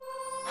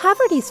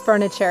Haverty's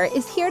Furniture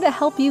is here to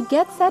help you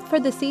get set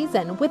for the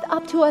season with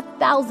up to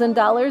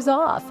 $1,000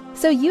 off,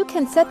 so you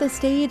can set the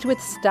stage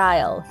with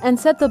style and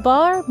set the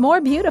bar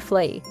more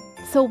beautifully.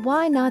 So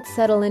why not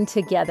settle in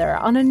together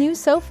on a new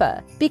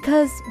sofa?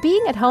 Because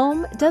being at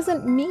home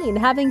doesn't mean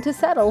having to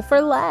settle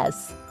for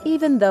less.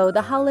 Even though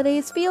the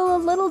holidays feel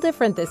a little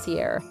different this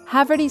year,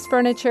 Haverty's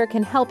Furniture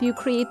can help you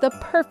create the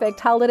perfect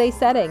holiday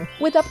setting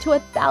with up to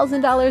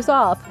 $1,000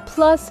 off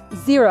plus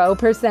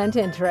 0%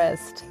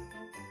 interest.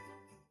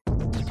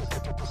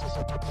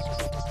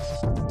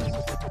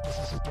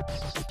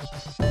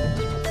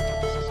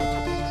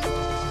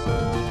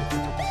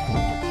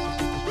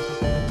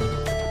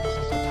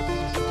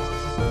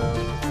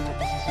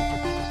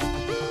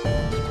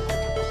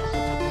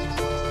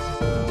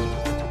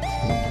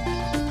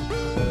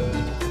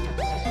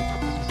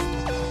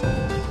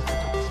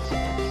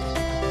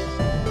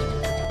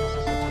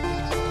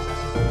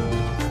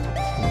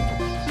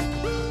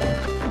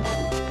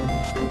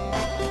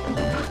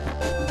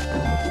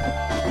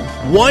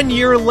 One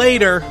year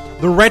later,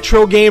 the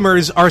Retro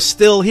Gamers are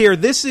still here.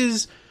 This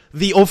is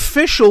the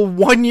official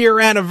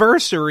one-year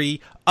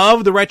anniversary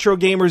of the Retro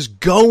Gamers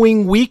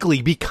going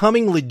weekly,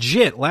 becoming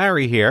legit.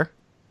 Larry here.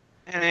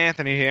 And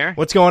Anthony here.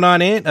 What's going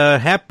on, Ant?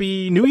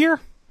 Happy New Year?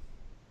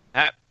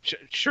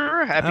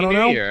 Sure, Happy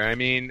New Year. I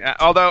mean,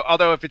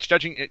 although if it's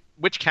judging,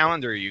 which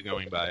calendar are you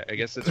going by? I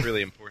guess it's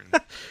really important.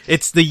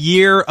 It's the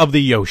year of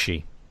the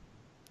Yoshi.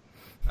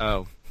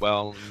 Oh,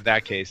 well, in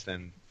that case,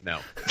 then no.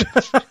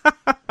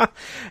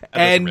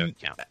 And really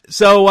count.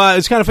 So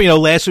it's kind of funny,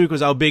 last week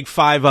was our big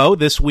 5-0.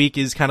 This week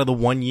is kind of the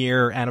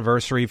 1-year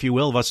anniversary, if you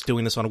will, of us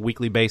doing this on a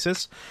weekly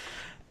basis.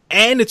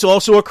 And it's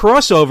also a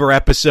crossover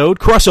episode.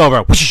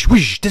 Crossover. Whoosh,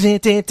 whoosh, dun,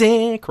 dun,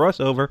 dun,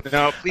 crossover.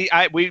 No,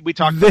 we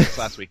talked about this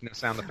last week. No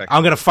sound effects.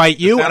 I'm going to fight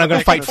you, and I'm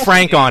going to fight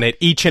Frank on it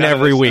each and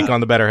every week on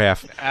the Better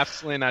Half.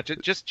 Absolutely not.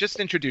 Just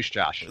introduce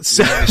Josh.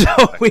 So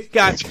we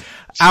got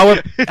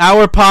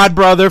our pod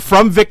brother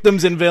from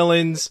Victims and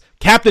Villains,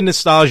 Captain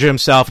Nostalgia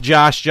himself,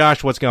 Josh.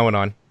 Josh, what's going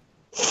on?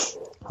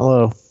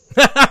 Hello.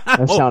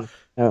 No sound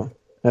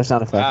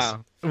effects.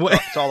 Wow. Well,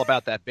 it's all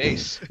about that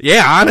bass.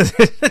 Yeah,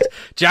 honestly,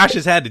 Josh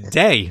has had a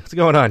day. What's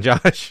going on,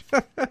 Josh?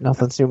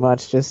 Nothing too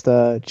much. Just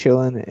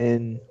chilling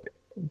in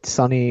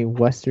sunny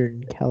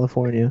Western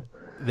California.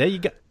 There you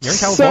go. You're in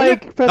California?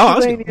 Psych,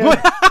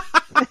 Pennsylvania.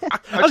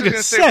 I was going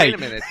to say, wait a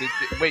minute.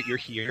 Wait, you're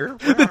here?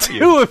 Where the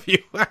two of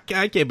you.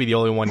 I can't be the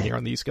only one here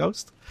on the East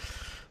Coast.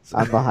 So.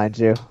 I'm behind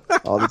you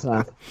all the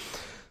time.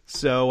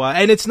 So,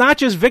 and it's not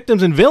just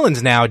Victims and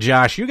Villains now,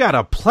 Josh. You got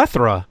a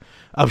plethora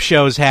of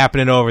shows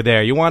happening over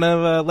there. You want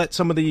to let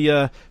some of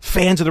the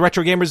fans of the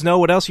Retro Gamers know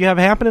what else you have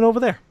happening over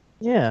there?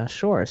 Yeah,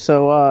 sure.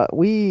 So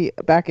we,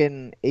 back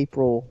in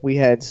April, we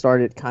had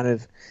started kind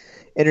of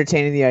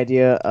entertaining the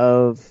idea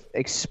of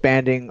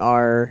expanding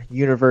our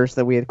universe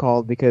that we had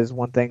called, because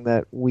one thing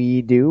that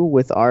we do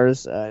with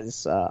ours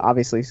is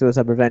obviously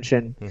suicide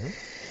prevention. Mm-hmm.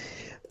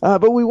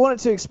 But we wanted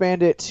to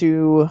expand it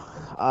to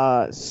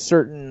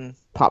certain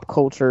pop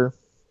culture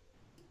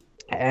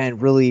and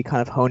really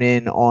kind of hone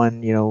in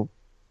on,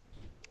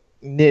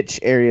 niche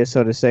areas,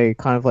 so to say,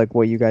 kind of like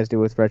what you guys do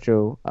with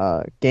retro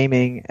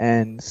gaming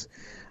and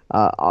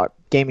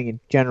gaming in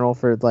general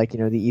for the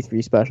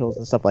E3 specials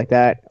and stuff like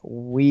that.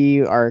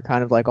 We are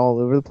kind of like all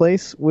over the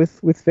place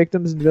with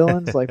Victims and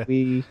Villains. Like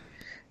we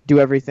do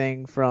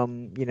everything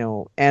from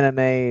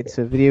anime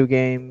to video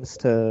games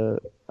to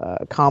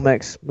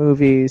comics,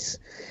 movies,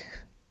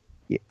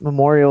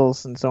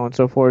 memorials, and so on and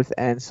so forth.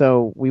 And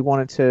so we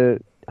wanted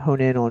to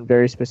hone in on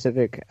very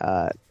specific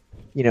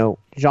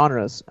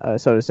genres,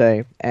 so to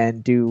say,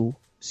 and do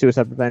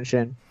suicide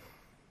prevention.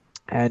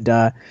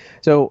 And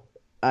so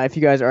if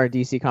you guys are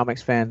DC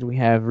Comics fans, we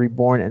have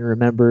Reborn and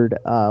Remembered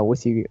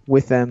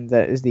with them.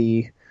 That is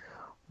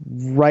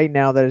right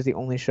now the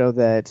only show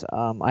that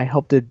I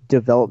helped to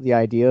develop the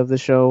idea of the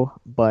show,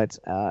 but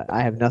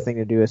I have nothing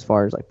to do as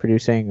far as like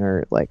producing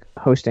or like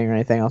hosting or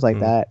anything else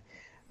like that.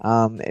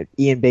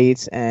 Ian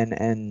Bates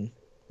and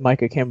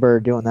Micah Kimber are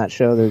doing that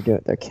show.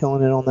 They're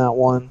killing it on that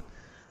one.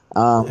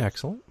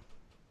 Excellent.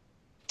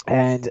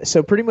 And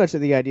so pretty much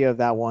the idea of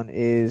that one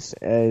is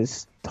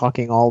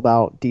talking all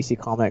about DC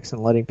Comics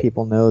and letting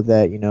people know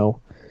that,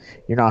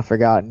 you're not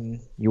forgotten,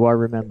 you are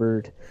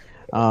remembered,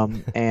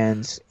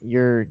 and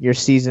your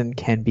season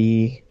can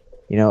be,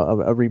 a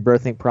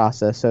rebirthing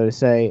process, so to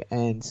say.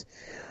 And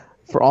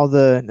for all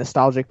the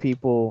nostalgic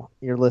people,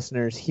 your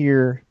listeners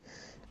here,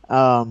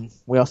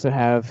 we also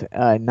have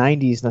a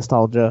 90s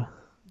nostalgia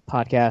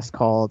podcast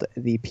called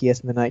the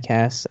PS Midnight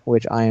Cast,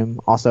 which I am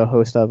also a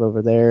host of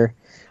over there.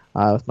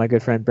 With my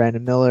good friend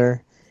Brandon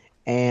Miller,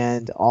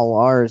 and all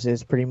ours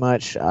is pretty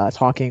much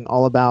talking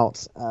all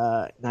about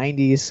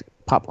 90s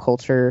pop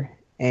culture,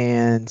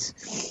 and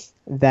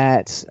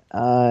that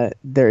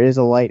there is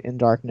a light in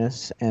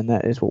darkness, and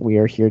that is what we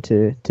are here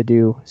to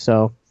do.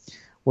 So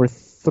we're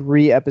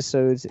 3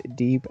 episodes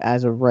deep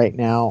as of right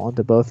now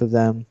onto both of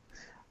them.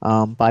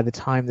 By the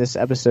time this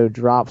episode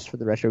drops for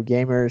the Retro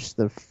Gamers,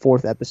 the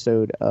 4th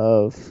episode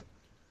of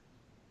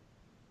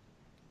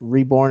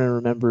Reborn and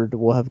Remembered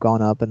will have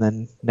gone up, and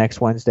then next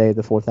Wednesday,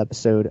 the 4th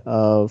episode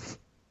of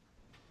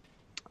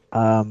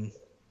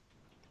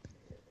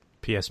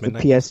PS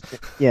Midnight.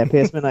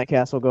 PS Midnight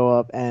Cast will go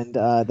up, and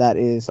that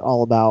is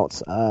all about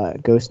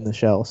Ghost in the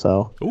Shell.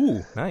 So,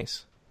 ooh,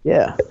 nice.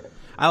 Yeah,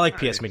 I like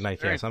PS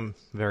Midnight Cast. I'm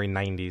very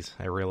 90s.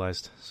 I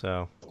realized.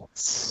 So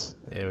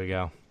there we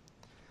go.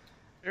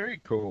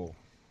 Very cool.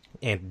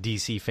 And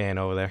DC fan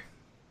over there.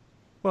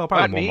 Well,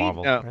 probably more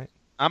Marvel. No, right?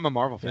 I'm a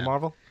Marvel fan. You're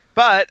Marvel,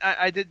 but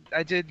I did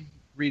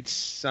read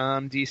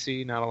some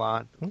DC, not a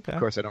lot. Okay. Of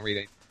course, I don't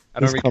read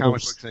comic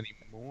books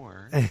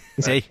anymore.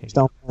 Hey.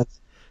 Don't blend.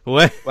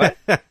 What?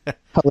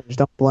 Colors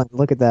don't blend.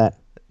 Look at that.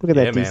 Look at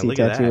that DC man, look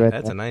tattoo at that. right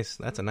That's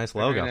there. a nice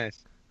logo. Very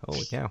nice.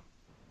 Holy cow.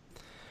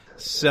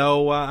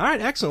 So, all right,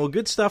 excellent. Well,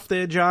 good stuff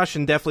there, Josh,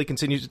 and definitely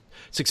continued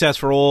success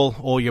for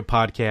all your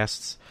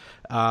podcasts.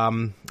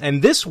 And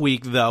this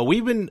week, though,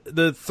 we've been,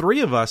 the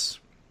three of us,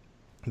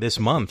 this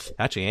month,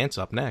 actually Ant's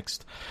up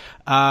next,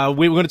 we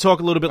were going to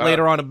talk a little bit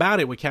later on about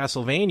it with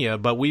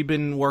Castlevania, but we've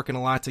been working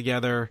a lot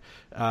together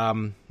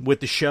with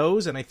the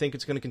shows, and I think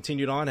it's going to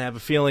continue on. I have a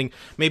feeling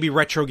maybe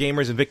Retro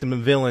Gamers and Victim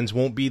and Villains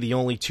won't be the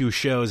only two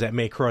shows that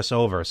may cross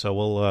over, so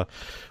we'll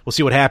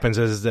see what happens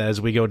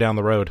as we go down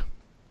the road.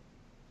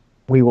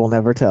 We will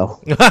never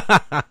tell.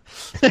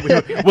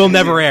 We'll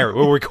never air it.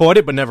 We'll record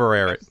it, but never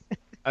air it.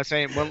 I was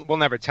saying we'll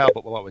never tell,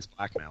 but we'll always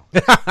blackmail.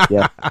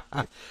 Yeah.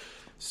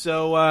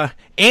 So,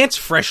 Ant's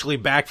freshly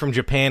back from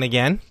Japan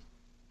again.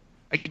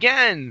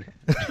 Again.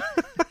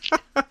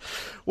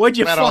 What'd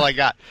you? That's all I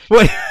got.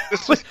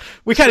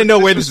 We kind of know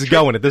where this is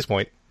going at this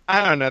point.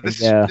 I don't know.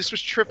 This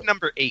was trip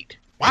number 8.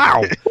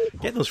 Wow,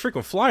 getting those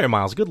frequent flyer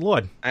miles. Good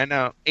lord. I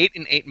know. 8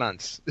 in 8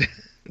 months.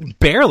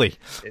 Barely.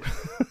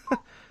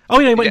 Oh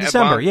yeah, you went in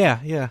December. Well,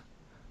 yeah.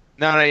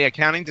 No,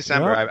 counting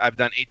December, Yep. I've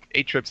done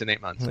eight trips in 8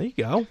 months. There you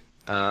go.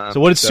 So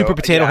what does Super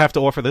Potato have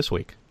to offer this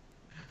week?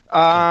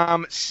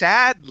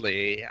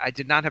 Sadly, I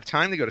did not have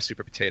time to go to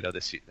Super Potato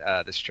this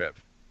trip.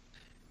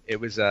 It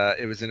was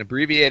an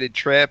abbreviated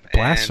trip,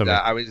 Blasphemy. and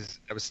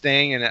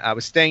I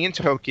was staying in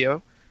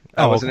Tokyo.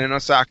 I wasn't in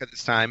Osaka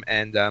this time,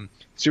 and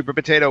Super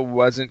Potato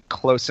wasn't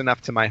close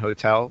enough to my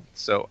hotel,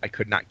 so I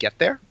could not get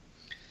there.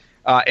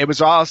 It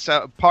was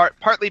also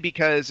partly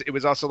because it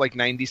was also like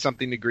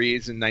 90-something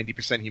degrees and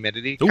 90%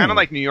 humidity, kind of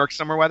like New York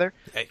summer weather.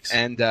 Yikes.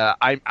 And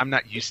I'm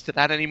not used to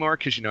that anymore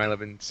because I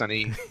live in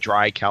sunny,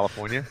 dry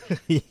California.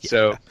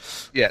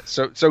 Yeah.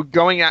 So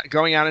going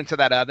out into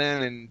that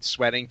oven and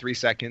sweating 3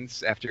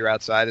 seconds after you're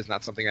outside is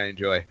not something I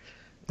enjoy.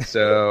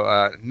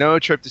 So no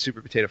trip to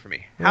Super Potato for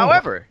me. Oh.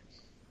 However,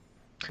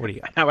 What do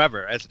you got?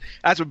 However,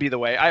 as would be the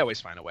way, I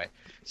always find a way.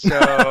 So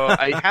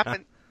I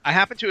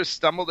happened to have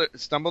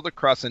stumbled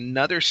across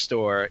another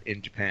store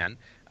in Japan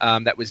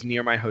that was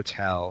near my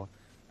hotel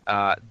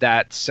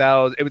that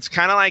sells. It was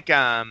kind of like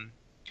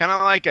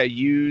a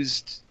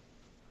used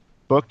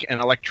book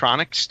and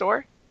electronics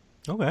store.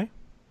 Okay.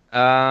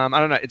 I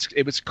don't know.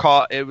 It's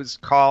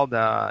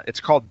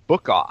called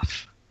Book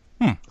Off.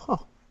 Huh.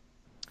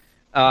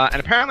 And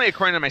apparently,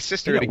 according to my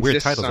sister, it weird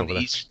exists titles on over the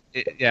there. east.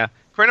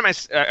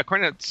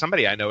 According to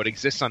somebody I know, it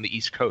exists on the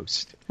East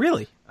Coast.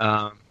 Really?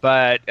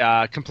 But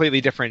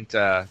completely different.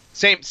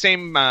 Same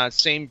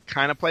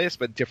kind of place,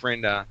 but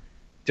different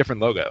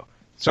logo.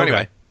 So Okay.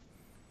 anyway,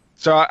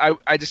 so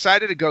I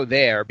decided to go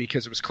there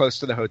because it was close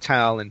to the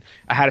hotel, and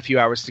I had a few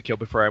hours to kill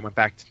before I went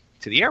back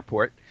to the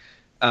airport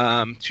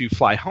to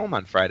fly home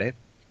on Friday.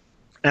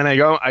 And I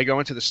go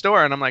into the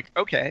store, and I'm like,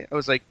 okay. I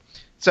was like,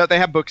 so they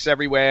have books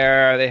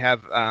everywhere. They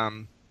have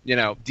they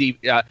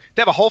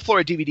have a whole floor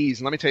of DVDs,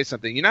 and let me tell you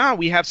something. You know how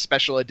we have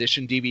special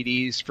edition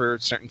DVDs for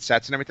certain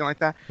sets and everything like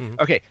that? Mm-hmm.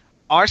 Okay,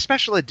 our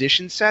special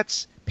edition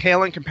sets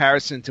pale in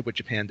comparison to what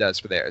Japan does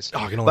for theirs. Oh,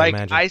 I can only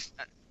imagine.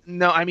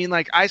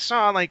 I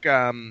saw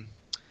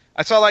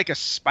a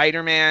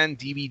Spider-Man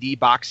DVD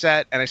box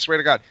set, and I swear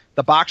to God,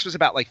 the box was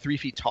about like 3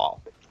 feet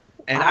tall.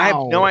 And Wow. I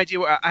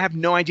have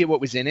no idea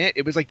what was in it.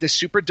 It was like this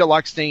super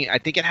deluxe thing. I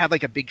think it had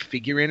like a big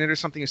figure in it or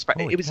something.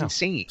 It was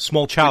insane.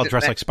 Small child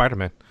dressed like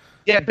Spider-Man.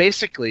 Yeah,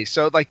 basically.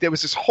 So like there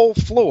was this whole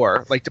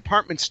floor, like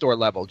department store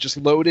level, just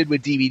loaded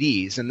with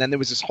DVDs, and then there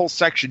was this whole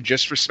section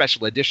just for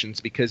special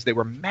editions because they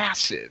were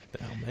massive.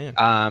 Oh man.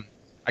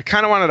 I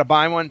kind of wanted to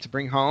buy one to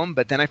bring home,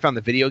 but then I found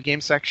the video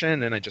game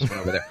section, and I just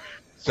went over there.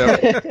 So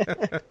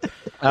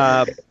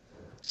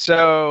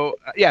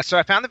So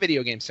I found the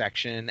video game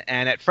section,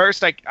 and at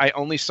first I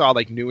only saw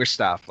like newer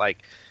stuff, like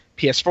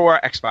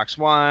PS4, Xbox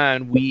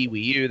One, Wii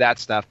U, that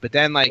stuff. But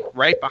then, like,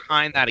 right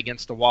behind that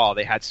against the wall,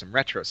 they had some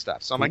retro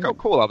stuff. So I'm like, oh,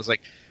 cool. I was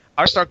like,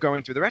 I'll start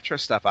going through the retro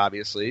stuff,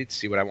 obviously, to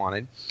see what I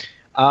wanted.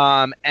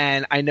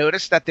 And I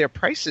noticed that their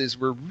prices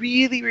were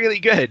really, really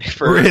good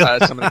for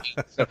some of the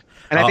games. So,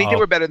 and I think they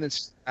were better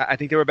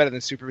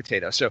than Super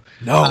Potato. So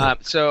no,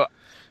 so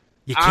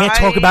you can't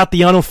talk about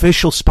the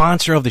unofficial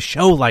sponsor of the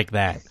show like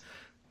that.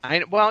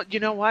 Well, you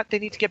know what? They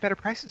need to get better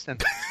prices then.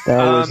 They're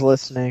always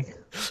listening.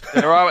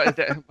 They're always,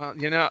 well,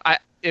 you know,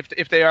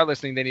 if they are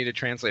listening, they need a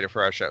translator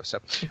for our show. So,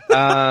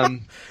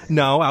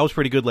 no, I was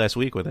pretty good last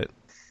week with it.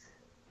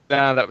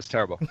 No, that was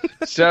terrible.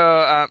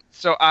 So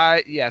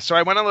I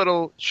went a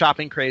little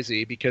shopping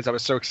crazy because I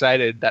was so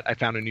excited that I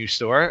found a new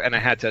store and I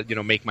had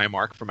to, make my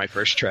mark for my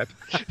first trip.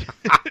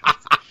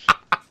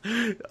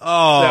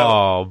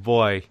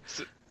 Boy.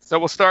 So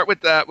we'll start with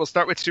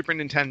Super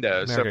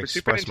Nintendo. So for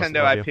Super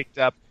Nintendo, I picked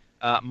up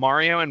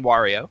Mario and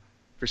Wario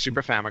for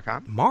Super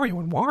Famicom. Mario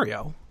and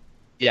Wario?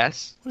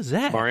 Yes. What is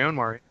that? Mario and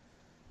Wario.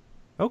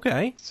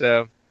 Okay.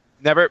 So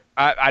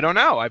I don't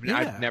know. I've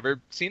never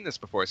seen this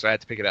before, so I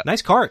had to pick it up.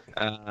 Nice cart.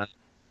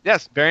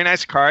 Yes, very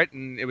nice cart,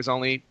 and it was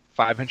only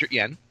 500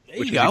 yen,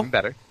 which is even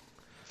better.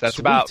 So that's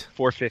about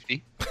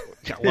 $4.50.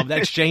 I love that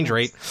exchange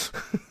rate.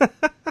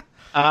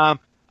 I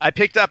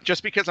picked up,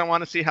 just because I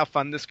want to see how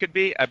fun this could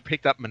be, I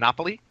picked up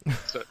Monopoly.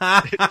 So,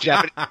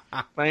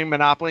 playing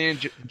Monopoly in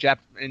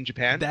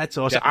Japan. That's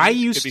awesome.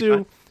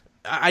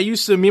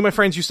 Me and my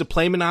friends used to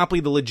play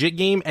Monopoly, the legit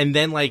game, and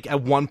then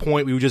at one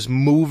point we would just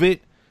move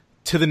it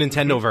to the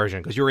Nintendo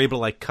version because you were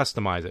able to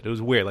customize it. It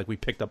was weird. We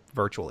picked up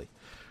virtually.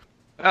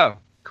 Oh,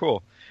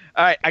 cool.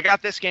 All right, I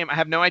got this game. I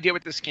have no idea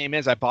what this game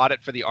is. I bought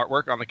it for the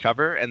artwork on the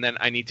cover, and then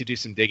I need to do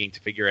some digging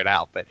to figure it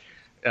out. But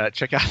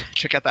check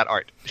out that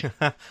art.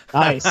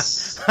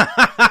 Nice.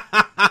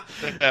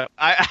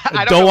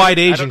 Doe-eyed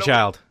Asian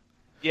child.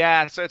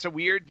 Yeah, so it's a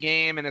weird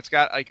game, and it's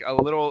got a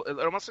little. It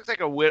almost looks like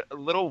a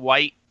little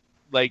white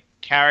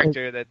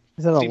character that.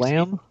 Is that a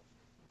lamb?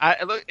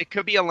 It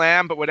could be a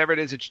lamb, but whatever it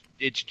is,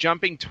 it's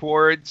jumping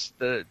towards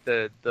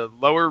the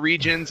lower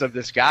regions of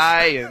this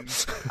guy,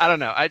 and I don't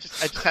know. I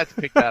just had to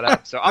pick that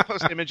up. So I'll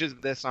post images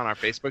of this on our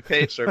Facebook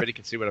page so everybody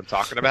can see what I'm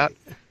talking about.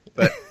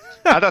 But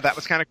I thought that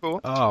was kind of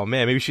cool. Oh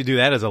man, maybe we should do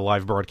that as a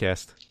live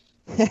broadcast.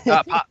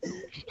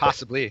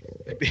 Possibly,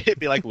 it'd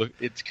be like, look,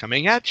 it's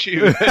coming at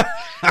you.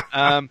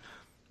 And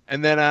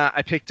then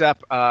I picked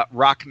up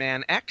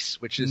Rockman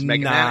X, which is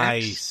Mega Man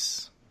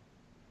X.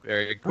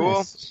 Very cool.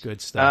 Nice.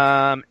 Good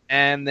stuff.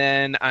 And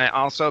then I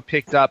also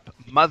picked up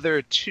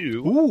Mother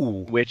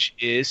 2, which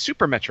is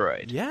Super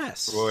Metroid.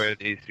 Yes. For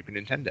the Super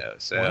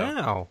Nintendo. So,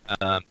 wow.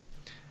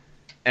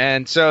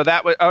 And so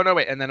that was... Oh, no,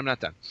 wait. And then I'm not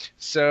done.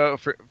 So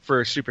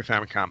for Super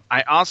Famicom,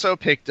 I also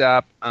picked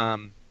up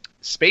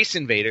Space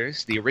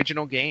Invaders, the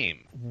original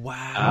game.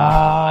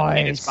 Wow.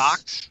 In its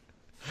box.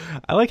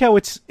 I like how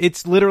it's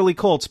literally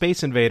called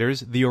Space Invaders,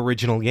 the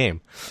original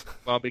game.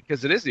 Well,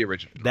 because it is the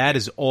original. That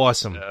is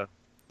awesome.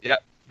 Yeah.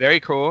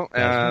 Very cool.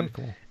 Very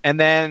cool. And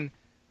then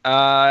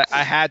I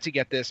had to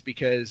get this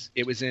because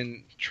it was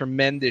in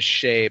tremendous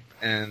shape,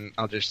 and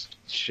I'll just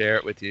share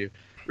it with you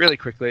really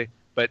quickly.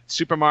 But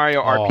Super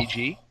Mario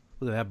RPG.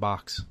 Look at that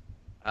box.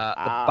 The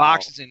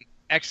box is in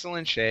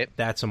excellent shape.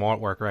 That's some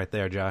artwork right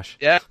there, Josh.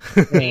 Yeah.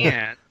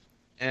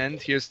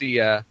 and here's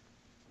the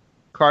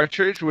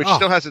cartridge, which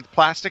still has its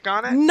plastic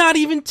on it. Not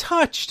even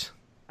touched.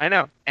 I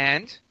know.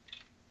 And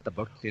the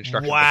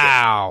instruction book.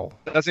 Wow.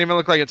 It doesn't even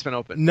look like it's been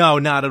opened. No,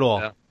 not at all.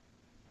 No.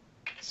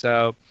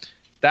 So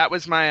that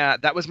was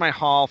my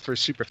haul for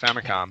Super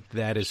Famicom.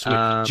 That is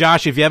sweet.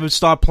 Josh, if you ever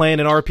start playing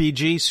an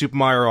RPG, Super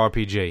Mario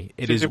RPG,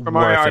 Super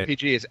Mario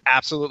RPG is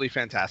absolutely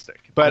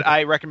fantastic. But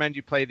I recommend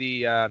you play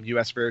the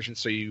US version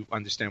so you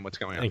understand what's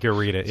going on. I think you'll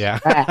read it, yeah.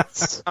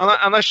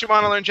 Unless you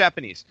want to learn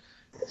Japanese.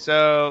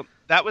 So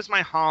that was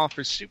my haul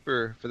for the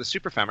Super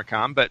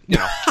Famicom. But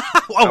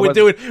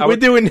we're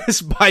doing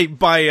this by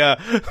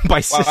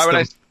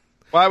system.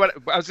 I was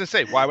going to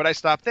say, why would I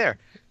stop there?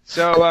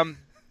 So.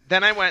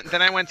 Then I went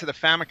to the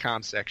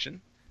Famicom section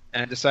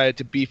and decided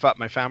to beef up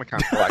my Famicom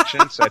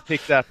collection. So I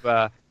picked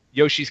up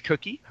Yoshi's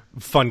Cookie.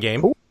 Fun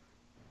game. Cool.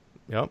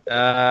 Yep.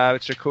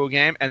 It's a cool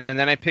game. And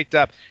then I picked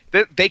up...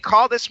 They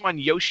call this one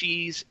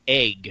Yoshi's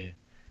Egg,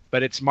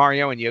 but it's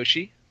Mario and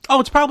Yoshi. Oh,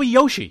 it's probably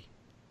Yoshi.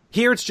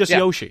 Here it's just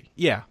Yoshi.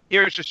 Yeah.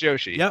 Here it's just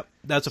Yoshi. Yep.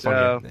 That's a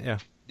fun game. Yeah.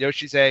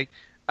 Yoshi's Egg.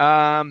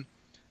 I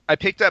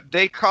picked up...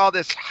 They call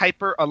this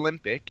Hyper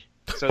Olympic.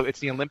 So it's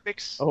the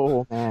Olympics.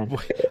 Oh man,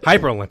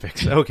 Hyper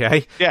Olympics.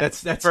 Okay, yeah,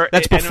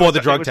 that's before the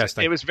drug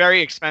testing. It was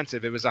very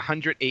expensive. It was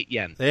 108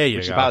 yen. There you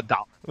which go. Is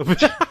about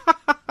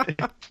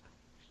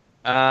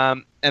 $1.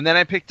 And then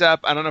I picked up.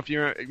 I don't know if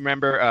you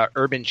remember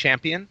Urban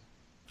Champion.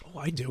 Oh,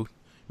 I do.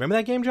 Remember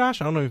that game, Josh?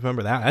 I don't know if you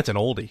remember that. That's an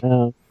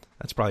oldie.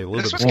 That's probably a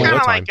little bit before your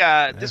time.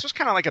 This was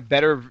kind of like a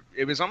better.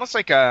 It was almost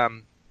like a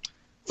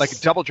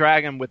Double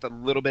Dragon with a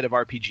little bit of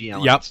RPG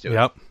elements to it.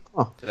 Yep.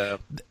 Oh. So,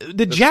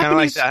 the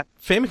Japanese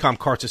Famicom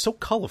carts are so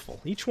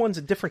colorful. Each one's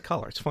a different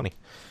color. It's funny.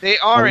 They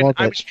are, and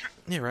I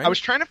right. I was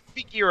trying to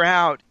figure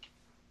out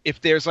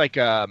if there's like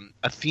a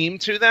theme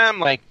to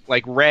them, like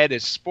red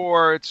is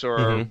sports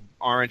or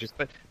orange is,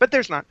 but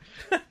there's not.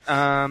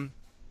 I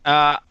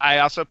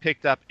also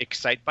picked up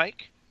Excite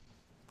Bike,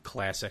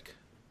 classic,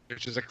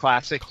 which is a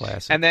classic.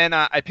 And then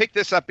I picked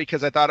this up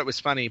because I thought it was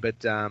funny,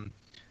 but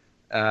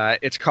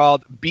it's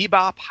called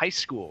Bebop High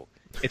School.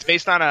 It's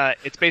based on a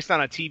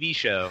TV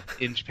show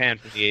in Japan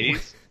from the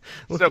 80s.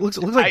 So looks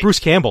like Bruce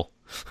Campbell.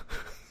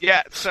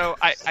 Yeah, so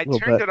I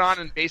turned it on,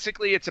 and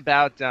basically it's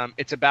about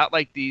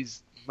like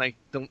these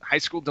the high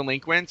school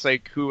delinquents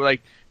who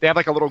they have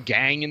a little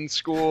gang in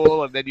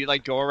school, and then you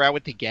go around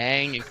with the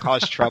gang and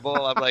cause trouble.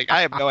 I'm like,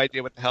 I have no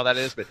idea what the hell that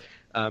is, but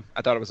I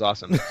thought it was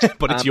awesome.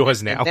 But it's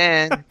yours now.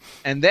 And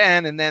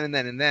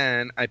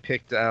then I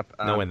picked up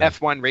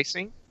F1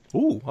 Racing.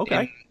 Ooh,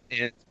 okay.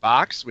 In its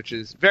box, which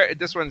is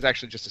this one's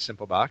actually just a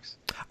simple box.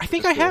 I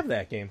think I have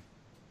that game.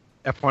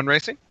 F1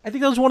 Racing? I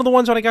think that was one of the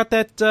ones when I got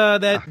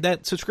that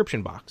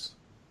subscription box.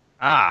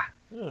 Yeah.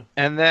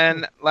 And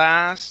then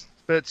last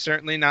but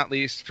certainly not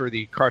least, for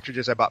the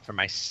cartridges I bought for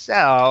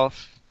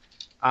myself,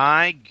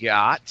 I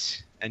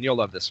got, and you'll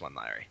love this one,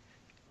 Larry,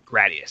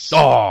 Gradius.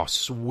 Oh,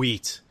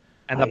 sweet.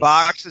 And the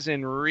box is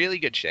in really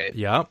good shape.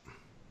 Yep.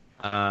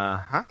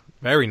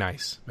 Very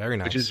nice. Very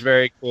nice. Which is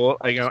very cool.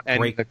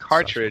 And the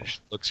cartridge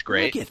looks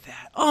great. Look at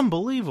that.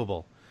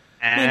 Unbelievable.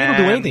 Man, they don't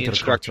do anything to the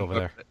cartridge over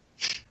there.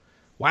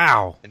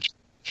 Wow.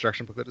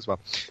 Instruction booklet as well.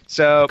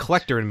 So the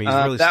collector in me is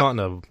really starting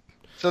to...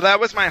 So that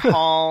was my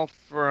haul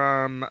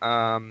from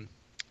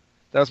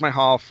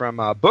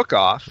Book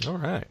Off. All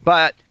right.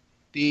 But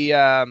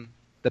the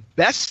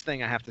best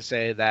thing I have to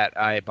say that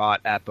I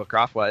bought at Book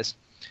Off was,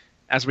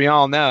 as we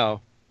all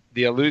know,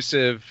 the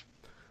elusive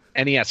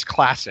NES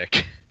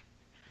Classic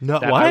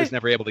that I was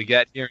never able to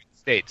get here in the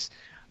States.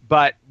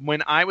 But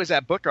when I was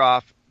at Book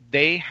Off,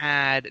 they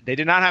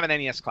did not have an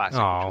NES Classic,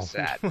 which was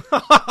sad.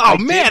 Oh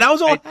man, I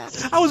was all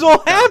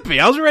happy.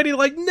 I was ready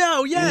to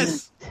no,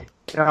 yes.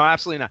 No,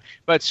 absolutely not.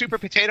 But Super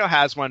Potato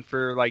has one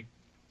for like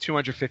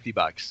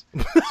 $250.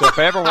 So if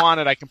I ever want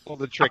it, I can pull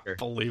the trigger.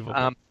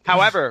 Unbelievable.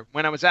 However,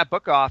 when I was at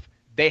Book Off,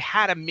 they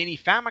had a mini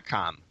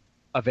Famicom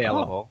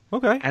available. Oh,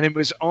 okay. And it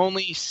was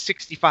only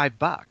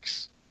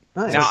 $65.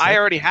 Nice. Now I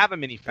already have a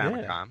mini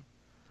Famicom. Yeah.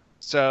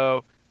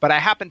 So, but I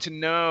happen to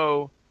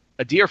know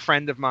a dear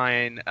friend of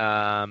mine.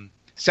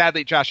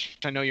 Sadly, Josh,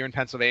 I know you're in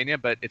Pennsylvania,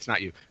 but it's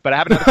not you. But I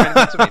have another friend in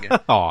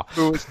Pennsylvania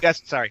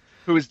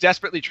who was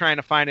desperately trying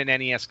to find an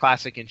NES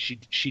Classic, and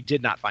she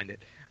did not find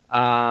it.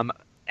 I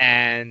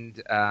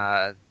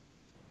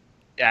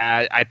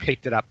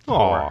picked it up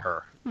for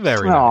her.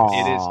 Very nice.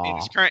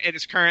 It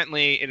is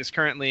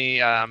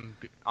currently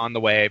on the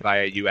way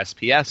via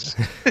USPS.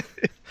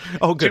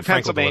 Oh, good. To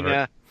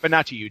Pennsylvania, but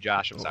not to you,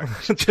 Josh. I'm sorry.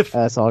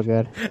 That's all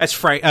good.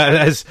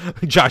 As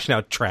Josh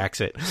now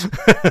tracks it.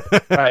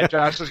 Right,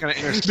 Josh was going to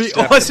It'd be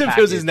awesome if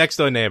it was his next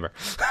door neighbor.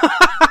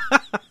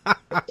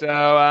 So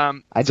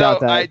I doubt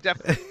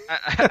that.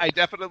 I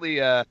definitely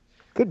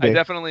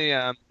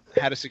had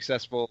a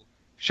successful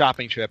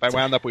shopping trip. I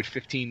wound up with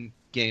 15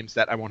 games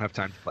that I won't have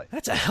time to play.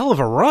 That's a hell of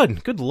a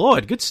run. Good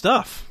Lord, good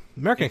stuff.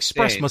 American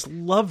Express must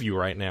love you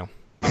right now.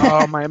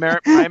 Oh, my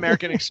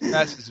American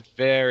Express is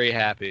very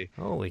happy.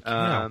 Holy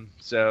cow.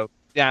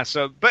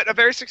 But a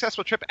very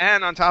successful trip,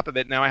 and on top of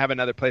it, now I have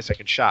another place I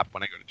can shop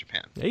when I go to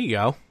Japan. There you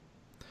go.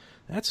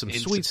 That's some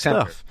sweet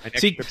September. stuff. My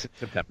next trip's in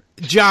September.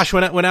 Josh,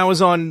 when I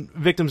was on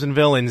Victims and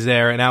Villains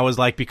there, and I was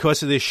like,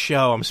 because of this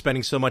show, I'm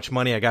spending so much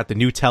money. I got the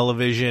new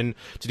television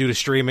to do the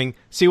streaming.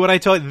 See what I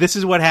told you? This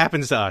is what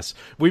happens to us.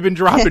 We've been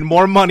dropping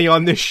more money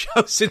on this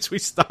show since we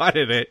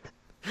started it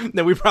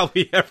than we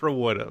probably ever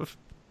would have.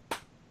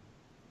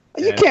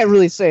 You can't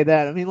really say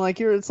that. I mean,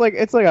 it's like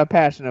a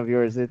passion of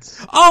yours.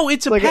 It's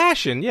a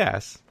passion.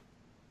 Yes.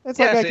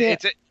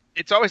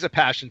 It's always a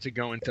passion to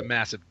go into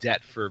massive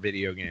debt for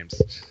video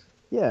games.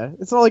 Yeah,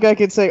 it's not like I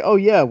could say, "Oh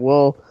yeah,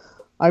 well,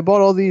 I bought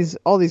all these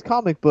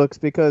comic books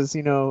because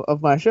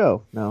of my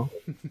show." No.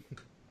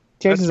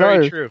 Chances That's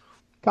very are, true.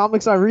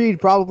 Comics I read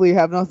probably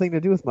have nothing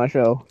to do with my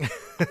show.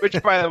 Which,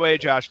 by the way,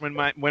 Josh, when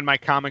my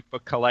comic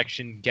book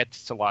collection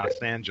gets to Los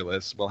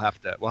Angeles, we'll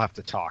have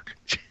to talk.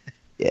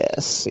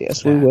 Yes,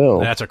 we will.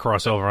 That's a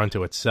crossover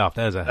unto itself.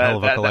 That is a hell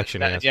of a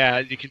collection. Yeah,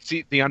 you can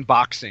see the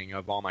unboxing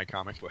of all my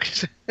comic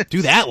books.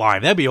 Do that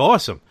live. That'd be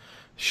awesome.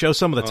 Show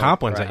some of the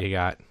top ones that you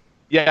got.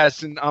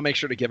 Yes, and I'll make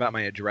sure to give out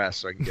my address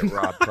so I can get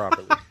robbed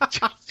properly.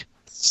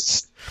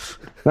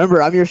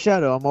 Remember, I'm your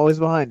shadow. I'm always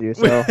behind you.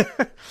 So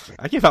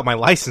I gave out my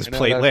license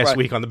plate last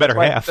week on the Better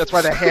Half. That's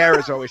why the hair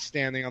is always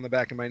standing on the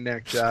back of my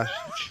neck, Josh.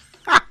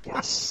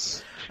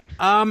 Yes.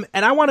 And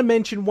I want to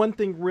mention one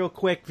thing real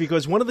quick,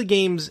 because one of the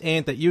games,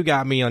 Ant, that you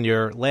got me on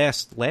your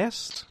last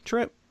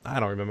trip, I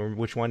don't remember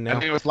which one now. I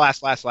think it was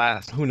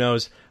last. Who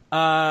knows?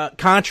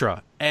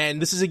 Contra.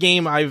 And this is a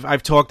game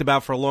I've talked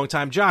about for a long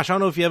time. Josh, I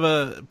don't know if you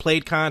ever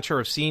played Contra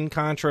or seen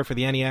Contra for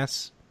the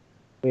NES.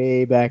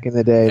 Way back in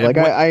the day.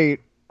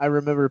 I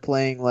remember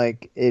playing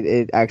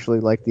it actually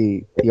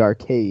the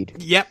arcade.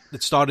 Yep,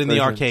 it started in the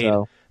arcade.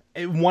 So.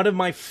 One of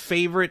my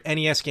favorite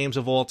NES games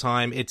of all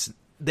time.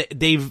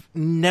 They've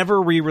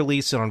never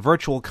re-released it on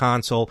Virtual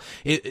Console.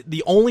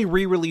 The only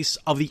re-release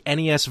of the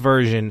NES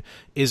version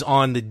is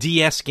on the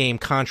DS game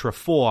Contra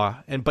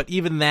 4, but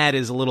even that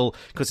is a little,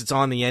 because it's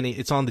on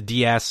the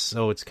DS,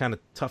 so it's kind of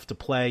tough to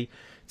play.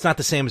 It's not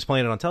the same as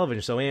playing it on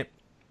television. So Ant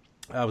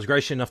was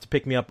gracious enough to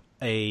pick me up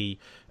a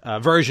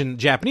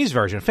Japanese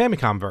version, a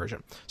Famicom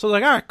version. So I was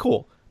like, all right,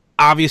 cool.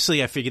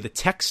 Obviously, I figured the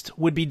text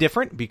would be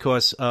different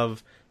because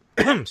of,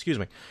 excuse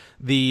me,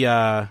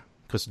 because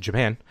of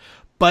Japan.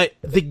 But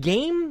the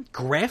game,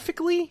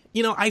 graphically,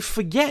 I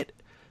forget.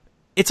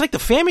 It's like the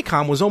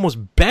Famicom was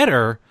almost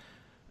better,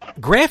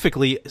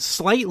 graphically,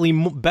 slightly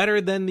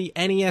better than the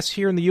NES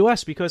here in the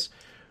U.S., because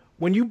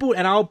when you boot,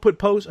 and I'll put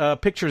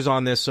pictures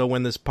on this, so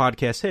when this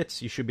podcast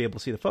hits, you should be able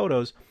to see the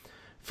photos.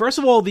 First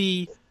of all,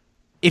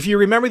 if you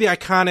remember the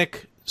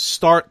iconic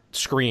start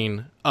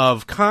screen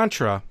of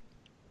Contra,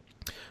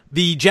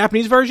 the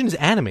Japanese version is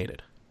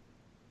animated.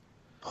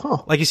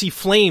 Huh. Like you see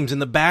flames in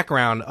the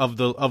background of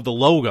the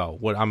logo,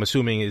 what I'm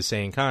assuming is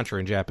saying Contra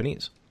in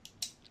Japanese.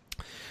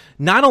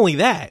 Not only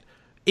that,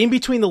 in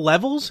between the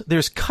levels,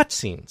 there's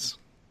cutscenes,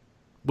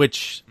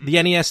 which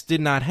the NES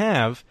did not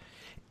have.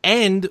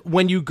 And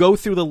when you go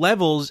through the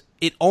levels,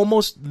 it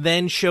almost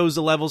then shows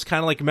the levels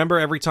kind of like, remember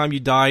every time you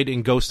died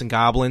in Ghosts and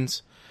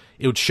Goblins,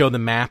 it would show the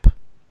map?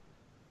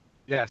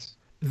 Yes.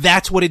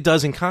 That's what it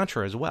does in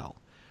Contra as well.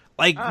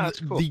 Like,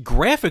 that's cool. The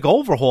graphic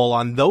overhaul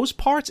on those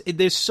parts,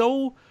 there's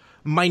so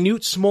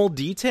minute, small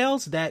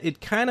details that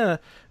it kind of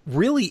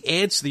really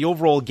adds to the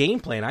overall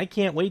gameplay, and I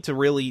can't wait to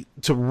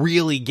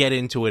really get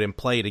into it and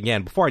play it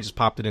again before I just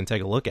popped it in and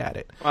take a look at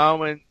it. Well,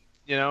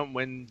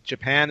 when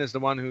Japan is the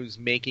one who's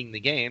making the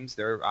games,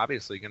 they're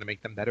obviously going to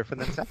make them better for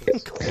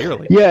themselves.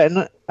 Clearly. Yeah,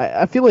 and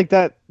I feel like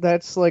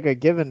that's like a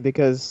given,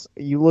 because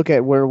you look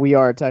at where we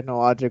are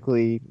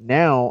technologically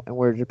now and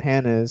where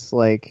Japan is,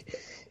 like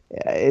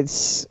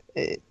it's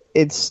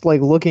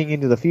like looking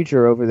into the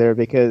future over there,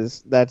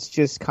 because that's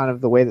just kind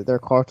of the way that their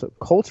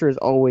culture has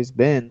always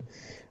been.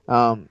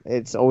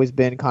 It's always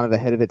been kind of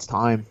ahead of its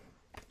time.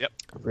 Yep.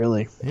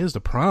 Really. Here's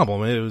the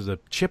problem. The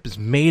chip is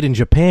made in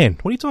Japan.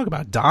 What are you talking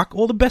about, Doc?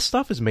 All the best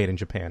stuff is made in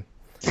Japan.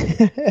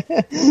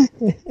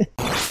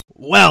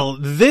 Well,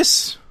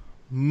 this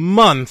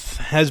month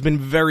has been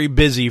very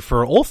busy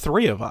for all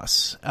three of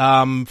us,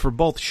 for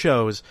both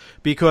shows,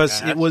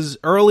 because it was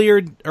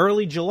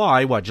early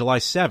July, July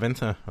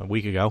 7th, a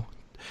week ago,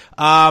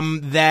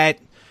 that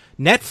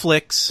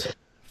Netflix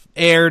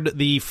aired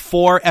the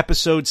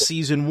 4-episode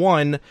season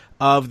 1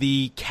 of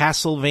the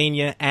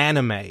Castlevania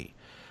anime,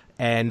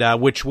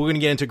 and which we're going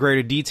to get into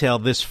greater detail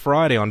this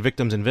Friday on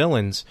Victims and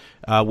Villains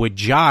with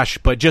Josh.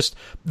 But just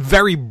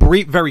very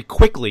brief, very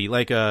quickly,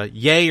 like a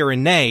yay or a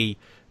nay,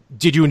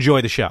 did you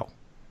enjoy the show?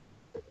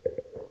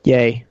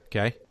 Yay.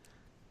 Okay.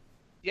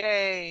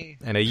 Yay!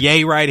 And a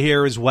yay right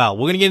here as well.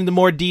 We're going to get into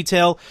more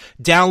detail.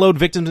 Download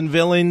Victims and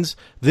Villains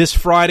this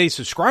Friday.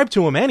 Subscribe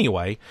to them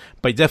anyway.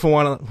 But you definitely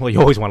want to, well,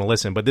 you always want to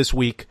listen. But this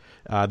week,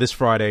 this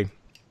Friday,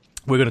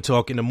 we're going to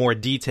talk into more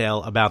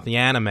detail about the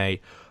anime.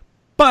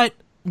 But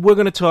we're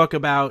going to talk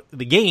about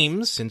the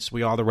games, since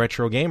we are the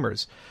retro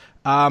gamers.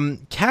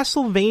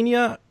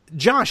 Castlevania,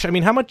 Josh, I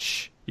mean, how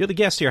much, you're the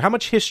guest here, how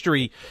much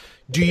history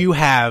do you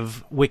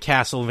have with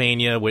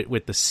Castlevania,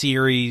 with the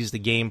series, the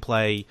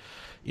gameplay?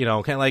 You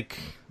know, kind of like,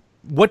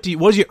 what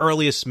was your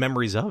earliest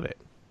memories of it?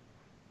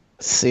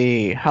 Let's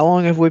see, how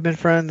long have we been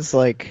friends?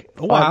 Like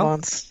 5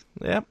 months?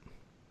 Yep.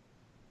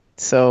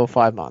 So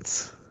 5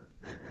 months.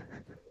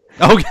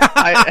 Oh,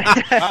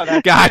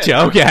 God. Gotcha. Good.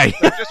 Okay.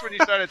 So just when you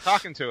started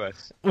talking to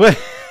us.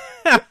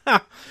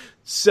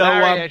 So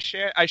Larry,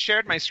 I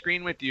shared my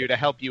screen with you to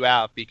help you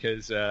out,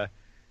 because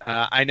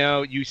I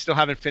know you still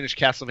haven't finished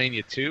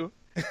Castlevania 2.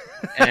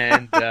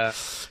 And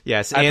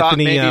yes, I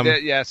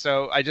Anthony.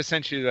 so I just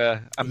sent you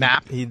a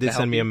map. He did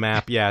send me a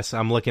map. Yes,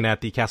 I'm looking at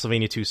the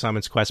Castlevania 2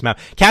 Simon's Quest map.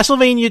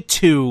 Castlevania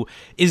 2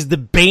 is the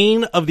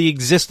bane of the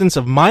existence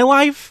of my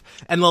life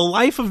and the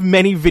life of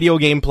many video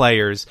game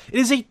players. It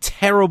is a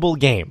terrible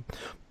game.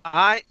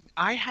 I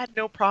had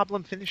no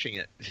problem finishing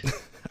it.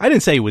 I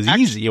didn't say it was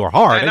easy or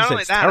hard. Not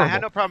only that, I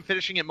had no problem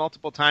finishing it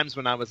multiple times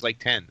when I was like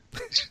 10.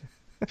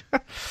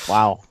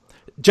 Wow.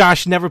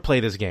 Josh, never play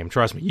this game.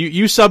 Trust me.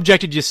 You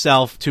subjected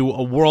yourself to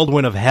a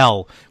whirlwind of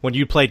hell when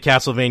you played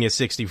Castlevania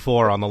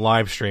 64 on the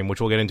live stream, which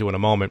we'll get into in a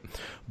moment.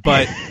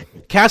 But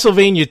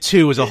Castlevania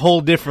 2 is a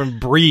whole different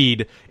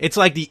breed. It's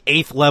like the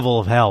 8th level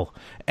of hell.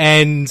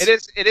 And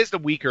it is the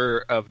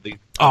weaker of the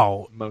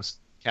most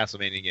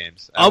Castlevania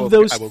games. I will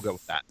go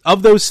with that.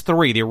 Of those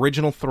three, the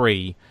original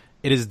three,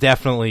 it is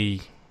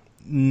definitely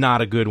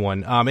not a good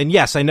one. And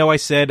yes, I know I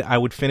said I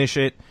would finish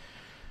it.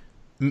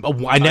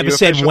 I never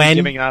said when.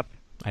 Giving up?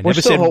 We're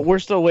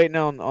still waiting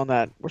on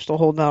that. We're still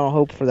holding out on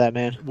hope for that,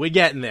 man. We're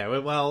getting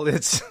there. Well,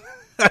 it's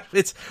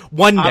it's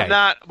one day. I'm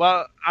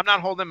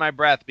not holding my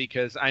breath,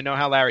 because I know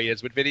how Larry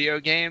is with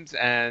video games,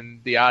 and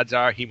the odds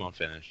are he won't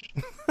finish.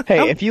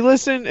 Hey, if you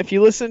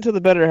listen to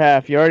the better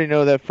half, you already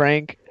know that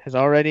Frank has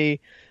already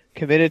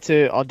committed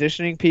to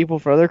auditioning people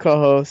for other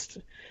co-hosts.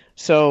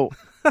 So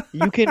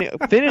you can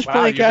finish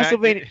playing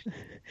Castlevania.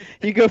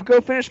 You go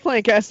finish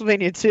playing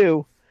Castlevania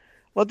 2.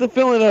 Let the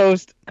fill-in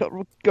host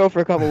go for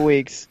a couple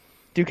weeks.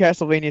 Do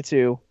Castlevania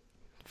 2.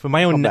 For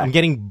my own, I'm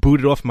getting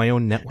booted off my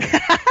own network.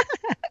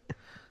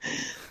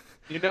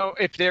 You know,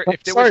 if there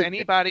was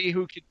anybody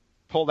who could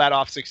pull that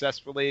off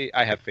successfully,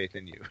 I have faith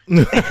in you.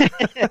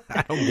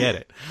 I don't get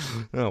it.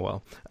 Oh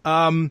well.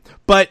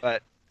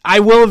 But I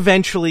will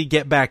eventually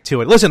get back to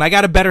it. Listen, I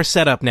got a better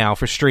setup now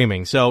for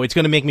streaming, so it's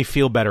going to make me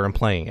feel better in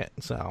playing it.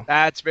 So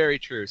that's very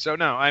true. So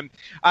no, and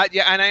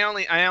I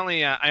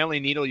only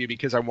needle you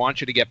because I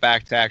want you to get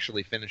back to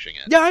actually finishing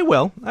it. Yeah, I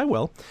will.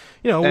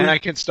 You know, and I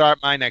can start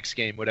my next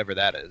game, whatever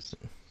that is.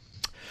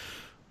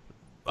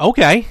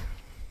 Okay.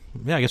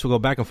 Yeah, I guess we'll go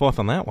back and forth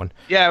on that one.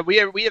 Yeah, we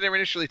had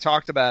initially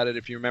talked about it,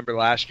 if you remember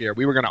last year.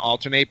 We were going to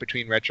alternate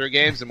between retro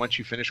games, and once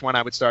you finish one,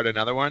 I would start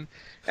another one.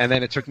 And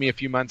then it took me a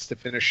few months to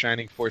finish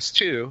Shining Force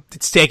 2.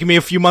 It's taken me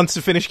a few months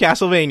to finish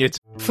Castlevania.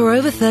 For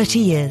over 30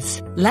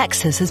 years,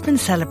 Lexus has been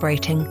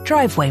celebrating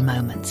driveway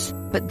moments.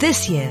 But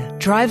this year,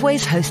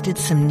 Driveway's hosted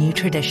some new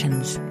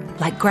traditions,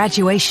 like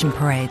graduation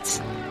parades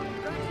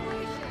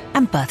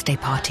and birthday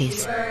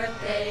parties.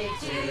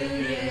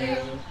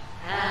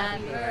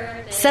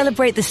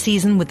 Celebrate the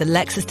season with the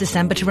Lexus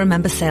December to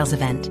Remember sales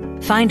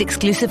event. Find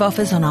exclusive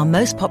offers on our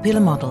most popular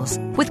models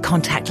with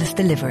contactless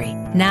delivery.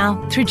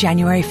 Now through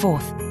January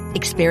 4th.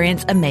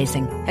 Experience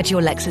amazing at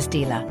your Lexus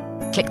dealer.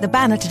 Click the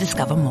banner to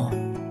discover more.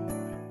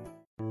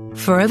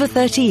 For over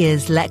 30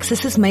 years,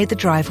 Lexus has made the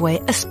driveway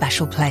a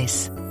special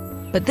place.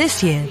 But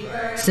this year,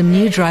 some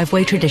new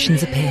driveway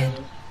traditions appeared,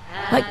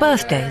 like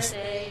birthdays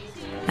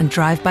and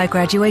drive-by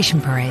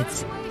graduation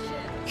parades.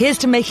 Here's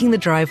to making the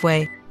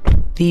driveway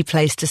the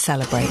place to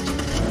celebrate.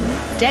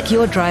 Deck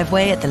your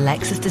driveway at the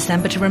Lexus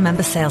December to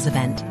Remember sales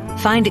event.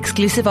 Find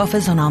exclusive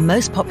offers on our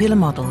most popular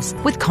models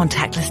with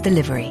contactless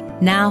delivery.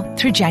 Now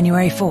through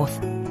January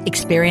 4th.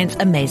 Experience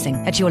amazing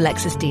at your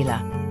Lexus dealer.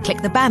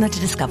 Click the banner to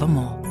discover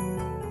more.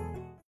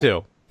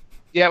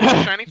 Yeah,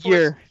 well, Shining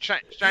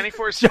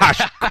Force.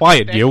 Josh,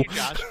 quiet Thank you.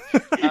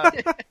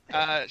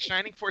 Josh.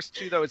 Shining Force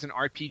 2, though, is an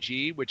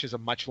RPG, which is a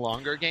much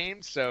longer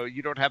game, so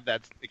you don't have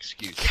that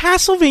excuse.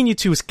 Castlevania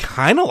 2 is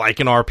kind of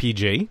like an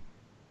RPG.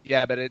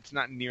 Yeah, but it's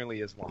not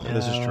nearly as long.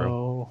 This is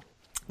true.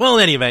 Well,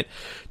 in any event,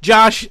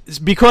 Josh,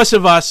 because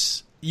of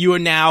us, you are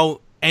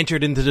now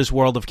entered into this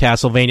world of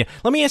Castlevania.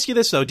 Let me ask you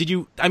this, though. Did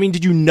you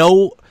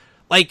know,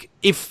 like,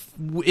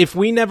 if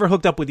we never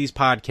hooked up with these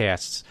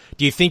podcasts,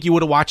 do you think you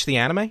would have watched the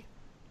anime?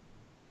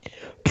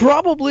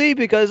 Probably,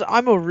 because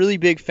I'm a really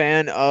big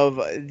fan of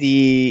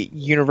the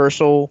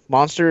Universal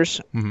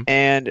monsters,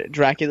 and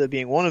Dracula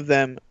being one of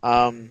them.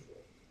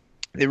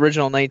 The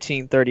original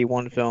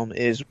 1931 film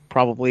is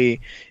probably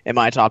in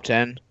my top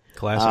 10.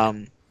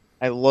 Classic.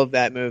 I love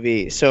that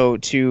movie. So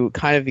to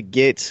kind of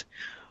get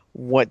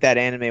what that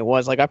anime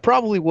was, like, I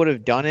probably would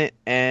have done it,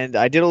 and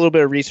I did a little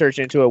bit of research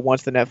into it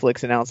once the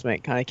Netflix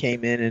announcement kind of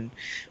came in, and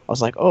I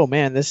was like, oh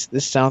man, this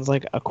sounds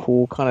like a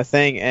cool kind of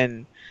thing.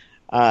 And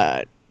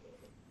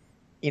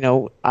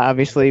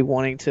obviously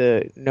wanting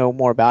to know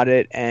more about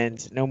it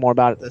and know more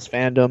about this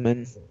fandom,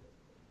 and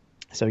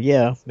so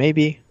yeah,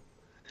 maybe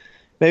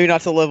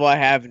not to the level I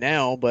have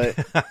now, but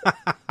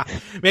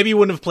maybe you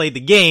wouldn't have played the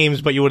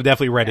games, but you would have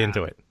definitely read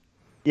into it.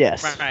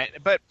 Yes, right.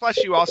 But plus,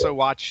 you also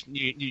watched.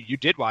 You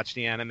did watch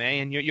the anime,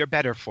 and you're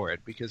better for it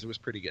because it was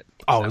pretty good.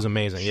 Oh, it was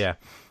amazing. Yeah,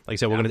 like I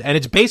said, and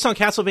it's based on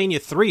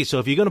Castlevania 3. So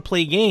if you're gonna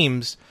play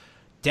games,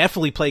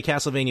 definitely play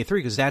Castlevania 3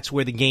 because that's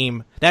where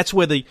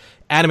the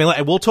anime.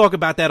 And we'll talk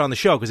about that on the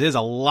show because there's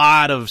a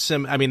lot of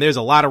there's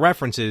a lot of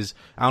references.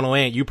 I don't know,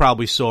 Ant, you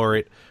probably saw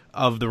it,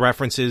 of the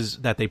references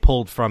that they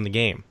pulled from the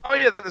game. Oh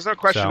yeah, there's no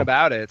question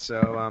about it.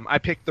 So I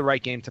picked the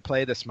right game to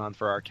play this month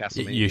for our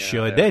Castlevania. You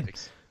sure did.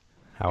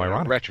 How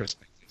ironic.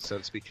 Retrospective, so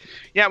to speak.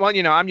 Yeah, well,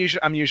 I'm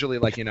usually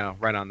like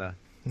right on it.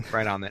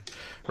 Right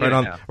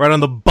on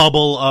the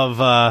bubble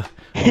of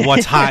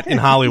what's hot in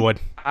Hollywood.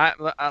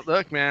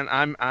 Look, man,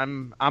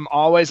 I'm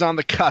always on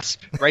the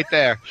cusp, right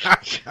there.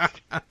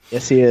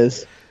 Yes, he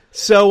is.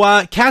 So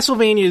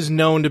Castlevania is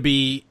known to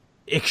be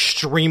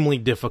extremely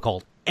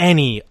difficult.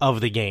 Any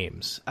of the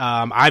games,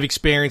 I've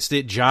experienced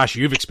it. Josh,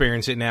 you've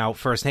experienced it now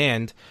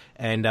firsthand,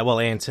 and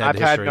Ant's had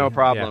I've had no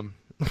problem.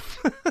 Yeah.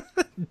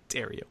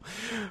 Dare you?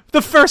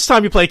 The first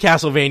time you play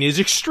Castlevania is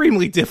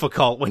extremely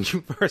difficult when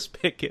you first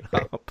pick it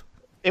up.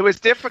 It was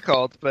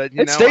difficult, but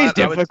it stays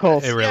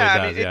difficult. It really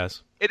does.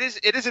 Yes. It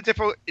is a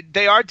difficult.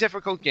 They are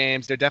difficult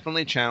games. They're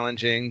definitely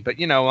challenging, but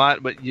you know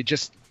what? But you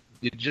just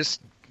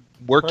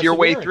work your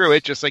way through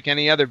it, just like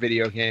any other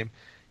video game.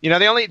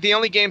 The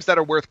only games that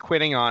are worth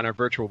quitting on are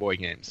Virtual Boy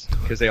games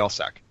because they all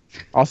suck.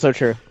 Also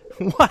true.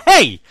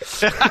 Hey,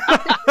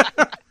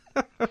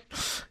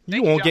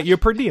 you won't get your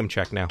per diem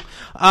check now.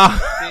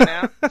 See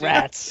now,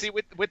 rats. See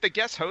with the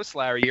guest host,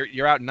 Larry,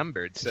 you're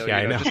outnumbered. So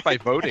I know. Just by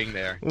voting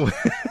there, you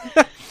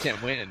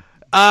can't win.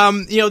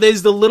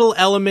 There's the little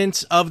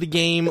elements of the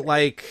game,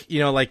 like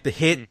the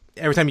hit.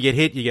 Every time you get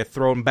hit, you get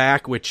thrown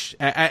back. Which,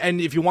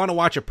 and if you want to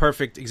watch a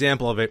perfect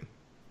example of it,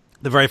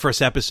 the very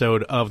first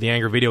episode of The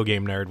Angry Video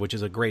Game Nerd, which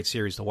is a great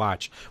series to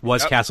watch,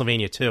 was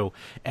Castlevania 2.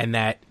 And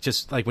that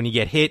just like when you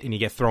get hit and you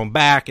get thrown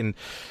back, and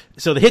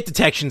so the hit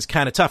detection is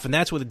kind of tough, and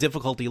that's where the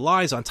difficulty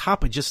lies. On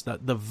top of just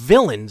the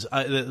villains,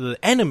 the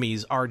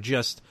enemies are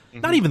just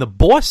not even the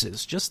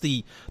bosses, just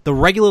the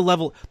regular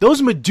level.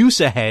 Those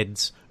Medusa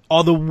heads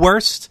are the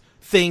worst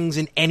things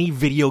in any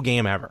video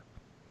game ever.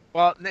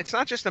 Well, it's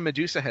not just the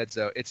Medusa heads,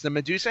 though. It's the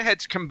Medusa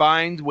heads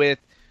combined with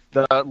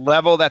the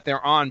level that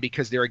they're on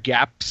because there are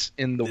gaps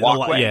in the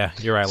walkway. Yeah,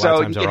 you're right.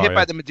 So you get hit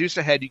by the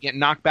Medusa head, you get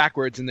knocked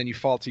backwards, and then you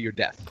fall to your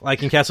death.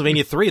 Like in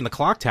Castlevania 3 in the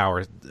clock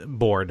tower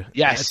board.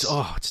 Yes.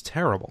 It's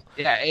terrible.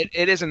 Yeah,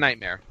 it is a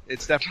nightmare.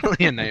 It's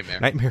definitely a nightmare.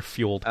 Nightmare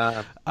fueled.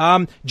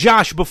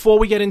 Josh, before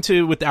we get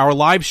into with our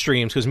live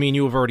streams, because me and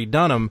you have already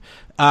done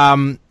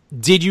them,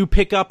 Did you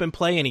pick up and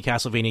play any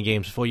Castlevania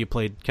games before you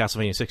played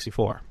Castlevania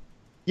 64?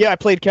 Yeah, I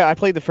played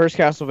the first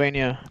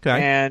Castlevania,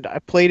 and I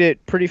played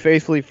it pretty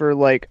faithfully for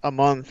like a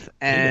month,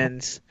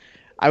 and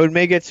I would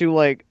make it to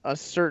like a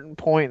certain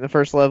point in the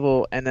first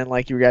level, and then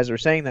like you guys were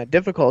saying, that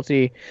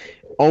difficulty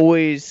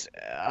always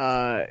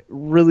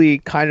really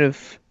kind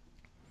of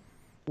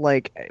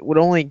like would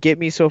only get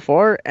me so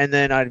far, and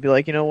then I'd be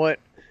like, you know what,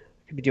 I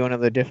could be doing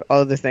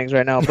other things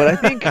right now. But I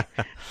think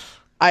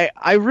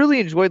I really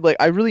enjoyed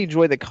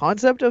the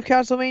concept of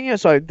Castlevania,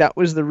 so that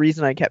was the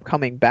reason I kept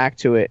coming back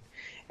to it.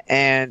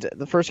 And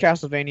the first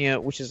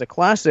Castlevania, which is a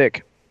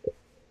classic,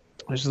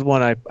 which is the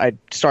one I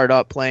started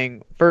up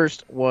playing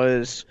first,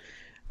 was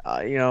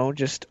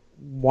just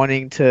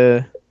wanting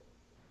to,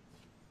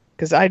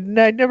 because I'd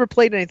never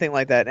played anything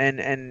like that,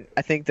 and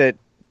I think that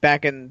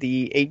back in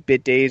the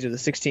 8-bit days or the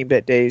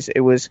 16-bit days,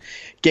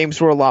 games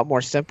were a lot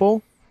more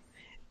simple,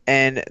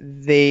 and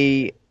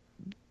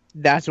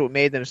that's what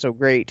made them so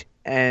great.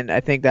 And I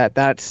think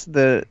that's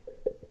the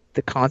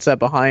concept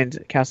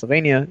behind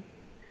Castlevania.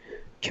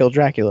 Kill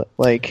Dracula.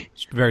 Like,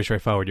 it's very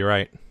straightforward. You're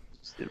right.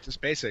 Just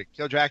basic.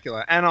 Kill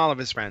Dracula and all of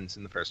his friends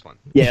in the first one.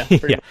 Yeah.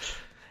 Yeah.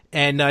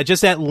 And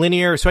just that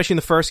linear, especially in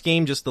the first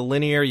game, just the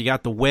linear. You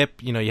got the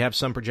whip. You have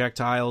some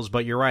projectiles,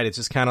 but you're right. It's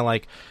just kind of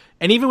like,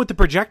 and even with the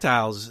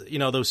projectiles,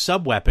 those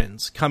sub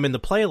weapons come into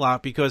play a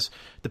lot, because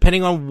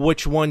depending on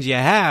which ones you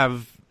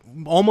have,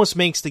 almost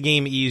makes the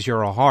game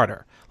easier or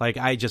harder. Like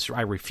I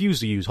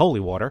refuse to use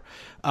holy water,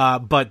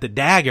 but the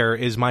dagger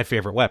is my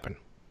favorite weapon.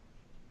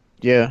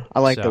 Yeah, I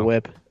like the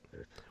whip.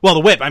 Well,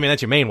 the whip, I mean,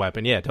 that's your main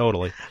weapon. Yeah,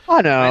 totally.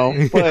 I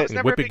know, but I was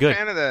never a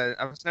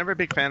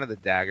big fan of the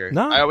dagger.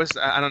 No,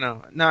 I don't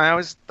know. No, I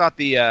always thought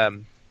the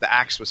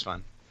axe was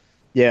fun.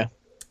 Yeah,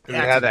 it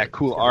had that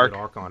cool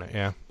arc on it.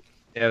 Yeah,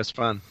 it was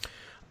fun.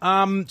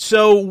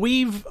 So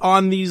we've,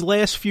 on these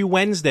last few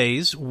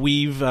Wednesdays,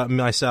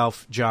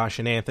 myself, Josh,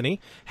 and Anthony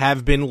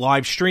have been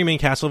live streaming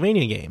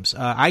Castlevania games.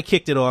 I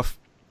kicked it off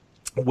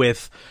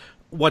with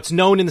what's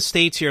known in the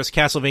States here as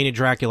Castlevania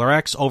Dracula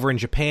X, over in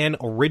Japan,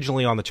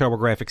 originally on the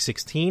TurboGrafx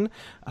 16.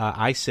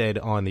 I said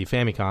on the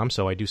Famicom,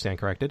 so I do stand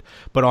corrected.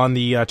 But on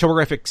the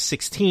TurboGrafx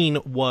 16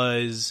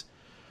 was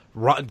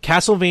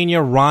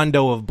Castlevania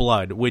Rondo of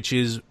Blood, which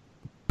is,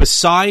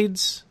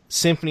 besides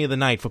Symphony of the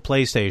Night for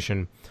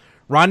PlayStation,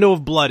 Rondo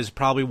of Blood is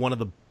probably one of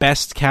the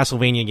best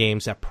Castlevania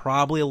games that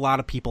probably a lot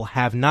of people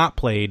have not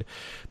played,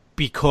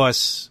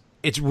 because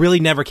it's really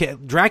never...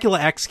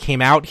 Dracula X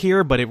came out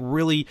here, but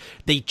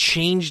they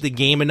changed the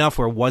game enough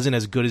where it wasn't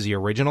as good as the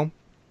original.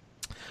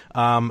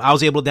 I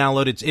was able to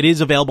download it. It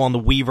is available on the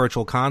Wii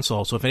Virtual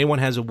Console, so if anyone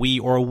has a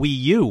Wii or a Wii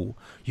U,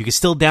 you can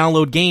still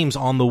download games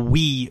on the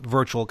Wii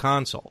Virtual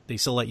Console. They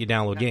still let you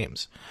download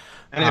games.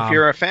 And if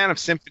you're a fan of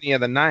Symphony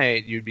of the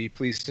Night, you'd be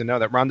pleased to know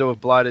that Rondo of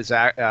Blood is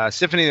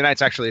Symphony of the Night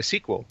is actually a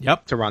sequel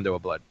to Rondo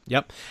of Blood.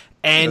 Yep,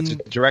 and so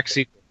it's a direct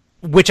sequel,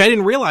 which I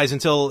didn't realize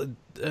until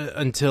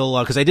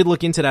because I did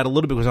look into that a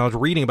little bit because I was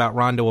reading about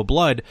Rondo of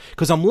Blood,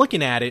 because I'm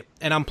looking at it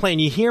and I'm playing.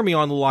 You hear me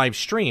on the live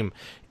stream.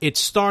 It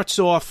starts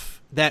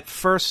off that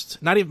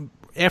first, not even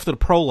after the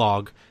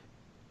prologue,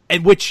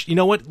 and which, you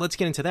know what? Let's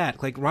get into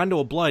that. Like Rondo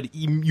of Blood,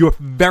 your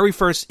very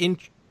first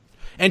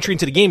entry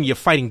into the game, you're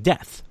fighting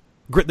Death,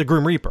 the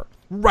Grim Reaper,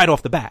 right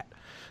off the bat.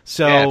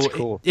 So yeah, it's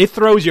cool. It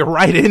throws you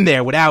right in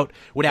there without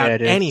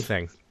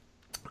anything.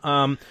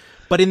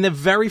 But in the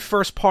very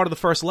first part of the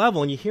first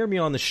level, and you hear me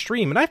on the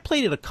stream, and I've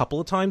played it a couple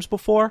of times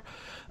before,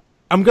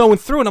 I'm going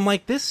through and I'm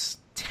like, this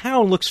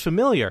town looks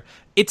familiar.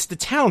 It's the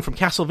town from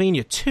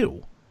Castlevania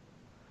 2.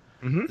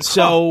 Mm-hmm.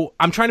 So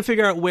I'm trying to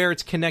figure out where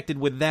it's connected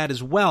with that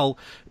as well,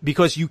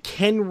 because you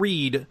can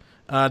read,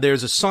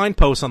 there's a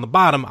signpost on the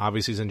bottom,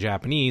 obviously it's in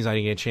Japanese, I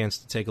didn't get a chance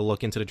to take a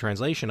look into the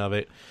translation of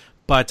it,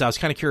 but I was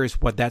kind of curious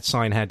what that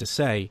sign had to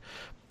say.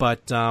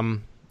 But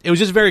it was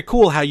just very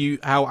cool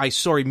how I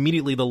saw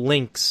immediately the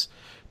links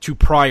to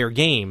prior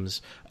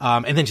games,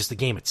 and then just the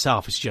game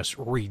itself is just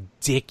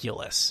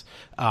ridiculous.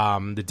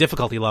 The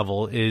difficulty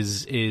level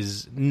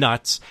is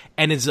nuts,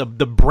 and it's the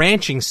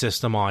branching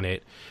system on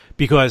it,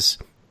 because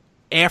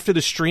after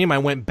the stream I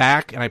went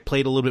back and I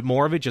played a little bit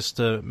more of it just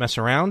to mess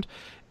around,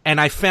 and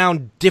I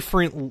found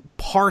different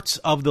parts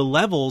of the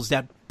levels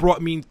that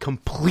brought me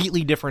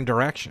completely different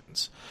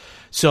directions.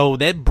 So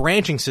that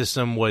branching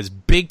system was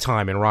big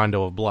time in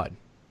Rondo of Blood.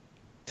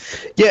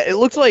 Yeah, it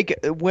looked like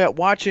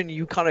watching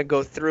you kind of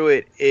go through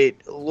it,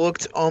 it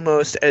looked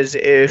almost as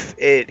if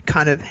it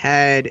kind of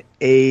had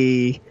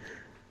a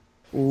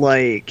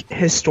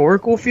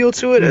historical feel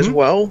to it as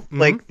well,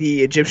 like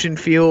the Egyptian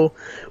feel,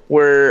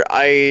 where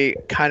I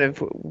kind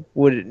of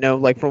would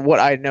know, from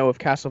what I know of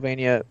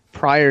Castlevania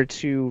prior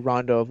to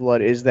Rondo of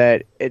Blood, is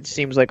that it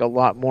seems like a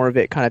lot more of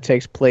it kind of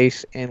takes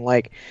place in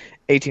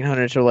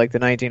 1800s or the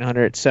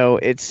 1900s. So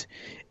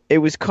it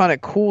was kind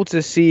of cool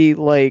to see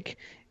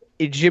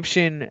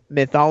Egyptian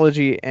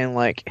mythology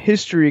and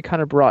history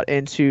kind of brought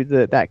into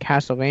that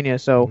Castlevania.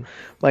 So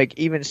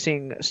even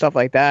seeing stuff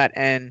like that,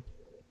 and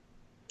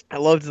I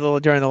loved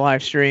during the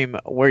live stream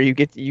where you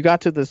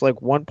got to this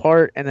one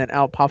part, and then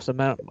out pops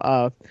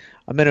a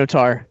a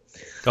Minotaur,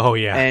 Oh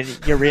yeah, and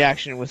your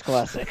reaction was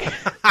classic.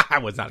 I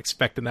was not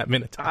expecting that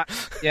Minotaur.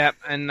 Yeah,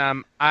 and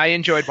I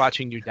enjoyed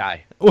watching you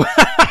die.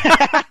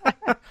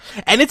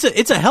 And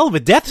it's a hell of a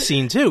death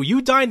scene too.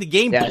 You die in the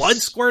game, Yes. blood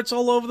squirts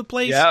all over the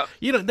place. Yeah.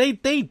 You know, they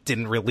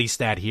didn't release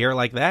that here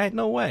like that.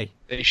 No way.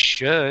 They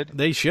should.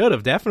 They should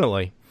have,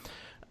 definitely.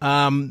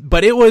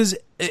 But it was,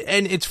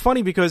 and it's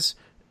funny because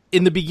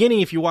in the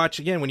beginning, if you watch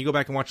again, when you go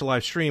back and watch the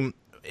live stream,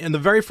 in the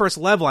very first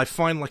level, I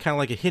find kind of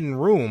like a hidden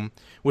room,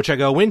 which I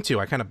go into.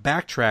 I kind of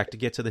backtrack to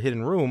get to the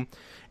hidden room,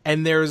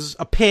 and there's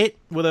a pit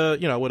with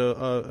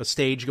a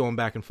stage going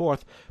back and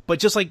forth. But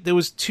just like there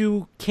was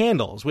 2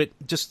 candles with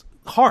just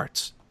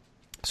hearts.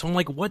 So I'm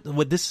like, what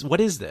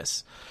is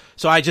this?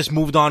 So I just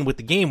moved on with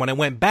the game. When I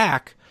went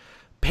back,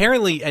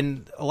 apparently,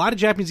 and a lot of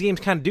Japanese games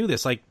kind of do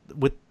this, like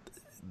with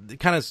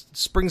kind of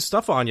spring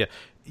stuff on you.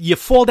 You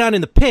fall down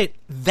in the pit,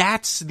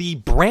 that's the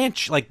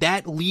branch, like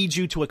that leads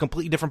you to a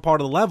completely different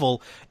part of the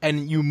level,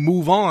 and you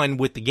move on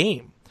with the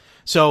game.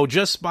 So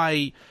just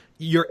by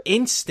your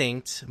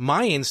instinct,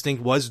 my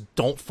instinct was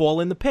don't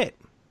fall in the pit.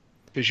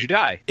 Because you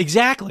die.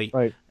 Exactly.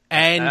 Right.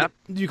 And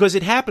because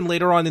it happened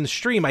later on in the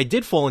stream, I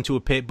did fall into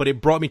a pit, but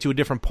it brought me to a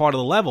different part of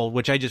the level,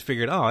 which I just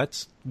figured, oh,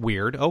 that's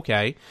weird.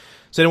 Okay.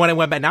 So then when I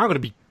went back, now I'm going to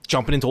be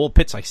jumping into all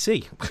pits I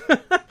see.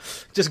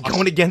 Just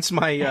going against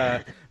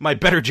my my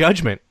better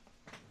judgment.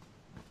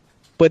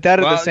 But that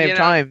at the same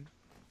time,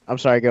 I'm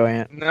sorry, go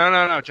Ant.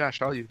 No,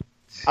 Josh, all you.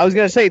 I was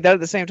gonna say that at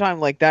the same time,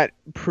 like that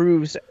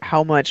proves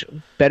how much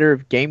better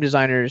of game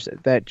designers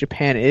that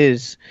Japan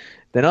is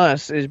than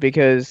us, is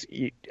because,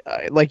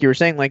 like you were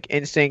saying, like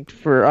instinct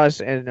for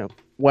us and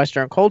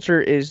Western culture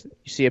is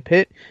you see a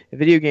pit in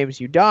video games,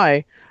 you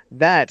die,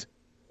 that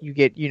you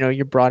get,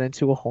 you're brought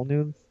into a whole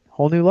new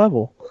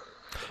level.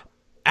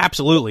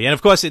 Absolutely, and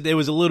of course there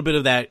was a little bit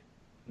of that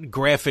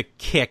graphic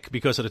kick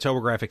because of the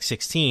TurboGrafx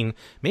 16.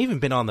 May even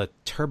been on the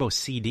Turbo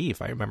CD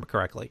if I remember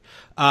correctly.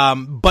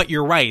 But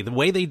you're right, the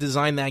way they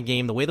designed that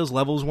game, the way those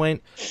levels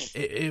went,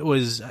 it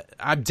was.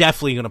 I'm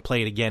definitely going to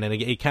play it again, and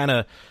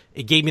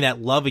it gave me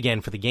that love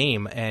again for the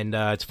game. And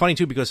it's funny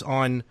too because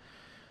there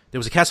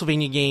was a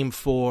Castlevania game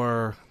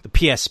for the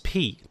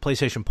PSP,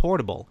 PlayStation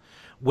Portable,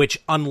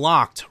 which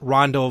unlocked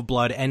Rondo of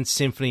Blood and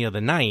Symphony of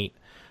the Night.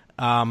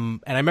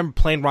 And I remember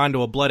playing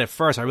Rondo of Blood at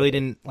first. I really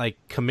didn't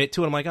commit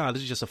to it. I'm like, oh,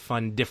 this is just a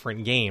fun,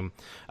 different game.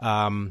 But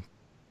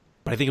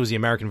I think it was the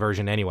American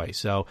version anyway.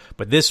 So,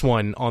 but this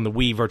one on the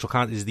Wii Virtual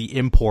Console is the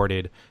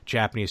imported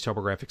Japanese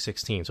TurboGrafx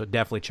 16. So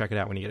definitely check it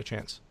out when you get a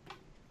chance.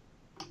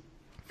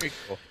 Very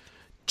cool.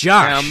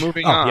 Josh, now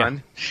moving on. Yeah.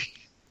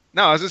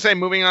 No, I was gonna say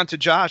moving on to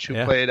Josh, who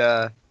played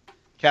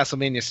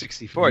Castlevania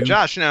 64.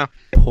 Josh, now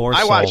Poor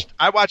I soul.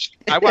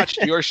 watched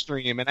your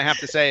stream, and I have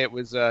to say it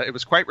was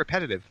quite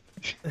repetitive.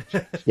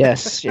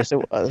 Yes,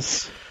 it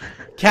was.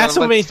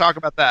 Castlevania. Let's talk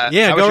about that.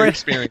 Yeah, How go was your right.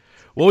 experience?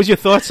 What was your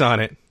thoughts on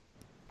it?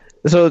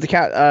 So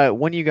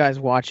when you guys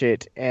watch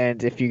it,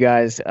 and if you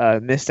guys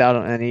missed out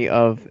on any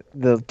of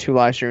the 2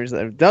 live streams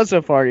that I've done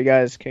so far, you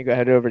guys can go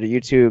head over to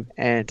YouTube,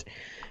 and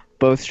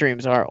both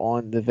streams are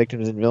on the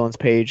Victims and Villains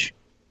page,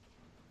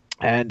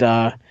 and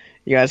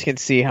you guys can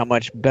see how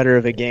much better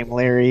of a game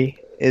Larry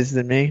is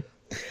than me.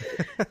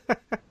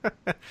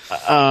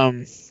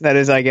 That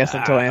is, I guess,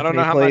 until Anthony I don't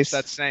know how plays. much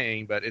that's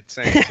saying, but it's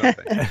saying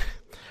something.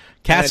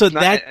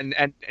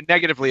 And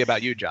negatively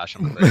about you, Josh.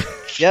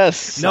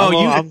 Yes.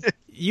 No,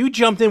 you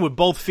jumped in with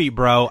both feet,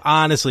 bro.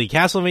 Honestly,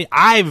 Castlevania.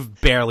 I've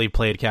barely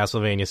played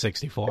Castlevania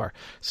 64,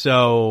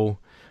 so.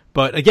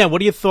 But again,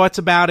 what are your thoughts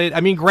about it?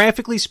 I mean,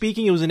 graphically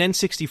speaking, it was an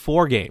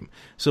N64 game.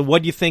 So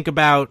what do you think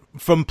about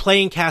from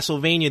playing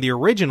Castlevania the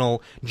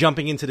original,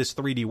 jumping into this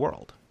 3D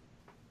world?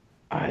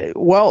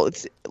 Well,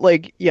 it's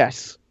like,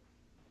 yes,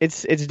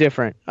 it's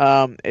different.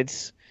 I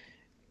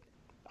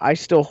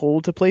still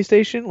hold to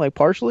PlayStation, like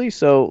partially.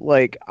 So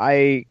like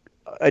I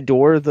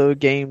adore the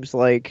games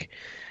like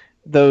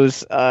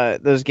those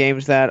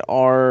games that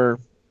are,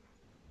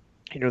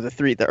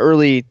 the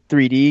early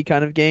 3D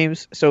kind of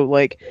games. So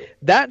like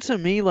that to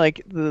me,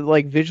 like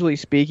visually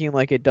speaking,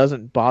 like it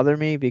doesn't bother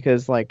me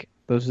because like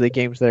those are the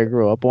games that I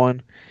grew up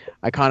on.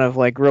 I kind of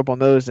like grew up on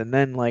those and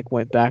then like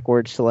went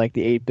backwards to like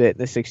the 8-bit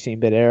and the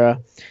 16-bit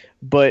era.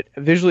 But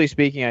visually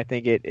speaking, I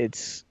think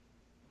it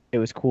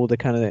was cool to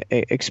kind of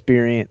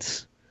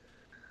experience.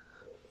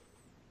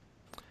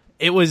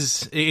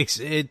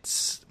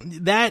 It's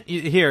that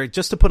here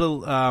just to put a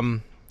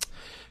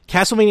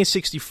Castlevania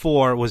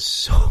 64 was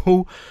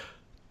so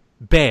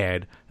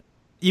bad,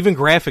 even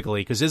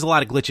graphically, because there's a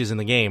lot of glitches in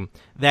the game,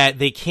 that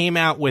they came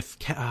out with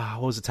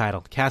what was the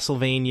title?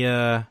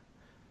 Castlevania.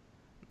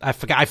 I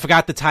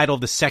forgot the title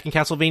of the second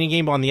Castlevania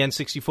game on the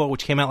N64,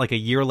 which came out like a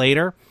year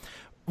later.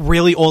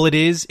 Really, all it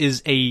is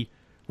a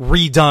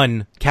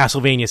redone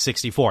Castlevania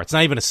 64. It's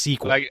not even a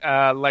sequel.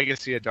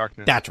 Legacy of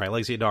Darkness. That's right,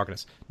 Legacy of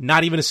Darkness.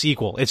 Not even a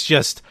sequel. It's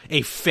just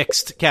a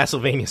fixed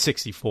Castlevania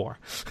 64.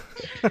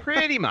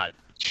 Pretty much.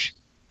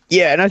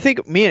 Yeah, and I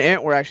think me and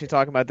Ant were actually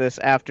talking about this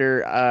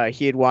after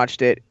he had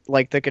watched it.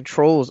 Like, the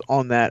controls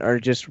on that are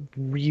just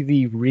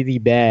really, really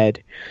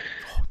bad.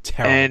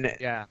 Terrible. And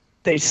yeah.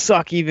 they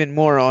suck even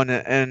more on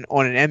an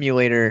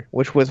emulator,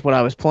 which was what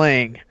I was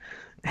playing.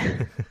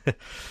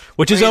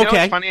 Which is well, okay.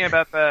 What's funny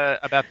about the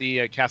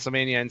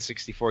Castlevania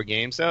N64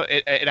 games, though?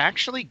 It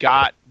actually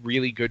got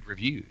really good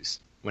reviews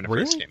when it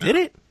first came out. Did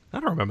it? I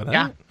don't remember that.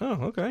 Yeah. Oh,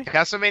 okay.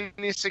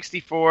 Castlevania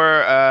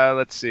 64.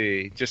 Let's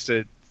see, just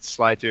to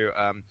slide through.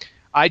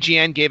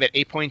 IGN gave it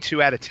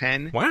 8.2 out of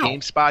 10. Wow.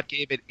 GameSpot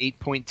gave it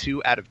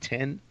 8.2 out of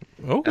 10.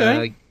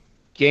 Okay.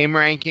 Game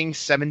ranking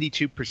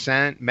 72%.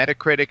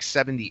 Metacritic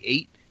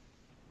 78.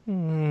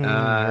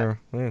 The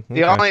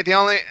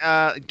only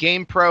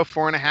Game Pro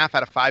 4.5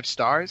 out of 5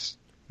 stars.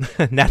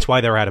 That's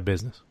why they're out of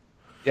business.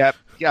 Yep.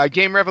 Yeah,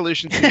 Game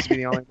Revolution seems to be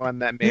the only one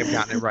that may have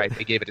gotten it right.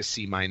 They gave it a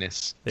C-.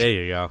 There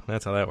you go.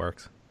 That's how that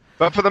works.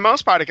 But for the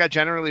most part, it got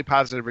generally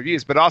positive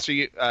reviews. But also,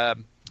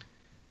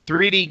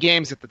 3D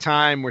games at the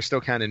time were still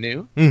kind of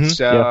new. Mm-hmm.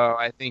 So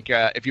I think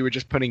if you were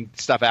just putting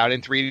stuff out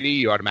in 3D,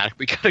 you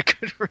automatically got a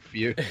good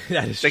review.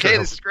 That is like, true. hey,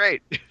 this is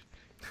great.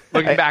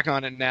 Looking back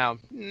on it now,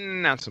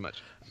 not so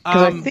much.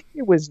 Because I think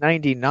it was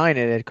 99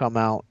 it had come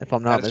out, if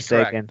I'm not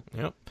mistaken.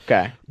 Yep.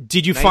 Okay.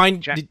 Did you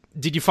find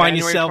January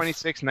yourself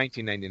 26,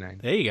 1999.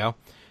 There you go.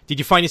 Did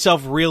you find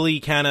yourself really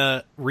kind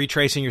of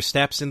retracing your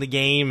steps in the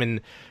game,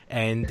 and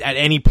at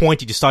any point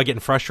did you start getting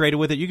frustrated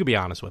with it? You could be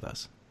honest with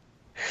us.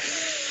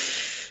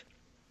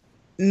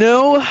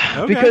 No,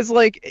 Okay. because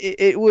like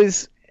it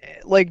was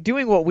like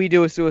doing what we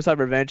do with Suicide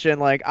Prevention.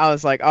 Like I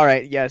was like, all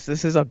right, yes,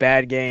 this is a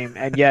bad game,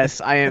 and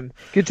yes, I am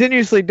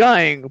continuously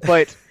dying,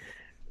 but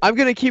I'm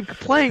gonna keep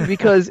playing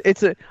because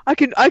I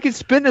can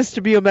spin this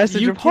to be a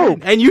message of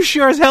hope. And you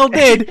sure as hell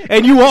did,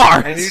 and you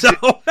are. And you so.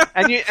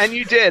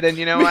 you did, and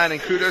you know what?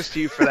 And kudos to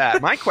you for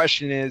that. My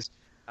question is,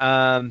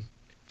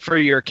 for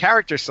your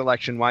character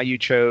selection, why you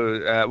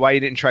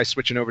didn't try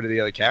switching over to the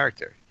other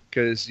character?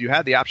 Because you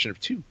had the option of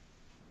 2.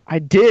 I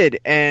did,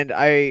 and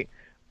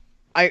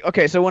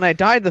okay, so when I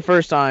died the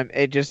first time,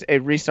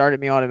 it restarted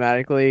me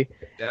automatically.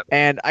 Yep.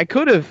 And I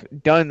could have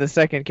done the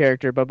second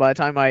character, but by the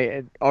time I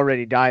had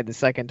already died the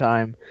second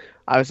time,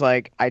 I was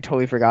like, I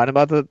totally forgot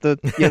about the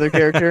other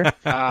character.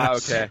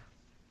 Okay.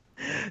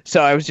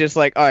 So I was just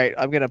like, all right,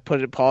 I'm gonna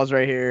pause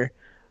right here,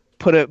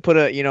 put a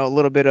a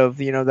little bit of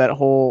that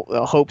whole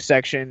hope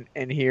section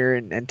in here,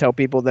 and tell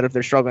people that if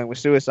they're struggling with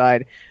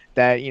suicide,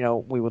 that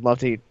we would love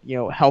to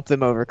help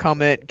them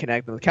overcome it,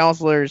 connect them with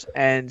counselors,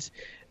 and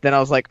then I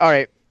was like, all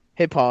right,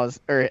 hit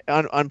pause or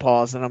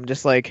unpause, and I'm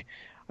just like,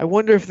 I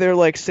wonder if they're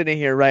like sitting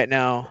here right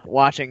now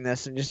watching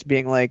this and just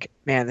being like,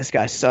 man, this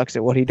guy sucks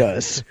at what he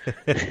does.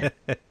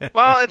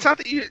 Well, it's not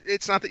that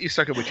you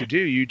suck at what you do.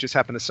 You just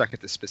happen to suck at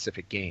the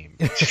specific game.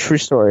 True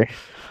story.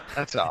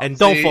 That's all. And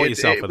don't fault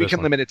yourself for we this can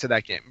one. limit it to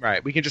that game,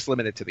 right? We can just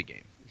limit it to the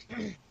game.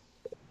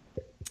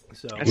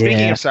 So. And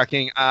speaking of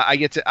sucking,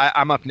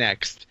 I'm up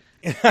next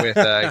with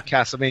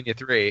Castlevania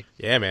 3.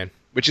 Yeah, man.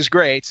 Which is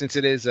great, since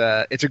it's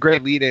a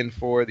great lead-in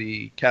for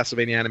the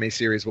Castlevania anime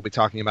series we'll be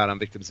talking about on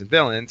Victims and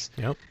Villains.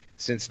 Yep.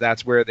 Since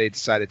that's where they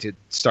decided to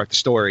start the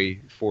story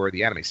for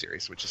the anime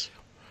series, which is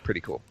pretty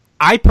cool.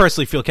 I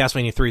personally feel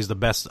Castlevania 3 is the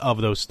best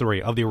of those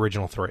 3, of the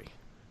original 3.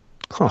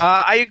 Huh.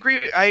 I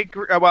agree.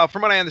 Well,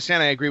 from what I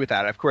understand, I agree with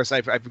that. Of course,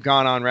 I've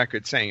gone on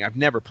record saying I've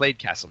never played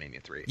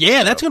Castlevania 3.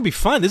 Yeah, that's going to be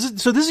fun. This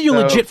is your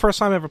legit first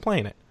time ever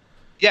playing it.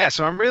 Yeah,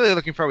 so I'm really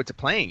looking forward to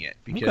playing it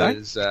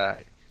because,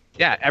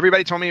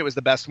 everybody told me it was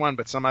the best one,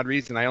 but some odd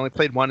reason I only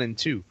played 1 and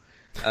 2.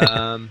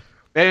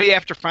 Maybe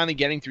after finally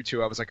getting through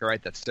 2, I was like, all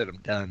right, that's it, I'm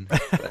done.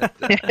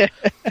 But,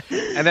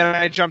 and then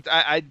I jumped.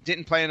 I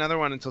didn't play another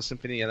one until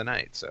Symphony of the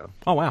Night. So.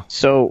 Oh wow.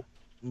 So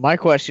my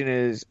question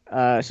is,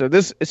 so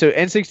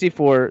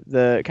N64,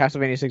 the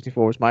Castlevania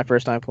 64 was my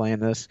first time playing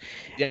this,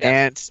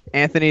 and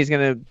Anthony's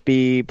gonna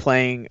be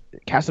playing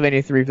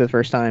Castlevania 3 for the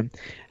first time.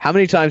 How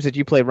many times did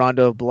you play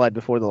Rondo of Blood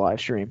before the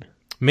live stream?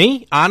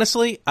 Me,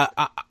 honestly,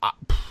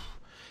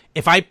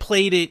 if I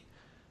played it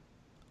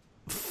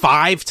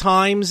 5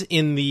 times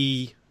in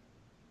the,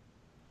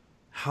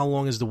 how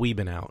long has the Wii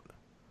been out?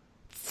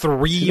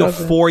 3 or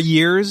 4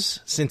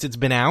 years since it's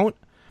been out.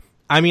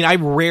 I mean, I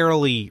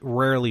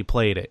rarely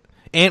played it.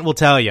 Ant will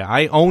tell you,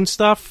 I own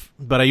stuff,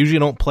 but I usually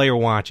don't play or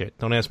watch it.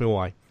 Don't ask me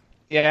why.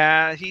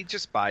 Yeah, he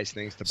just buys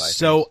things to buy.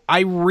 So I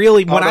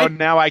really,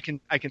 now I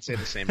can say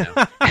the same now.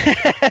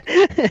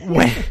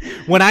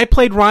 when I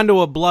played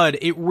Rondo of Blood,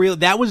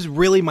 that was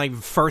really my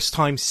first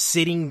time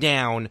sitting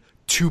down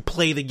to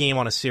play the game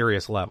on a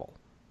serious level.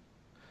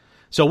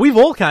 So we've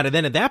all kind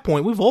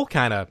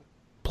of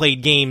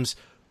played games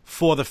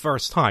for the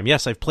first time.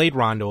 Yes, I've played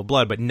Rondo of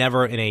Blood, but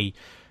never in a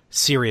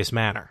serious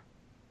manner.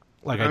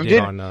 Like I did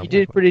on. You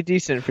did pretty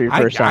decent for your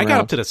first time. I got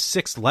up to the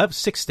sixth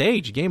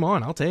stage. Game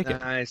on. I'll take it.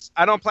 Nice.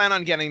 I don't plan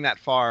on getting that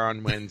far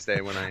on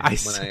Wednesday when I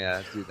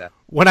do that.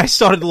 When I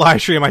started the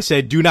live stream, I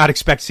said, "Do not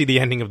expect to see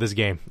the ending of this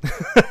game."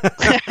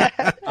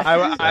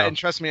 And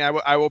trust me,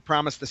 I will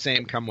promise the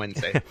same come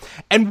Wednesday.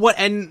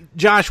 And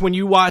Josh, if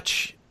you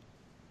watch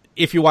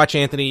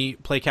Anthony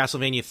play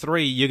Castlevania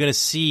 3, you're going to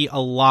see a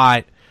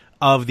lot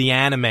of the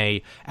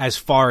anime as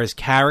far as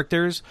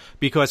characters,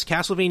 because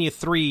Castlevania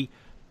 3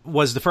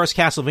 was the first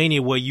Castlevania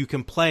where you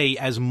can play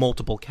as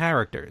multiple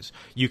characters.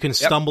 You can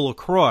stumble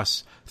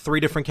across 3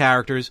 different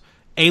characters.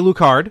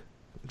 Alucard,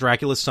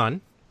 Dracula's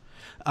son.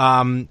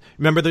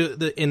 Remember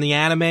the in the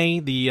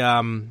anime, the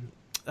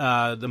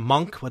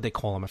monk, what they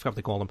call him? I forgot what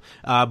they call him.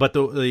 But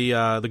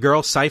the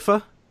girl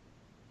Sypha,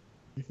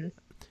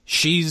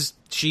 she's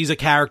a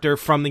character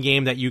from the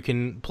game that you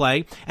can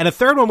play. And a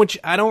third one, which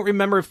I don't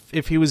remember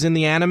if he was in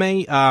the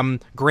anime,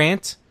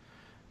 Grant.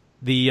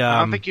 I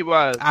don't think he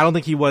was. I don't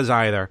think he was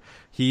either.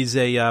 He's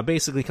a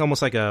basically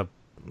almost like a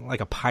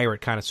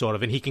pirate kind of sort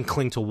of, and he can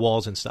cling to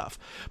walls and stuff.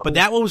 But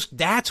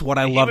that's what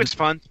I loved. It was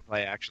fun to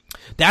play, actually.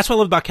 That's what I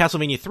loved about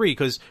Castlevania 3,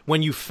 because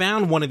when you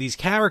found one of these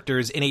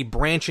characters in a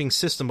branching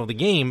system of the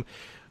game,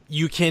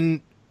 you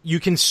can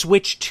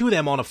switch to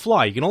them on a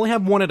fly. You can only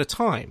have one at a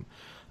time,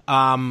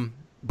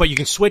 but you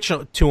can switch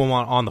to them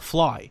on the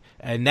fly,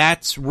 and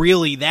that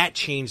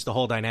changed the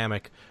whole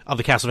dynamic of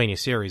the Castlevania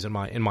series, in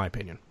my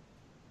opinion.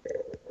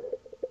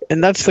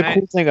 And that's the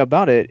cool thing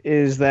about it,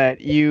 is that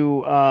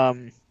you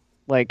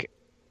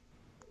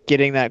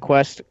getting that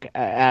quest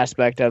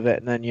aspect of it,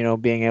 and then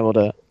being able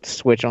to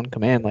switch on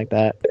command like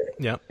that.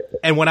 Yeah.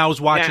 And when I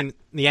was watching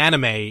the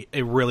anime,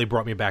 it really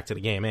brought me back to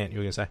the game. Ant, you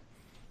were gonna say?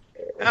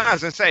 No, I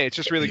was gonna say it's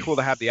just really cool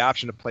to have the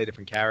option to play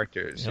different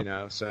characters.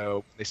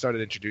 So they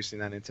started introducing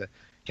that into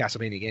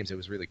Castlevania games. It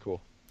was really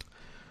cool.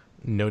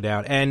 No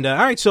doubt. And all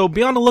right, so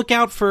be on the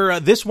lookout for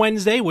this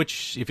Wednesday,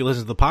 which, if you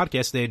listen to the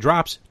podcast, it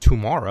drops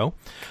tomorrow,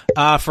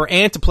 for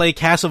Ant to play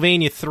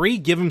Castlevania 3.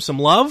 Give him some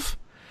love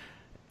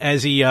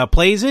as he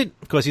plays it.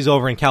 Of course, he's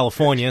over in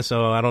California,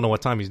 so I don't know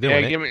what time he's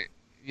doing it.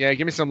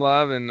 Give me some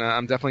love, and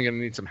I'm definitely going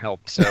to need some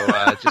help. So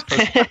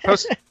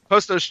just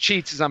post those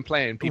cheats as I'm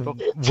playing, people.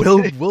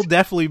 We'll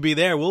definitely be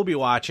there. We'll be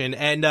watching.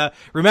 And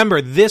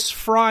remember, this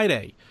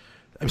Friday,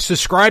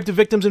 subscribe to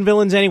Victims and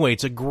Villains anyway.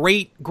 It's a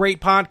great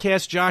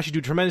podcast, Josh. You do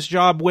a tremendous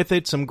job with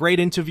it. Some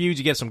great interviews.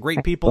 You get some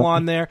great people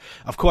on there.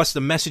 Of course,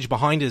 the message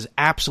behind it is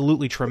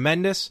absolutely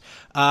tremendous.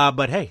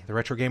 But hey, the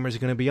Retro Gamers are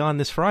going to be on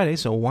this Friday,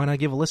 so why not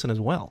give a listen as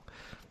well?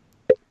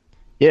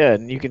 Yeah,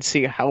 and you can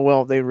see how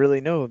well they really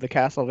know the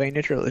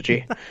Castlevania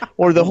trilogy,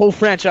 or the whole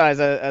franchise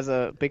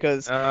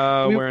because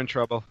we're in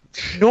trouble.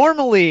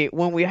 Normally,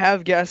 when we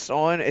have guests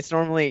on, it's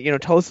normally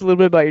tell us a little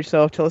bit about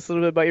yourself, tell us a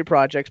little bit about your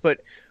projects,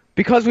 but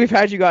because we've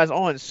had you guys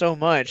on so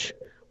much,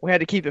 we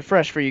had to keep it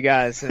fresh for you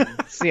guys and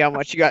see how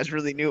much you guys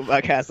really knew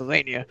about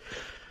Castlevania.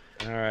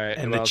 All right,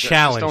 and the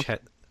challenge.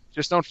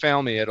 Just don't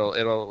fail me.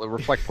 It'll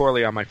reflect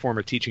poorly on my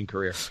former teaching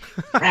career.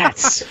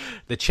 Rats.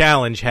 The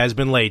challenge has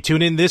been laid.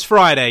 Tune in this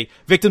Friday,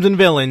 Victims and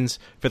Villains,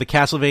 for the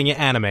Castlevania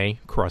anime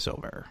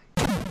crossover.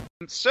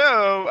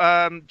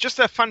 So, just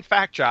a fun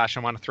fact, Josh, I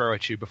want to throw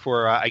at you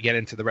before I get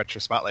into the Retro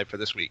Spotlight for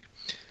this week.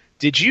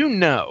 Did you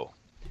know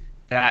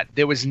that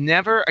there was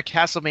never a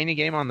Castlevania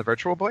game on the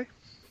Virtual Boy?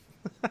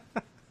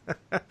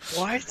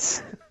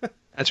 What?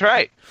 That's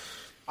right.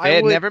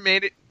 They never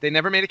made it. They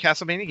never made a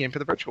Castlevania game for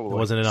the Virtual Boy. It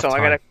wasn't enough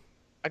time.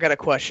 I got a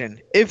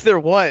question. If there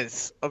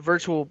was a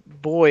Virtual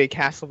Boy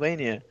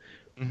Castlevania,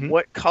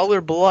 what color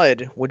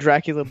blood would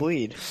Dracula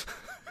bleed?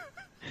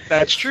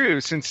 That's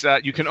true, since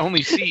you can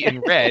only see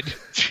in red.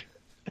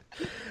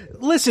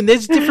 Listen,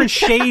 there's different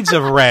shades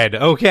of red,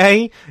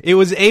 okay? It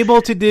was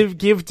able to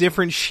give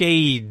different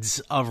shades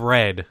of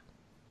red.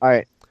 All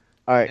right.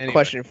 Anyway,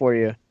 question for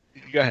you.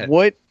 Go ahead.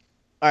 All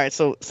right,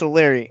 so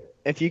Larry,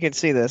 if you can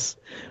see this,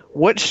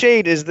 what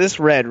shade is this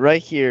red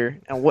right here,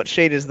 and what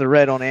shade is the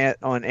red on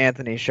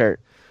Anthony's shirt?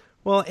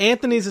 Well,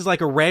 Anthony's is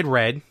like a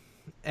red,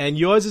 and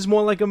yours is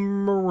more like a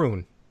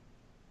maroon.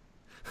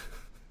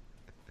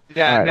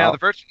 Yeah. Right,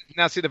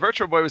 the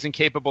Virtual Boy was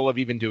incapable of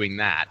even doing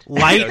that.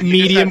 Light,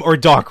 medium, or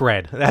dark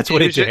red. That's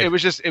what it did. It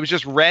was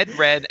just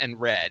red,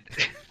 and red.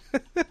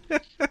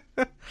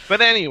 But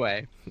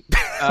anyway,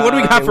 what do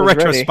we got for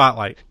Retro ready.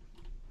 Spotlight?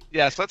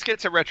 Yes, let's get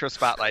to Retro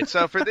Spotlight.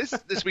 So for this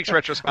week's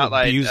Retro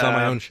Spotlight, Abuse on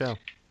my own show.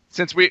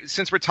 Since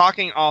we're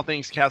talking all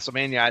things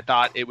Castlevania, I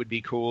thought it would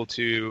be cool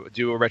to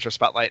do a Retro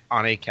Spotlight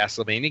on a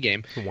Castlevania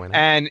game. Why not?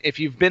 And if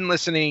you've been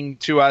listening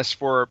to us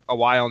for a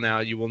while now,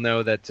 you will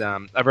know that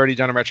I've already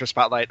done a Retro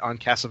Spotlight on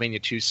Castlevania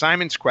 2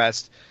 Simon's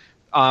Quest.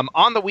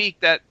 On the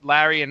week that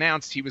Larry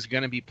announced he was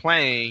going to be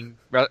playing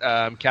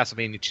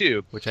Castlevania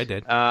 2. Which I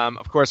did.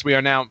 Of course,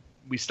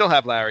 we still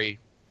have Larry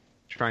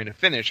trying to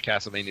finish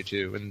Castlevania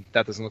 2, and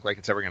that doesn't look like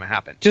it's ever going to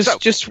happen.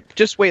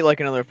 Just wait like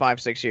another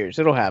 5-6 years.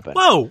 It'll happen.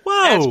 Whoa!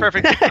 Yeah, it's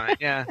perfectly fine.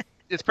 Yeah,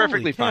 it's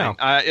perfectly fine.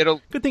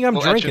 Good thing I'm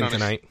drinking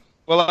tonight.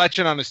 We'll etch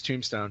it on his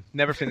tombstone.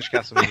 Never finished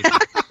Castlevania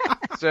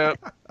 2. So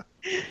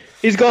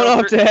he's going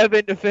off to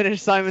heaven to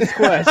finish Simon's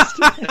Quest.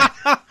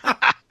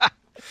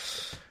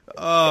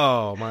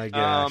 Oh my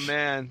gosh! Oh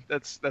man,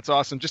 that's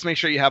awesome. Just make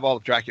sure you have all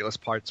of Dracula's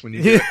parts when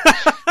you do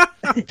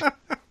it.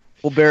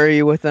 We'll bury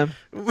you with them.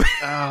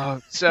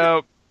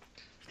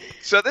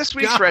 So this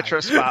week's Retro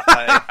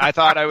Spotlight, I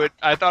thought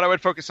I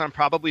would focus on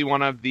probably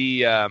one of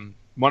the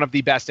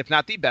best, if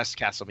not the best,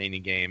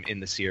 Castlevania game in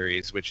the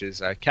series, which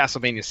is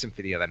Castlevania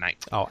Symphony of the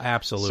Night. Oh,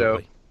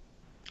 absolutely.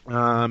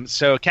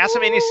 So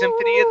Castlevania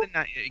Symphony of the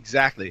Night,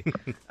 exactly.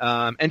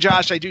 And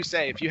Josh, I do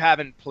say, if you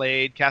haven't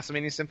played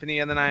Castlevania Symphony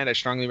of the Night, I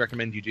strongly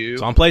recommend you do.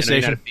 It's on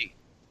PlayStation.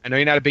 I know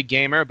you're not a big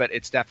gamer, but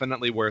it's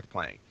definitely worth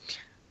playing.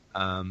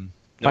 No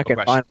I can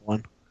question. find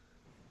one.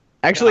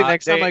 Actually,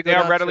 next time I go they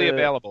are down readily to,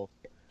 available.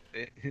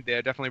 They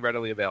are definitely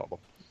readily available.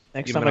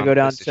 Next Even time I on go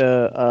down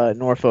PlayStation. to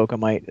Norfolk, I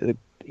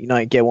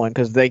might get one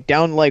because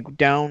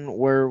down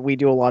where we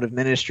do a lot of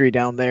ministry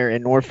down there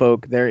in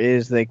Norfolk, there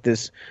is like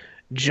this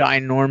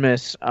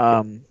ginormous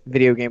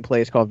video game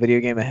place called Video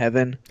Game of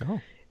Heaven.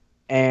 Oh.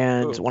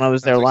 And when I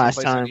was there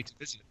last time,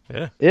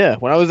 Yeah.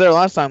 when I was there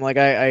last time, like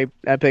I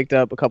picked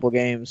up a couple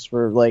games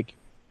for like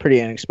pretty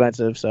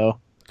inexpensive. So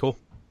Cool.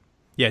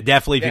 Yeah,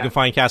 definitely. If you can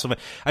find Castlevania,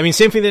 I mean,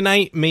 Symphony of the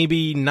Night,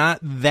 maybe not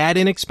that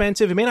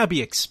inexpensive. It may not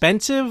be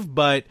expensive,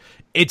 but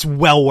it's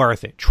well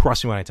worth it.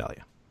 Trust me when I tell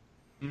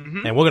you.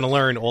 Mm-hmm. And we're going to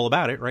learn all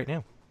about it right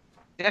now.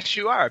 Yes,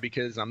 you are,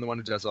 because I'm the one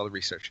who does all the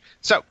research.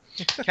 So,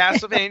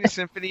 Castlevania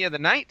Symphony of the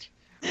Night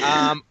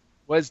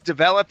was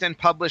developed and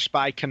published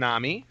by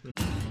Konami.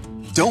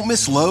 Don't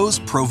miss Lowe's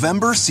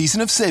Provember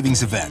Season of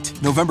Savings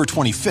event, November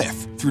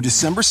 25th through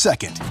December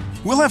 2nd.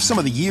 We'll have some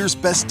of the year's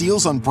best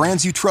deals on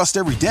brands you trust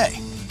every day.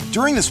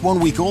 During this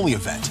one-week-only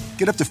event,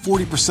 get up to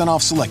 40%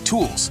 off select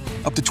tools,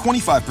 up to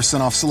 25%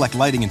 off select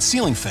lighting and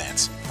ceiling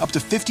fans, up to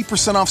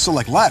 50% off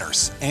select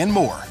ladders, and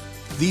more.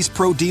 These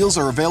pro deals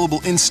are available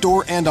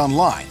in-store and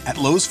online at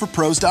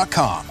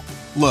lowesforpros.com.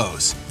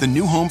 Lowe's, the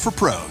new home for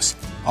pros.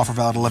 Offer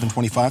valid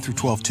 11/25 through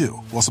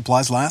 12/2. While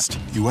supplies last,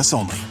 U.S.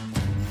 only.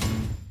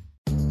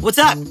 What's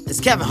up? It's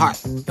Kevin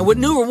Hart. And with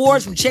new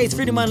rewards from Chase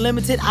Freedom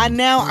Unlimited, I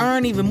now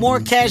earn even more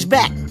cash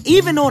back,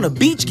 even on a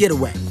beach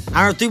getaway.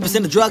 I earn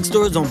 3% of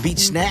drugstores on beach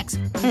snacks.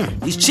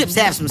 These chips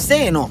have some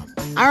saying on them.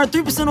 I earn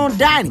 3% on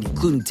dining,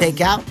 including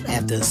takeout,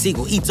 after a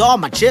seagull eats all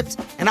my chips.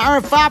 And I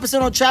earn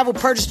 5% on travel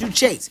purchased through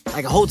Chase,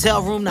 like a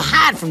hotel room to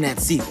hide from that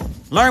seagull.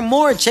 Learn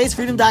more at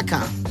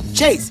ChaseFreedom.com.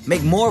 Chase,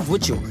 make more of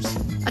what's yours.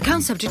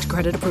 Account subject to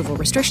credit approval.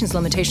 Restrictions,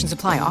 limitations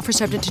apply. Offer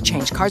subject to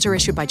change. Cards are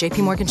issued by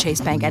JPMorgan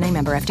Chase Bank and a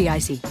member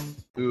FDIC.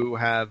 Who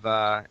have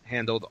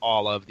handled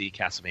all of the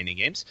Castlevania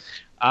games.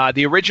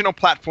 The original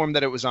platform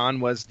that it was on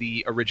was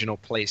the original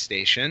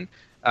PlayStation.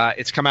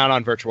 It's come out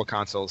on virtual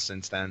consoles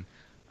since then,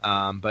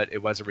 but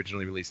it was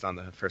originally released on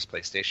the first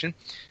PlayStation.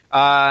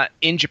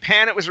 In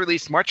Japan, it was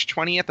released March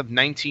 20th of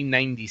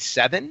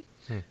 1997.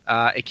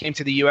 It came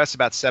to the U.S.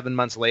 about 7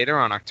 months later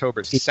on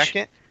October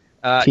 2nd.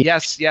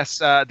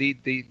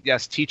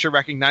 Yes, teacher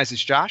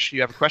recognizes Josh. You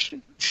have a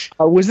question?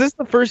 was this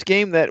the first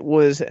game that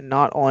was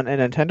not on a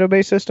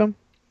Nintendo-based system?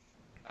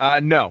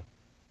 No.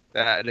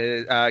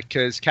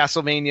 Because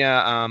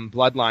Castlevania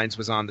Bloodlines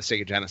was on the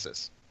Sega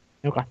Genesis.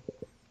 Okay.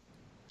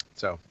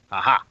 So,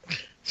 aha.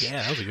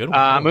 Yeah, that was a good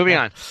one. Moving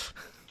on.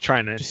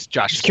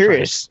 Josh is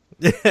curious.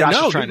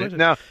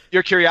 No,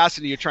 your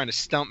curiosity, you're trying to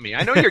stump me.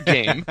 I know your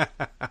game.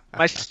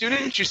 My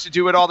students used to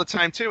do it all the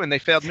time, too, and they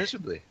failed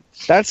miserably.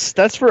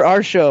 That's for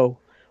our show.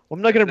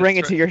 I'm not going to bring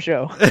it to your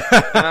show.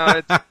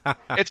 No,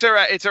 it's all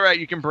right. It's all right.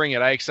 You can bring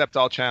it. I accept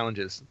all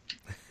challenges.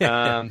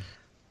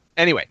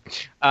 Anyway,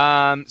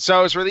 so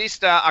it was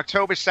released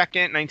October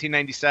 2nd,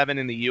 1997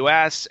 in the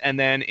U.S., and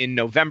then in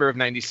November of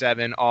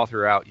 97 all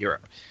throughout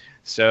Europe.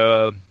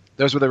 So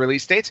those were the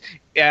release dates.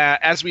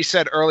 As we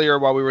said earlier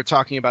while we were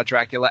talking about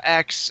Dracula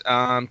X,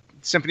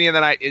 Symphony of the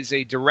Night is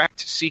a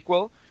direct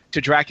sequel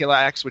to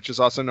Dracula X, which is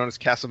also known as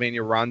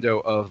Castlevania Rondo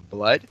of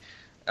Blood.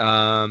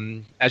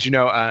 As you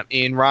know,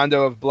 in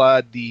Rondo of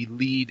Blood, the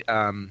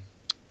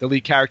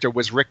lead character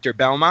was Richter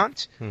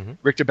Belmont. Mm-hmm.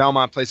 Richter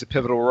Belmont plays a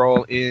pivotal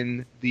role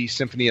in the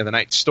Symphony of the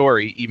Night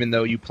story, even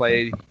though you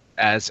play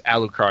as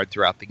Alucard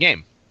throughout the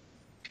game.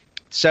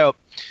 So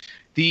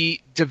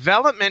the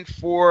development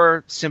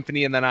for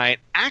Symphony of the Night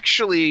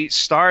actually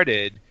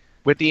started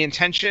with the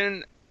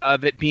intention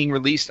of it being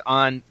released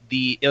on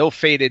the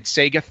ill-fated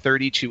Sega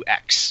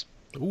 32X.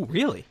 Ooh,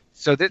 really?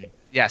 So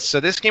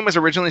this game was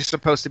originally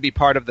supposed to be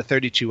part of the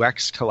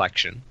 32X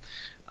collection.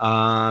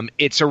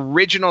 Its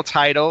original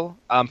title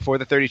for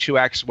the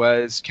 32X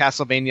was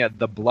Castlevania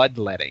The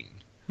Bloodletting.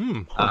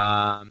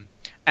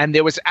 And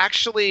there was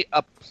actually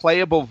a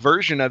playable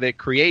version of it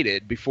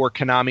created before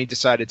Konami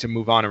decided to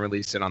move on and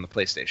release it on the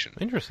PlayStation.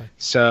 Interesting.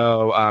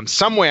 So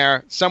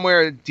somewhere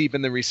deep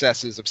in the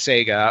recesses of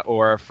Sega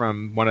or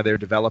from one of their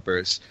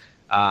developers,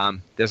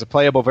 there's a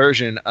playable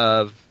version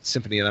of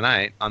Symphony of the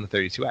Night on the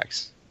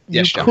 32X.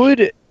 Yes,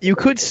 you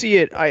could see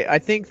it. I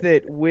think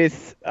that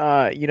with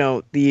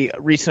the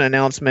recent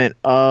announcement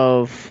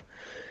of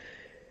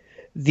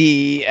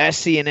the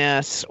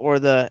SCNS or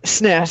the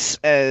SNES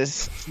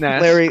as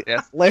Larry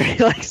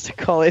likes to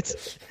call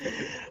it,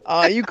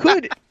 you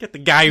could get the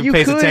guy who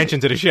pays attention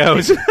to the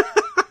shows.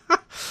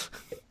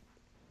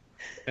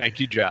 Thank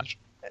you, Josh.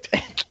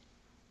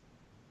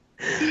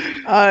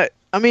 I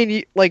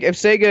mean, like if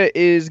Sega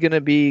is going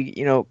to be,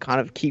 kind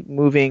of keep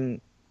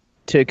moving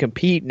to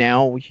compete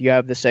now, you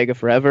have the Sega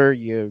Forever,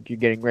 you're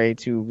getting ready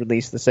to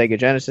release the Sega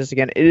Genesis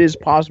again. It is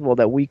possible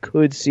that we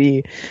could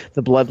see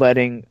the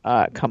Bloodletting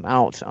come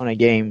out on a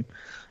game,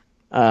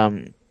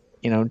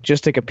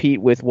 just to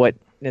compete with what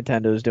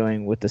Nintendo's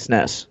doing with the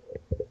SNES.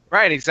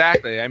 Right,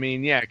 exactly. I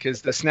mean, yeah,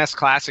 because the SNES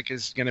Classic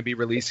is going to be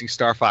releasing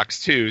Star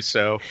Fox 2,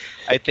 so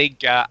I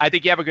think you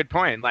have a good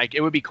point. Like,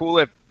 it would be cool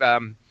if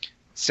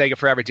Sega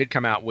Forever did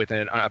come out with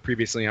a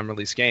previously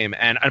unreleased game,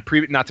 and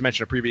not to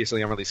mention a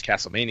previously unreleased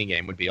Castlevania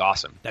game would be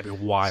awesome. That'd be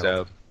wild.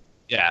 So,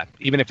 yeah,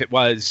 even if it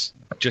was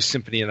just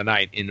Symphony of the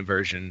Night in a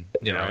version,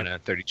 in a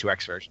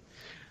 32X version.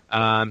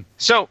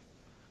 So,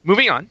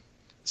 moving on.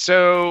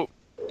 So,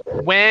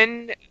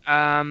 when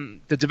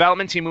the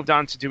development team moved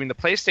on to doing the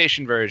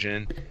PlayStation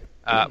version,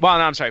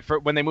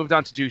 when they moved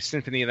on to do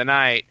Symphony of the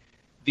Night,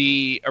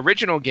 the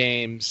original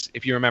games,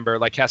 if you remember,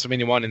 like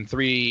Castlevania 1 and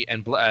 3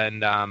 and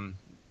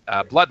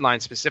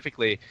Bloodline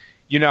specifically,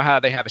 you know how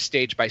they have a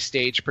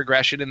stage-by-stage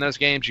progression in those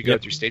games? You go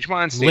through stage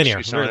 1, stage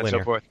 2, so on and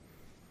so forth.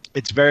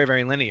 It's very,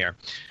 very linear.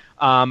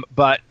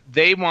 But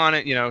they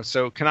wanted,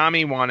 so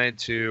Konami wanted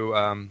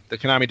to, the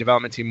Konami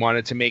development team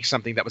wanted to make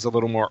something that was a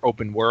little more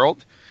open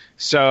world.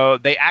 So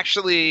they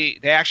actually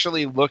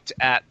looked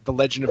at the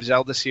Legend of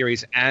Zelda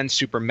series and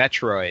Super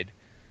Metroid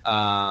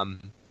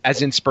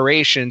as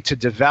inspiration to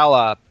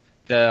develop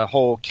the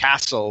whole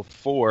castle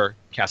for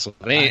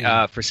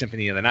Castlevania for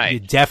Symphony of the Night. You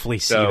definitely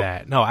see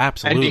that. No,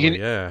 absolutely.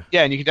 Yeah,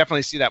 and you can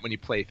definitely see that when you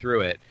play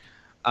through it.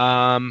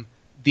 When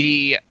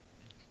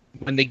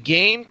the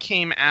game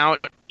came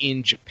out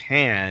in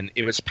Japan,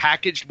 it was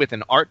packaged with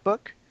an art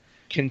book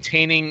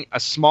containing a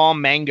small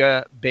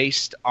manga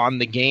based on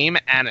the game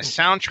and a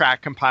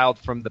soundtrack compiled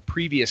from the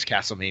previous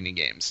Castlevania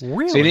games.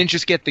 Really? So you didn't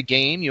just get the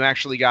game; you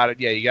actually got it.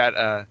 Yeah, you got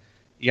a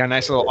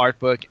nice little art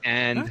book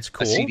and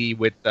cool. a CD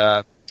with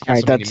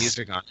Castlevania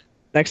music on it.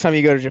 Next time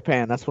you go to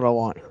Japan, that's what I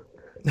want.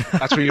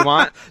 That's what you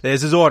want?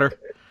 There's his order.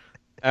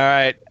 All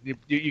right,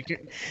 you can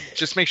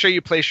just make sure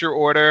you place your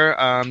order,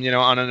 on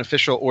an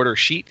official order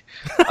sheet.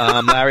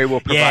 Larry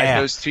will provide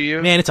those to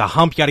you. Man, it's a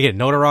hump. You got to get it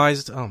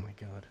notarized. Oh my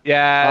god.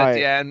 Yeah, right.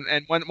 yeah,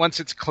 and once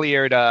it's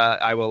cleared,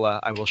 I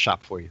will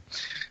shop for you.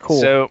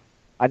 Cool. So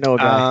I know a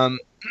guy.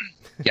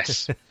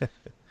 Yes.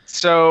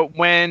 So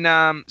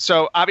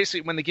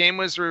obviously when the game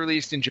was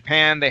released in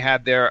Japan, they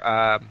had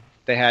their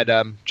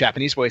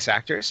Japanese voice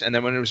actors, and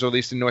then when it was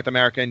released in North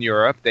America and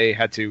Europe, they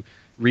had to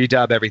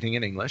redub everything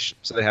in English.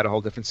 So they had a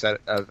whole different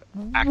set of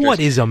actors. What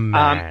is a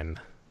man?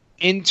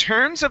 In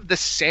terms of the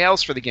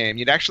sales for the game,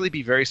 you'd actually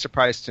be very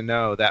surprised to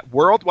know that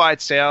worldwide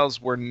sales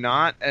were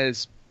not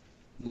as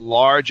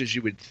large as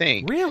you would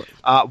think. Really?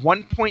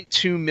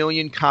 1.2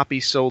 million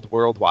copies sold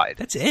worldwide.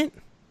 That's it?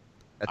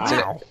 That's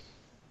it.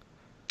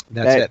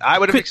 That's it. I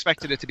would have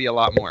expected it to be a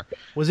lot more.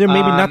 Was there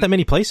maybe not that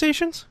many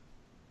PlayStations?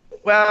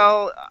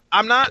 Well,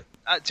 I'm not.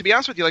 To be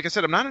honest with you, like I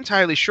said, I'm not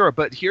entirely sure.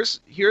 But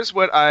here's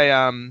what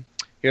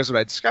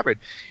I discovered.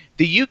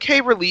 The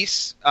UK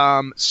release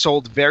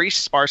sold very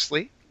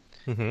sparsely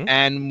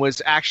and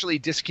was actually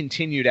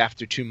discontinued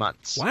after 2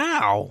 months.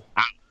 Wow.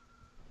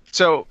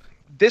 So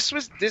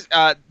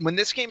when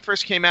this game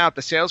first came out,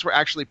 the sales were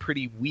actually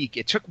pretty weak.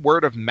 It took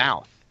word of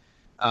mouth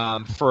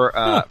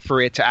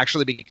for it to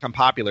actually become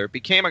popular.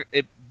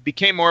 It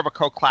became more of a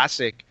cult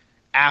classic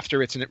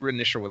after its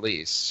initial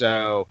release.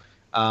 So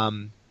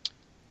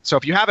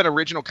if you have an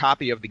original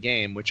copy of the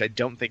game, which I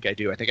don't think I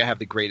do, I think I have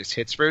the greatest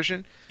hits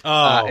version.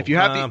 If you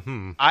have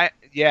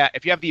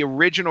if you have the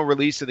original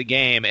release of the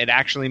game, it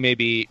actually may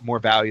be more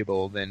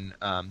valuable than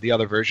the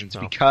other versions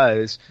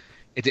because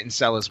it didn't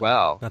sell as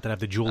well. Not that I have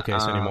the jewel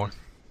case anymore.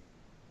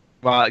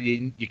 Well,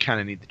 you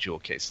kind of need the jewel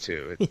case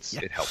too.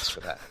 It helps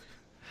for that.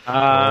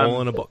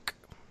 All in a book.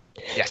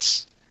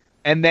 Yes.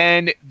 And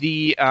then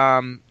the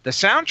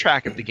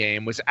soundtrack of the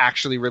game was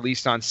actually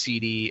released on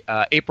CD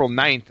April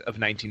 9th of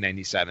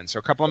 1997. So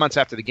a couple of months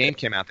after the game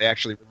came out, they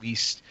actually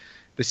released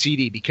the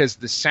CD because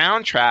the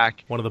soundtrack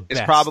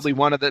is probably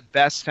one of the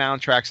best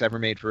soundtracks ever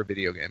made for a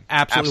video game.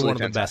 Absolutely one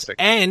of fantastic.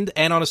 The best.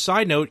 And on a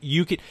side note,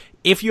 you could,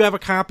 if you have a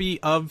copy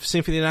of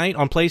Symphony of the Night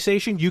on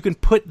PlayStation, you can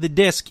put the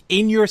disc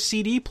in your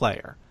CD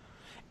player,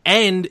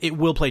 and it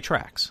will play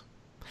tracks.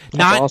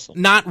 That's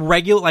awesome. Not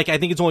regular, like I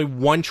think it's only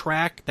one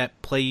track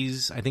that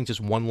plays, I think just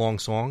one long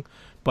song,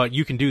 but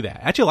you can do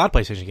that. Actually, a lot of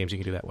PlayStation games you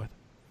can do that with.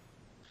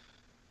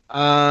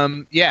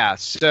 Yeah,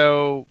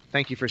 so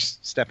thank you for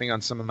stepping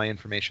on some of my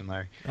information,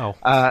 Larry. Oh.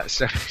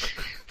 So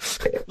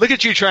look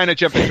at you trying to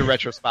jump into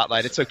Retro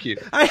Spotlight. It's so cute.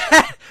 Let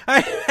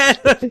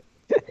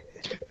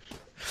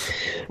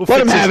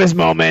him have his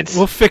moments.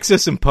 We'll fix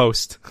this in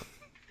post.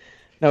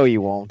 No,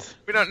 you won't.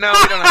 We don't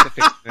have to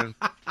fix it.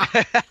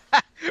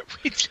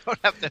 We don't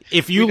have to.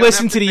 If you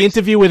listen to the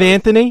interview with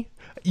Anthony,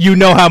 you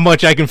know how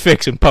much I can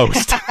fix in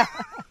post.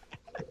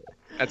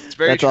 That's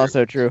very That's true.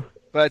 also true.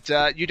 But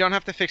you don't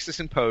have to fix this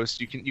in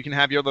post. You can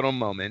have your little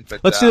moment.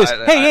 But let's do this.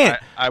 Hey, Ant.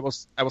 I will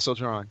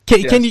soldier on.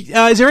 Can you?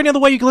 Is there any other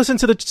way you can listen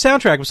to the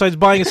soundtrack besides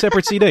buying a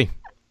separate CD?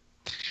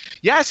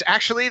 Yes,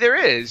 actually there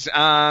is.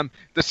 The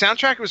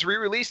soundtrack was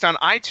re-released on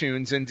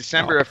iTunes in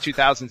December of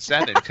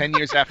 2007, 10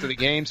 years after the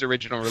game's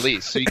original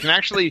release. So you can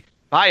actually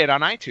buy it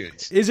on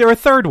iTunes. Is there a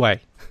third way?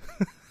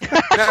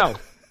 No,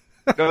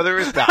 there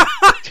is not.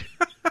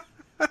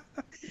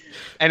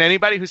 And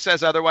anybody who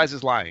says otherwise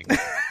is lying.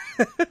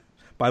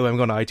 By the way, I'm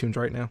going to iTunes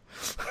right now.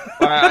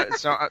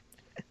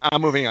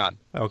 I'm moving on.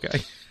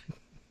 Okay.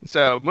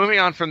 So moving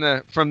on from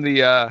the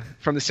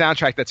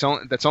soundtrack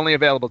that's only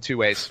available two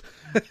ways.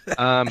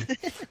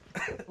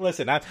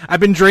 Listen, I've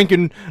been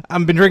drinking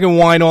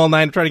wine all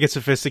night. I'm trying to get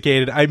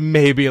sophisticated. I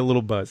may be a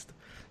little buzzed.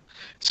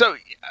 So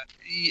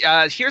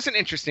here's an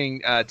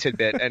interesting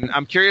tidbit, and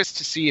I'm curious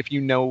to see if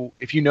you know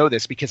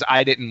this because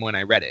I didn't when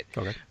I read it.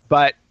 Okay.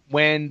 But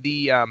when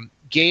the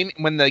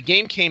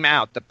game came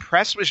out, the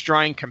press was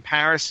drawing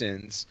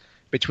comparisons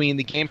between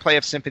the gameplay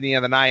of Symphony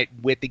of the Night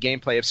with the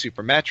gameplay of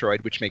Super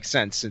Metroid, which makes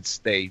sense since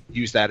they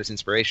use that as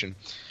inspiration,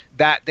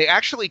 that they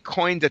actually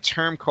coined a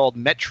term called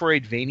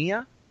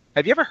Metroidvania.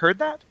 Have you ever heard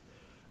that?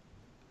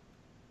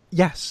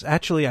 Yes,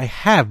 actually I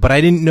have, but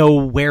I didn't know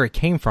where it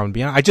came from.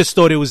 I just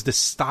thought it was the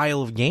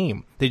style of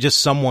game.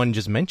 Someone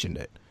just mentioned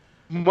it.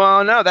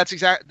 Well, no, that's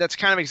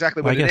kind of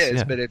exactly what it is,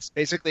 yeah. But it's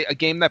basically a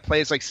game that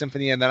plays like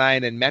Symphony of the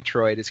Night, and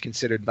Metroid is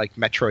considered like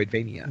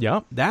Metroidvania.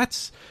 Yeah,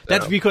 that's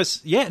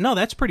because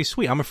that's pretty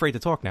sweet. I'm afraid to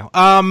talk now.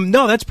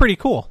 No, that's pretty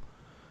cool.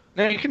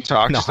 No, you can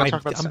talk. No, talk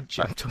about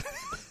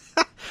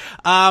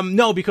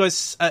no,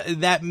 because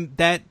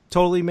that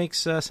totally makes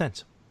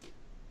sense.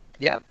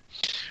 Yeah.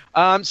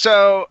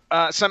 So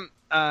some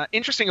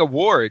interesting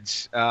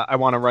awards I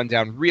want to run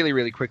down really,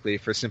 really quickly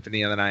for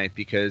Symphony of the Night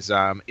because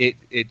it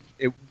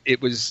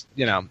was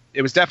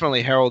it was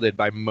definitely heralded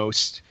by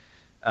most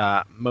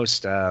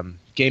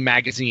game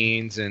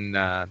magazines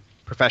and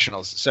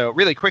professionals. So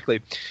really quickly,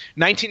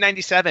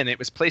 1997 it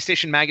was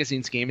PlayStation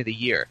Magazine's Game of the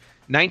Year.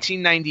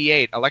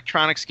 1998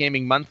 Electronics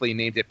Gaming Monthly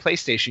named it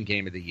PlayStation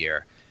Game of the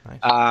Year.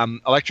 Nice.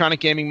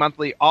 Electronic Gaming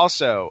Monthly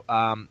also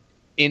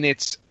in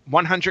its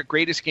 100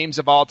 greatest games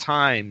of all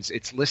times,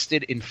 it's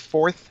listed in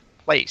 4th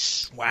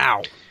place.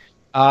 Wow.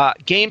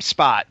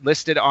 GameSpot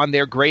listed on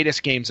their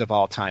greatest games of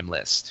all time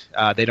list.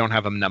 They don't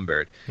have them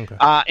numbered.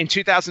 Okay. In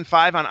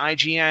 2005 on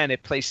IGN,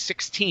 it placed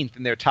 16th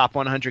in their top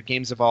 100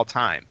 games of all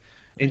time.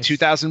 In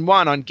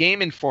 2001 on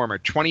Game Informer,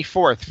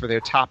 24th for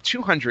their top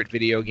 200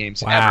 video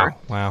games ever.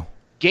 Wow.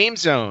 Game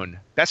Zone,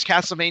 best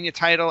Castlevania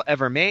title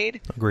ever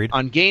made. Agreed.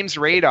 On Games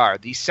Radar,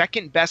 the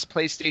second best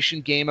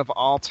PlayStation game of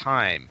all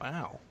time.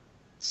 Wow.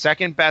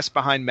 Second best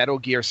behind Metal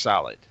Gear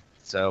Solid.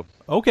 So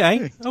okay, I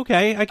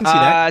can see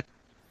that.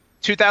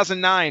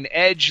 2009,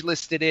 Edge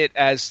listed it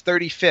as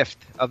 35th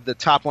of the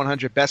top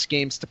 100 best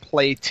games to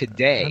play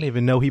today. I didn't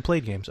even know he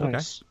played games. Okay,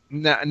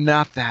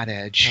 not that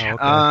Edge.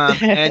 Oh,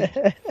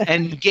 okay.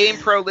 And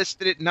GamePro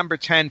listed it number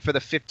 10 for the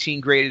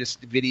 15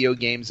 greatest video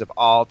games of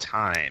all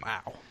time.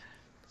 Wow,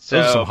 so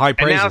those are some high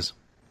praises.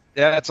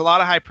 Yeah, it's a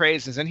lot of high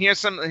praises. And here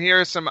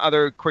are some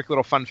other quick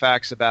little fun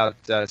facts about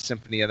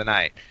Symphony of the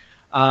Night.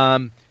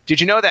 Did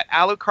you know that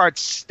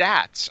Alucard's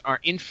stats are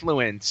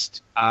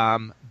influenced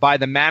by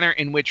the manner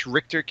in which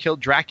Richter killed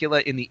Dracula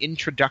in the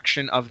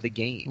introduction of the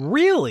game?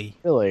 Really?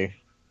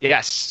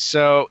 Yes.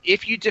 So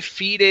if you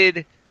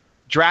defeated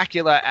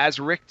Dracula as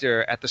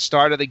Richter at the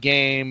start of the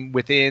game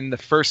within the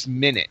first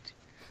minute,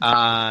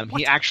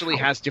 he actually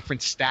has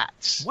different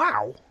stats.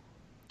 Wow.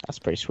 That's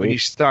pretty sweet. When you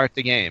start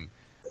the game.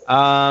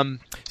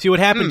 See what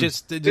happened?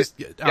 Just I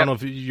don't know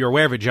if you're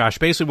aware of it, Josh.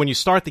 Basically, when you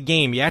start the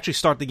game, you actually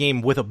start the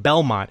game with a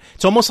Belmont.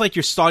 It's almost like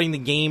you're starting the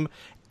game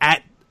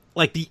at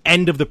like the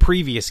end of the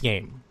previous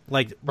game,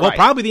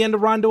 probably the end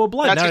of Rondo of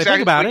Blood. That's now exactly I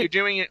think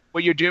about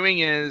What you're doing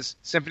is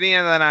Symphony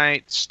of the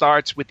Night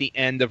starts with the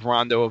end of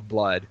Rondo of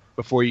Blood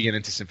before you get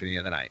into Symphony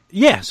of the Night.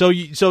 Yeah, so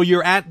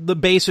you're at the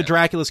base of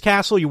Dracula's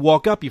castle. You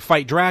walk up, you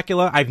fight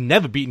Dracula. I've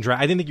never beaten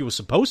Dracula. I didn't think you were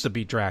supposed to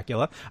beat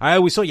Dracula. I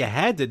always thought you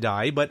had to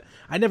die, but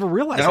I never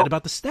realized that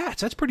about the stats.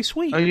 That's pretty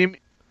sweet. Oh, you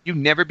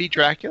never beat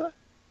Dracula?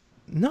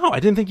 No, I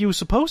didn't think you were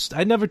supposed to.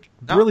 I never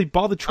really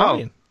bothered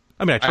trying.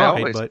 I mean, I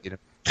tried, but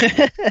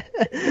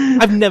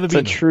I've never been.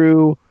 It's a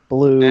true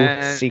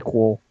blue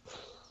sequel.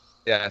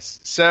 Yes.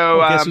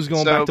 So guess who's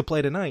going back to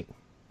play tonight?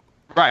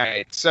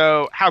 Right.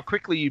 So how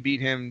quickly you beat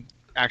him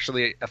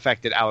actually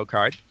affected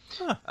Alucard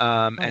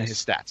and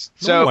his stats.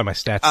 So why my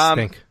stats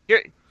stink.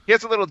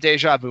 Here's a little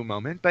deja vu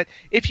moment. But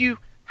if you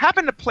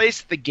happen to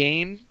place the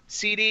game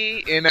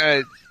CD in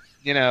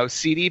a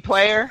CD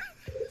player,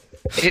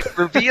 it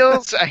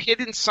reveals a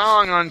hidden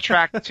song on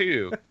track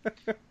 2.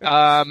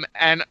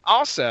 And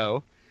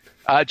also,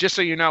 just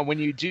so you know, when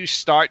you do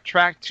start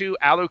track 2,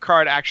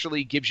 Alucard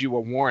actually gives you a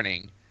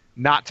warning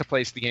not to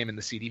place the game in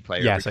the CD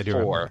player. Yes, I do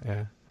remember.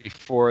 Yeah.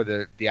 Before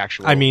the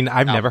actual. I mean,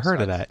 I've never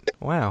heard of that.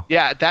 Wow.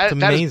 Yeah, that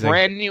is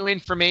brand new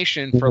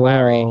information for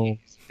Larry.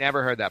 He's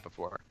never heard that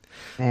before.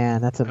 Man,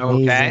 that's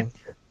amazing. Okay.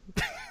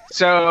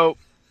 So,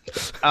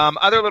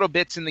 other little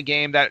bits in the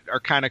game that are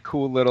kind of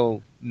cool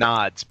little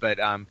nods, but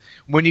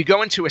when you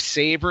go into a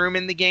save room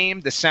in the game,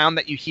 the sound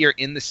that you hear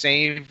in the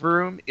save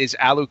room is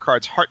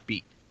Alucard's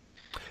heartbeat.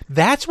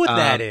 That's what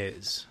that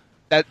is.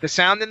 That the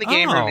sound in the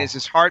game room is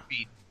his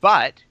heartbeat,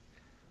 but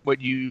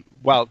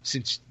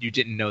since you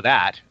didn't know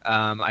that,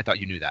 I thought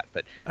you knew that.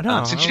 But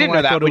since you didn't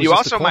know that, what you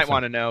also might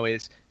want to know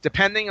is,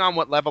 depending on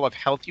what level of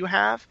health you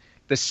have,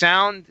 the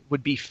sound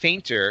would be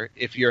fainter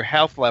if your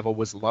health level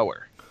was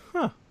lower.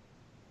 Huh.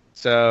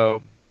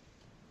 So,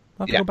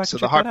 I'll have to go back so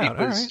and the check that heartbeat out.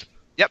 was. All right.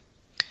 Yep.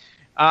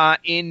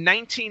 In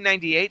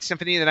 1998,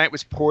 Symphony of the Night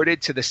was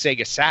ported to the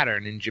Sega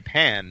Saturn in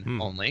Japan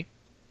only.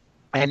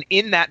 And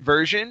in that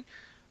version,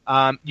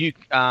 you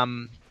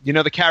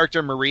know the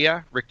character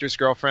Maria, Richter's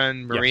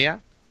girlfriend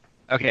Maria?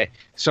 Yes. Okay,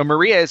 so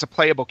Maria is a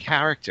playable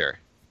character.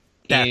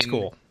 That's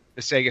cool.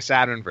 The Sega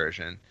Saturn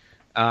version.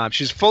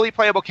 She's a fully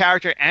playable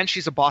character, and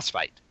she's a boss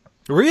fight.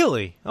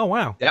 Really? Oh,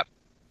 wow. Yep.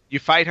 You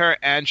fight her,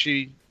 and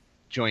she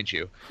joins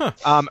you.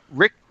 Huh.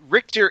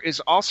 Richter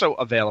is also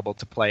available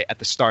to play at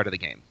the start of the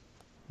game.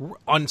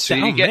 On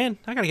Saturn, man,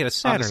 I gotta get a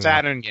Saturn. On the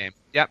Saturn game.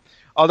 Yep.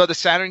 Although the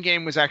Saturn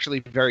game was actually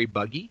very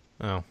buggy.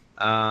 Oh.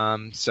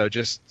 So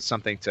just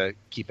something to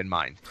keep in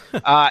mind.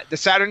 The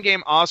Saturn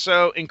game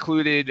also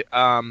included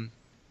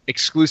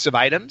exclusive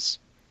items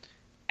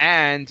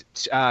and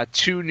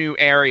 2 new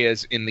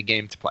areas in the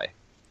game to play.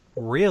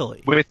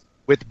 Really?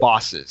 With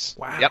bosses.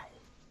 Wow.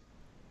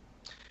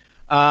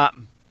 Yep.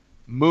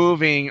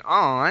 Moving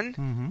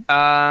on.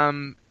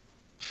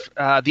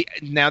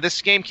 Now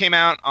this game came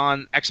out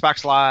on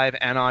Xbox Live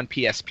and on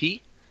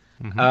PSP.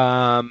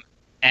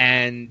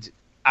 And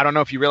I don't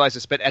know if you realize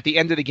this, but at the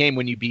end of the game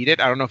when you beat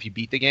it, I don't know if you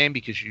beat the game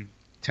because you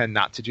tend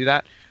not to do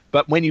that.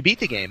 But when you beat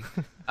the game,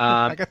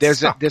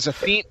 there's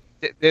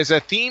a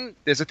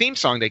theme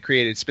song they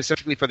created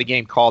specifically for the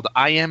game called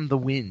 "I Am the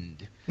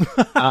Wind."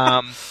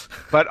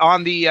 But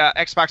on the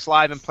Xbox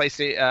Live and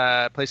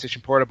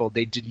PlayStation Portable,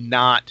 they did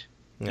not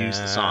use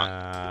the song.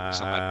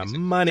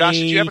 Money. Josh,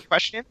 did you have a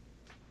question?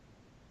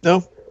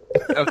 No.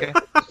 Okay.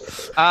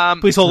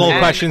 Please hold all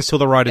questions till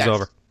the ride is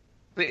over.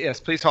 Yes,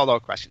 please hold all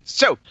questions.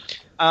 So,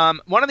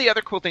 one of the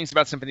other cool things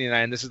about Symphony of the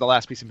Night, and this is the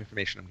last piece of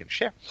information I'm going to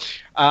share,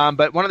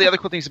 but one of the other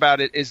cool things about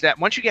it is that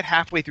once you get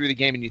halfway through the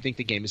game and you think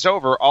the game is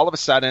over, all of a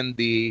sudden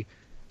the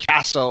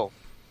castle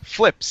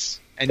flips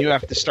and you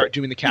have to start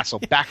doing the castle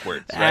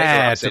backwards,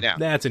 right? Or upside down.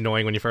 That's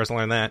annoying when you first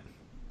learn that.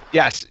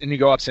 Yes, and you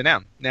go upside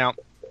down. Now,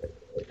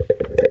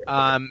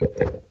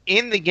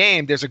 in the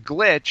game, there's a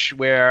glitch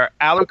where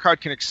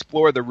Alucard can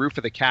explore the roof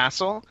of the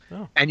castle,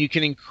 and you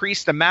can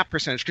increase the map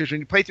percentage. Because when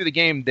you play through the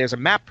game, there's a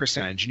map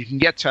percentage, and you can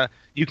get to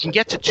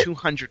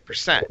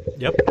 200%.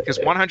 Yep. Because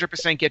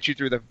 100% gets you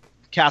through the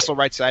castle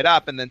right side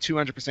up, and then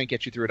 200%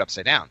 gets you through it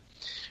upside down.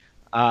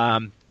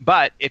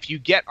 But if you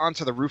get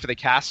onto the roof of the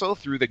castle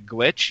through the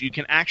glitch, you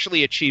can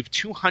actually achieve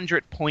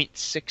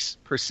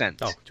 200.6%.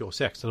 Oh,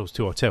 206. That was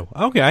 202.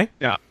 Okay.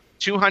 Yeah.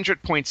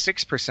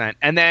 200.6%.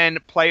 And then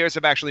players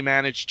have actually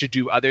managed to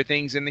do other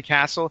things in the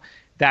castle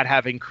that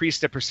have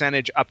increased the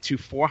percentage up to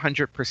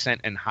 400%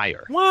 and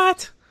higher.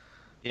 What?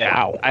 Yeah.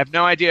 Wow. I have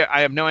no idea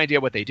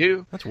what they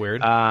do. That's weird.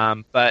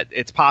 But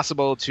it's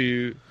possible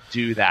to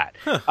do that.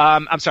 Huh.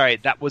 I'm sorry,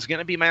 that was going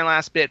to be my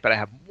last bit, but I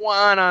have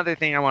one other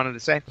thing I wanted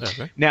to say.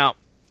 Okay. Now,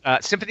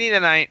 Symphony of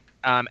the Night,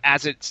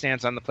 as it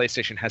stands on the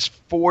PlayStation, has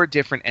 4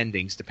 different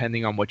endings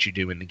depending on what you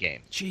do in the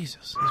game.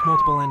 Jesus, there's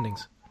multiple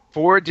endings.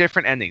 4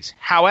 different endings.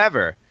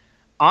 However,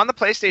 on the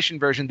PlayStation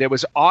version, there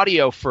was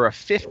audio for a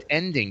 5th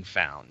ending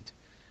found.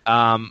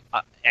 And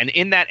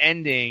in that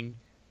ending,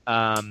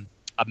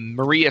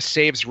 Maria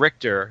saves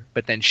Richter,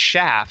 but then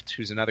Shaft,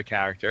 who's another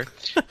character,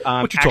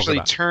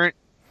 actually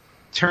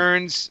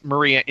turns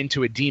Maria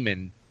into a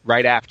demon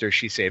right after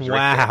she saves Richter.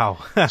 Wow.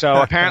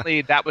 So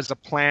apparently that was a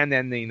planned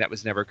ending that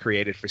was never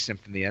created for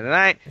Symphony of the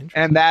Night.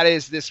 And that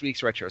is this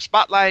week's Retro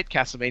Spotlight,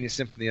 Castlevania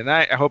Symphony of the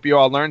Night. I hope you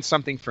all learned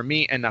something from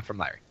me and not from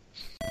Larry.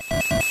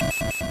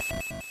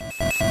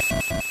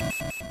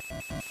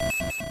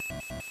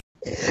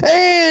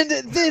 And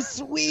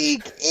this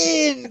week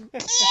in gaming,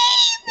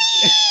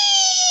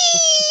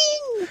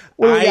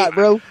 what do we got,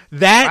 bro?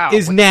 That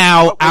is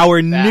now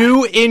our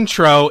new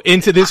intro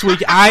into this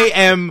week. I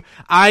am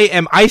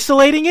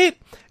isolating it.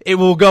 It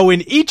will go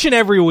in each and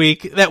every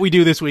week that we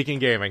do this week in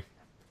gaming.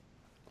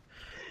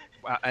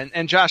 Wow.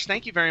 And Josh,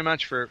 thank you very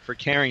much for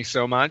caring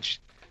so much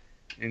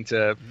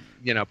into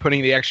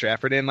putting the extra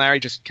effort in. Larry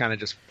just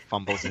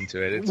fumbles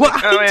into it. It's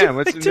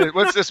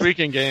what's this week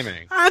in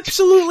gaming?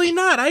 Absolutely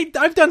not.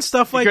 I've done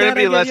stuff like that. You're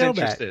going to be less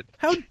interested.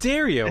 How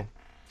dare you?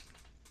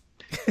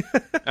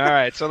 All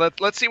right, so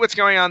let's see what's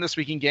going on this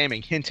week in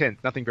gaming. Hint,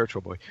 hint. Nothing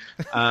Virtual Boy.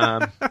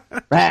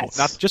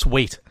 Just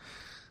wait.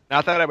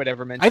 Not that I would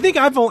ever mention. I think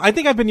I've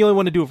been the only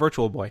one to do a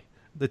Virtual Boy.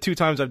 The 2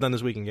 times I've done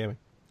this week in gaming.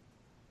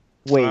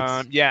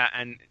 Wait. Yeah,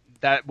 and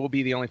that will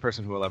be the only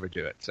person who will ever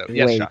do it. So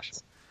yes, Josh.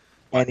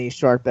 Any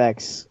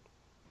Sharp-X?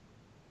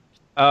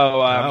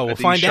 We'll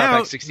find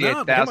out.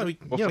 68,000.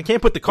 We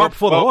can't put the cart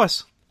before the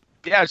horse.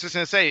 Yeah, I was just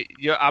going to say,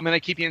 I'm going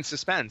to keep you in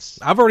suspense.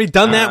 I've already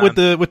done that with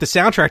the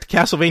soundtrack to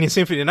Castlevania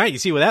Symphony of the Night. You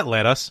see where that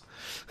led us.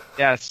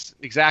 Yes,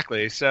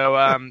 exactly. So,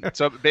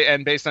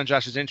 and based on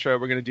Josh's intro,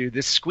 we're going to do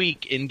this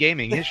squeak in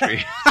gaming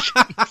history.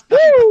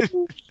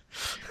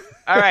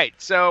 All right,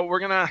 so we're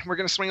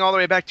gonna swing all the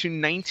way back to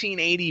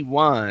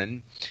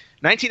 1981.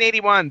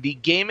 1981, the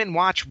Game &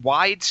 Watch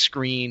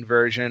widescreen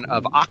version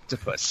of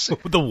Octopus.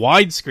 The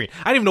widescreen.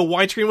 I didn't even know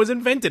widescreen was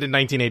invented in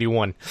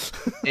 1981.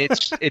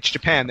 It's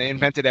Japan. They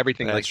invented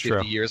everything That's like 50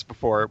 true. years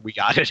before we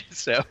got it.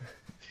 So,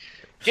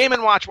 Game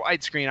 & Watch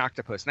widescreen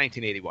Octopus,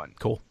 1981.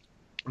 Cool.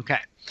 Okay.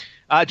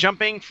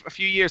 Jumping a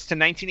few years to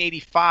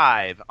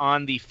 1985,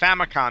 on the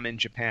Famicom in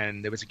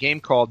Japan, there was a game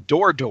called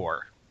Door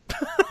Door.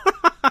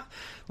 Let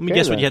me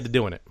guess what you had to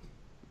do in it.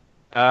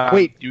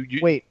 Wait.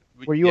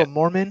 Were you a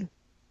Mormon?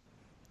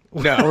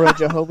 No. Or a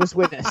Jehovah's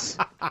Witness?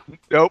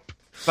 Nope.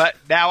 But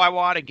now I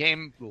want a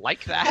game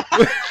like that.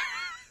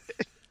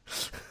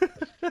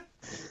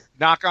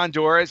 Knock on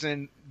doors,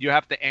 and you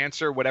have to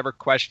answer whatever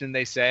question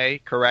they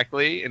say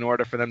correctly in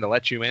order for them to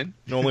let you in.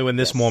 Only when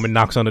this Mormon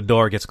knocks on the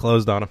door, it gets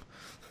closed on him.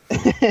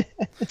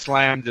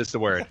 Slammed is the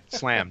word.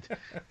 Slammed.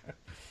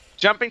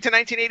 Jumping to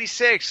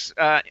 1986,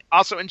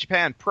 also in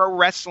Japan, pro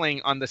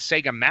wrestling on the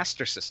Sega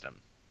Master System.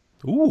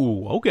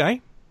 Ooh, okay.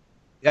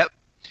 Yep.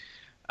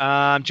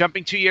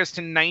 Jumping 2 years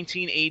to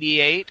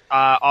 1988,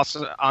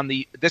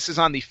 this is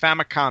on the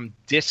Famicom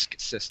Disk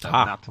System,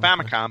 not the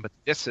Famicom, but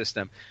the Disk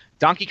System.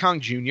 Donkey Kong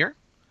Jr.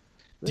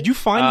 Did you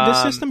find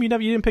this system? You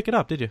didn't pick it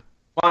up, did you?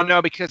 Well,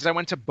 no, because I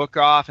went to Book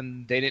Off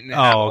and they didn't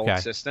have old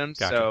systems.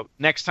 Gotcha. So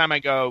next time I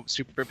go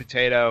Super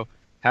Potato,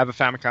 have a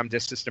Famicom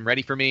Disk System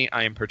ready for me,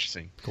 I am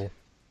purchasing. Cool.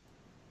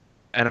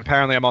 And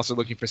apparently I'm also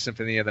looking for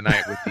Symphony of the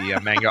Night with the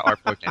manga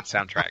art book and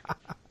soundtrack.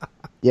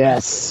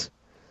 Yes.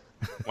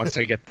 Once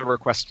I get the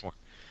request form.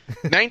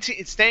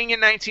 Staying in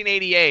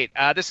 1988,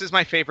 this is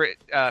my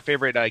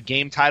favorite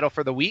game title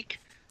for the week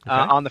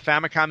on the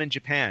Famicom in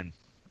Japan.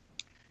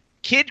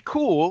 Kid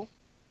Cool,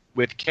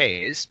 with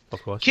K's.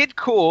 Of course. Kid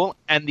Cool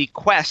and the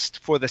Quest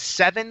for the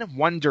 7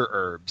 Wonder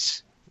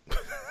Herbs.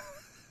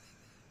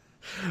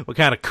 What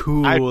kind of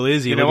cool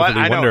is he? You know what?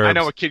 I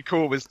know what Kid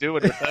Cool was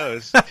doing with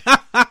those.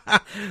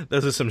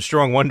 Those are some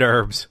strong Wonder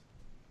Herbs.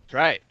 That's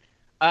right.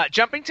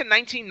 Jumping to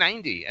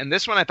 1990, and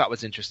this one I thought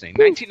was interesting.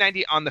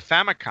 1990 on the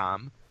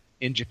Famicom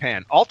in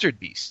Japan, Altered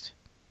Beast.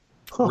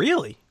 Huh.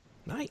 Really?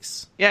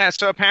 Nice. Yeah,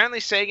 so apparently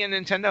Sega and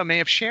Nintendo may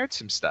have shared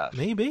some stuff.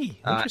 Maybe.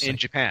 In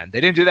Japan. They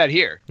didn't do that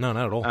here. No,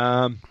 not at all.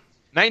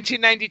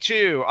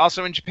 1992,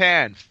 also in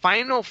Japan,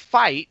 Final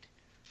Fight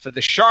for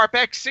the Sharp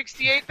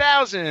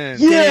X68000.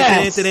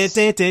 Yes!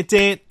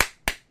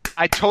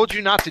 I told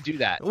you not to do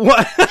that.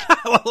 What?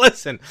 Well,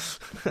 listen,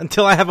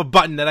 until I have a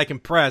button that I can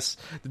press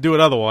to do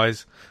it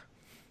otherwise.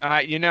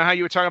 You know how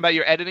you were talking about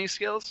your editing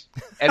skills?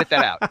 Edit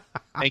that out.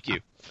 Thank you.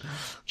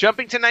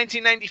 Jumping to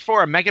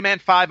 1994, Mega Man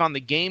 5 on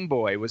the Game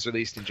Boy was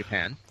released in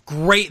Japan.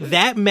 Great.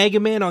 That Mega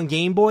Man on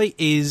Game Boy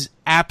is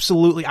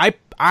absolutely...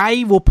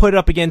 I will put it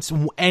up against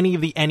any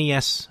of the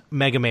NES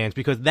Mega Mans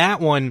because that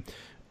one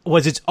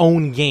was its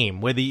own game,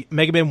 where the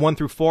Mega Man 1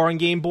 through 4 on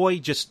Game Boy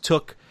just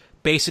took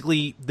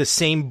basically the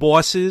same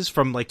bosses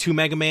from like 2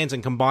 Mega Mans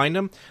and combined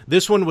them.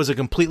 This one was a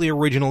completely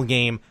original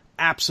game.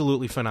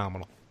 Absolutely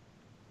phenomenal.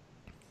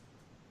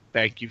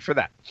 Thank you for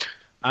that.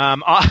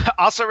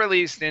 Also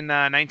released in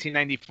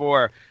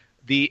 1994,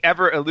 the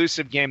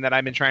ever-elusive game that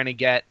I've been trying to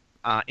get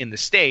in the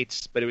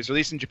States, but it was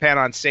released in Japan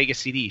on Sega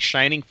CD,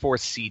 Shining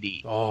Force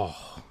CD. Oh,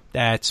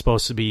 that's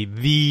supposed to be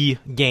the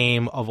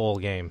game of all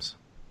games.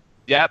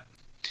 Yep.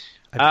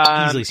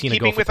 I've easily seen it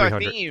go for 300.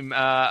 Keeping with our theme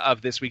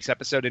of this week's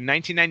episode, in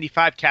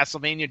 1995,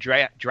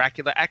 Castlevania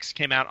Dracula X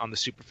came out on the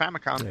Super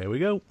Famicom. There we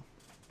go.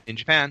 In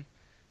Japan.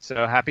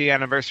 So happy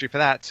anniversary for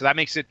that. So that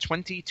makes it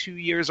 22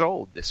 years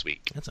old this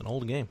week. That's an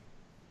old game.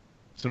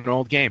 It's an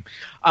old game.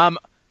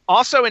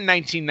 Also in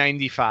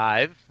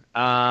 1995,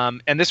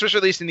 and this was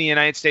released in the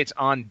United States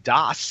on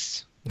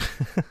DOS.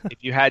 If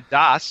you had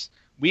DOS,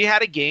 we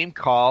had a game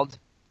called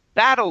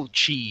Battle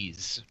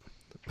Cheese.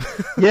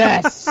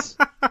 Yes.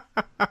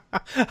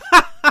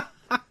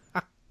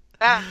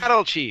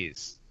 Battle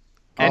Cheese.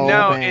 And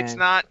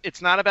man.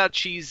 It's not about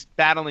cheese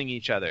battling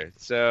each other.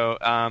 So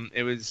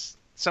it was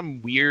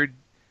some weird.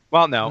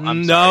 Well,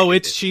 no, sorry,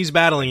 it's cheese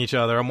battling each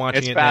other. I'm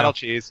watching it now. It's battle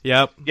cheese.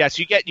 Yep. Yes,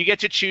 you get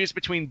to choose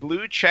between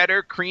blue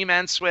cheddar, cream,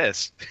 and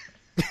Swiss.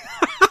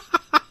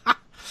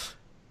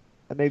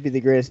 That may be the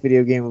greatest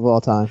video game of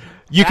all time.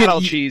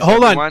 Cheese.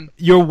 Hold everyone. on.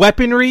 Your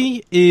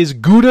weaponry is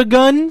Gouda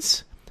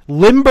guns,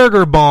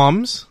 Limburger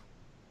bombs,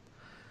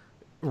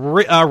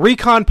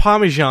 Recon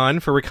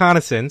Parmesan for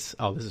reconnaissance.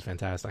 Oh, this is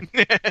fantastic.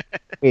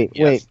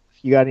 Wait.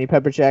 You got any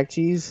pepper jack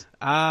cheese?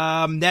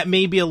 That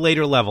may be a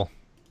later level.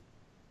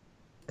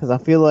 Because I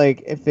feel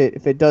like if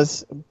it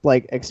does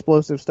like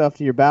explosive stuff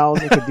to your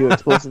bowels, it could do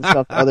explosive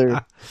stuff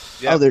to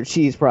other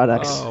cheese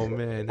products. Oh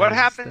man! What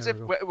happens if?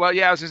 Well,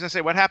 yeah, I was just gonna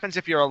say, what happens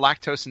if you're a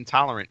lactose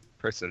intolerant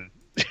person?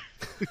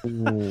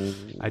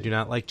 I do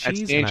not like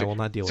cheese, and I will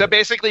not deal with it. So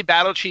basically,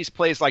 Battle Cheese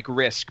plays like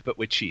Risk, but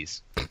with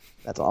cheese.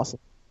 That's awesome.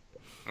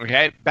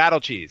 Okay, Battle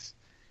Cheese.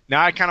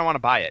 Now I kind of want to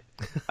buy it.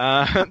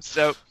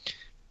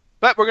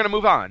 But we're gonna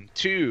move on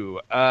to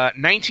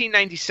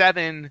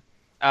 1997.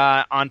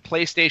 On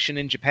PlayStation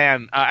in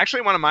Japan,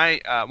 actually one of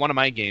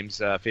my games,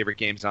 favorite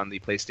games on the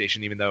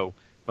PlayStation, even though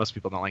most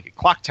people don't like it.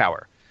 Clock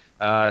Tower,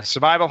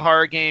 survival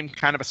horror game,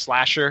 kind of a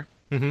slasher.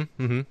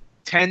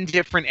 10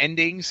 different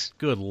endings.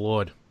 Good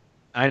lord!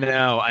 I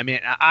know. I mean,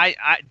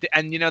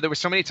 and there were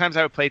so many times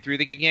I would play through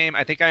the game.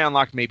 I think I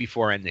unlocked maybe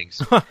 4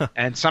 endings,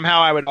 and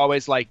somehow I would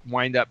always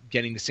wind up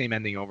getting the same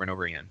ending over and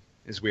over again.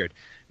 It's weird.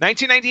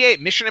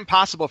 1998, Mission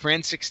Impossible for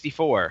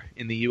N64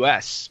 in the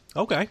U.S.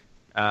 Okay.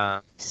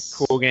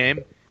 Cool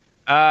game.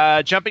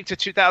 Jumping to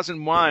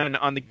 2001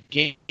 on the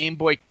Game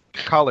Boy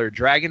Color,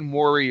 Dragon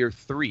Warrior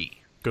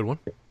 3. Good one.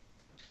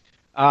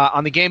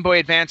 On the Game Boy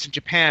Advance in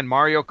Japan,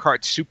 Mario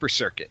Kart Super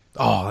Circuit.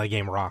 Oh, that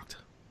game rocked.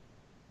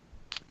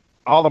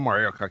 All the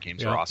Mario Kart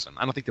games are awesome.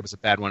 I don't think there was a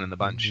bad one in the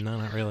bunch. No,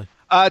 not really.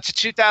 To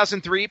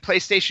 2003,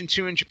 PlayStation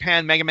 2 in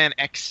Japan, Mega Man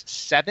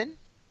X7.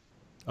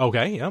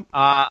 Okay, yep.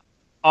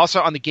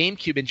 Also on the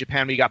GameCube in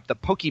Japan, we got the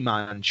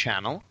Pokemon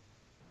Channel.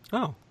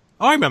 Oh,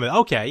 I remember that.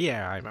 Okay,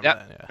 yeah, I remember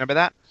that. Yeah. Remember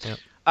that? Yep.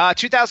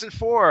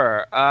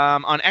 2004,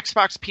 on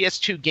Xbox,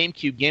 PS2,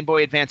 GameCube, Game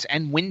Boy Advance,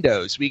 and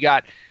Windows, we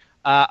got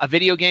a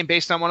video game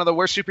based on one of the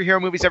worst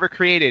superhero movies ever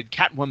created,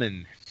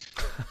 Catwoman.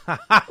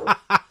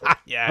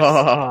 Yes.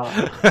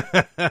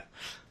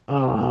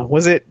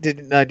 Was it?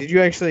 Did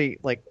you actually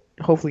like?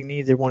 Hopefully,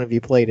 neither one of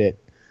you played it.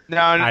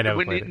 No,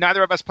 played it.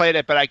 Neither of us played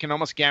it, but I can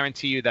almost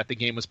guarantee you that the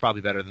game was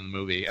probably better than the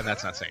movie, and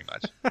that's not saying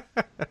much.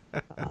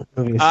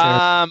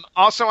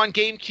 Also on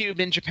GameCube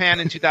in Japan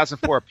in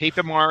 2004,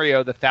 Paper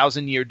Mario: The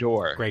 1,000-Year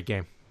Door. Great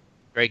game.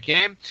 Great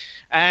game.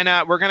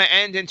 And we're going to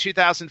end in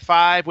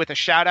 2005 with a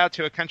shout-out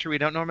to a country we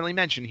don't normally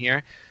mention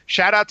here.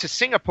 Shout-out to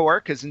Singapore,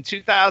 because in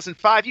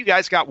 2005, you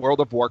guys got World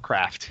of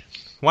Warcraft.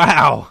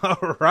 Wow.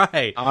 All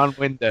right. On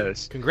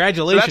Windows.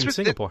 Congratulations,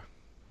 Singapore.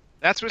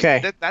 That's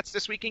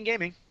This Week in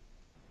Gaming.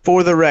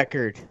 For the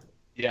record.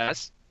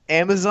 Yes.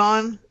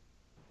 Amazon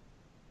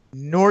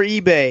nor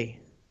eBay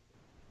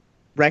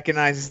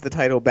recognizes the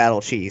title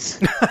Battle Cheese.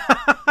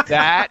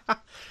 That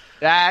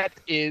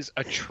is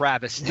a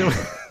travesty.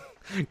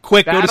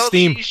 Quick, go to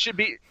Steam.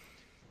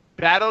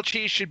 Battle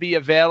Cheese should be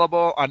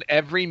available on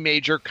every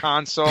major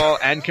console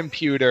and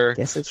computer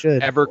Yes, it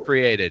should. ever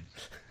created.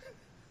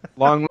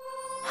 Long.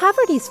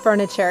 Haverty's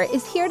Furniture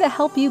is here to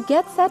help you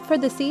get set for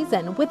the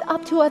season with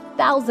up to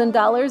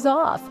 $1,000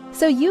 off,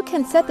 so you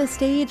can set the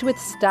stage with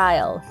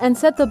style and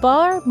set the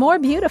bar more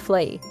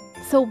beautifully.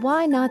 So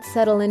why not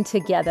settle in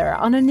together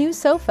on a new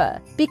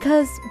sofa?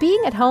 Because being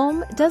at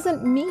home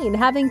doesn't mean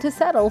having to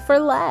settle for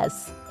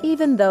less.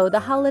 Even though the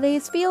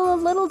holidays feel a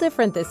little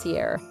different this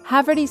year,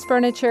 Haverty's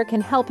Furniture can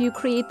help you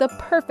create the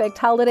perfect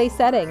holiday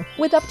setting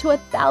with up to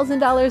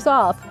 $1,000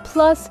 off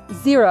plus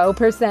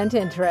 0%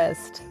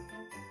 interest.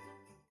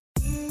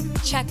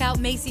 Check out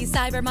Macy's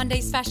Cyber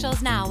Monday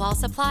specials now while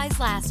supplies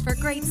last for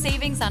great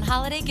savings on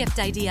holiday gift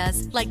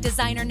ideas like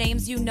designer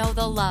names you know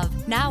they'll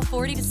love, now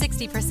 40 to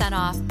 60%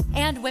 off.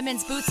 And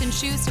women's boots and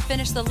shoes to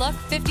finish the look,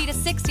 50 to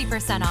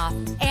 60% off.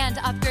 And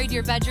upgrade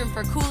your bedroom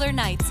for cooler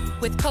nights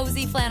with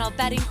cozy flannel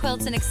bedding,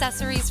 quilts, and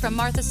accessories from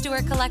Martha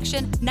Stewart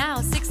Collection, now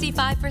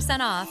 65%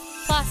 off.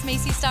 Plus,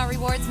 Macy's Star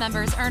Rewards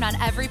members earn on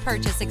every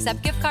purchase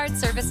except gift cards,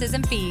 services,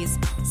 and fees.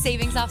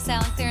 Savings off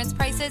sale and clearance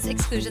prices,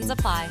 exclusions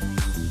apply.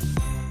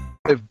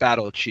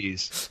 Battle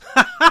Cheese.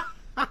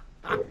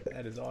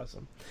 That is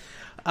awesome.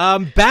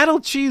 Battle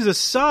Cheese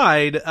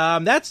aside,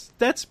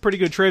 that's pretty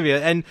good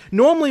trivia. And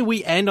normally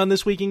we end on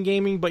This Week in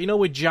Gaming, but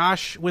with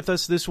Josh with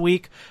us this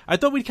week, I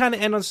thought we'd kind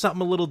of end on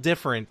something a little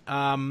different.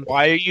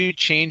 Why are you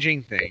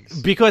changing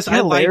things? Because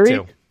I like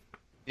to.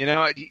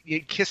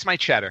 You kiss my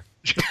cheddar.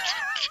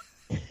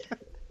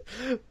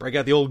 Break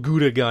out the old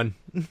Gouda gun.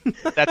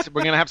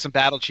 We're gonna have some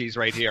Battle Cheese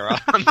right here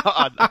on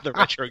the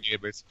Retro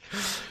Gamers.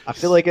 I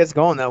feel like it's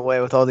going that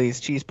way with all these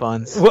cheese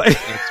puns.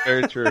 It's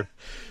very true.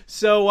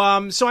 So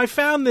I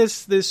found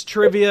this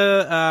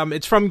trivia.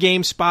 It's from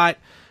GameSpot.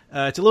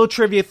 It's a little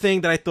trivia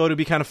thing that I thought would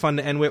be kind of fun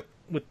to end with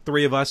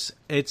three of us.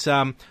 It's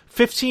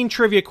 15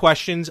 trivia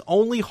questions.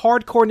 Only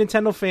hardcore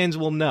Nintendo fans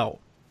will know.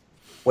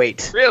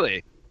 Wait,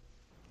 really?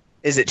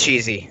 Is it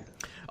cheesy?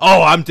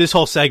 Oh, this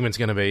whole segment's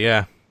gonna be,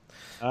 yeah.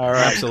 All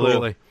right,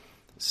 absolutely. Cool.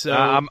 So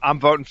I'm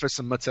voting for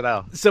some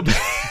mozzarella.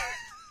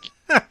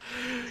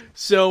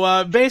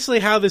 So basically,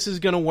 how this is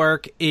going to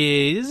work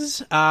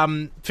is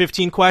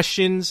 15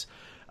 questions,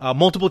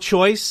 multiple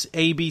choice,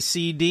 A, B,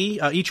 C, D.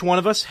 Each one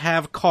of us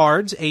have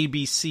cards A,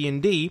 B, C,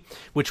 and D,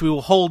 which we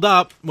will hold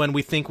up when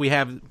we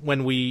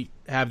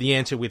have the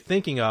answer we're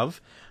thinking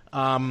of.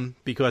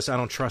 Because I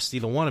don't trust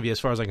either one of you as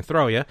far as I can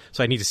throw you,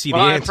 so I need to see the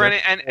answer.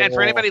 And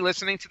for anybody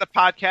listening to the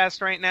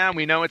podcast right now,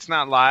 we know it's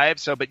not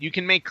live, but you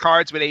can make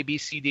cards with A, B,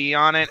 C, D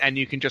on it, and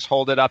you can just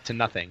hold it up to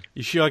nothing.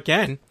 You sure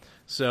can.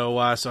 So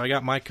I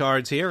got my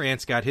cards here.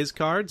 Ant's got his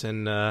cards,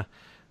 and I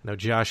know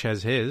Josh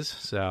has his.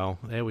 So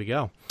there we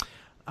go.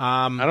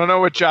 I don't know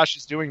what Josh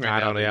is doing right now. I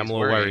don't know. I'm a little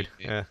worried.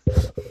 Yeah.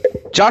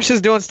 Josh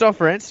is doing stuff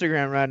for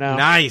Instagram right now.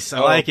 Nice. I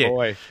like it.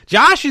 Boy.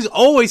 Josh is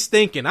always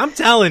thinking. I'm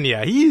telling you.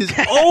 He's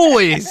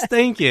always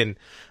thinking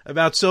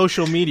about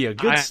social media.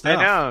 Good stuff.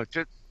 I know.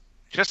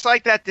 Just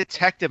like that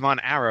detective on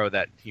Arrow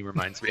that he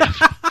reminds me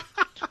of.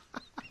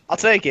 I'll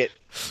take it.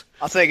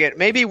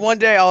 Maybe one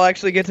day I'll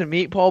actually get to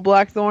meet Paul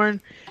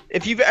Blackthorne.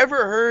 If you've ever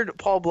heard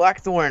Paul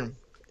Blackthorne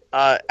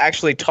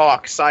actually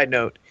talk, side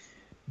note,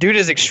 dude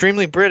is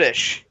extremely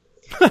British.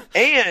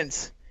 And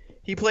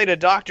he played a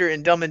doctor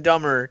in Dumb and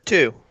Dumber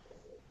 2.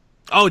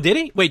 Oh, did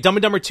he? Wait, Dumb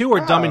and Dumber 2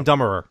 or Dumb and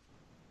Dumberer?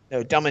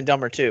 No, Dumb and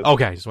Dumber 2.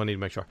 Okay, just wanted to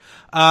make sure.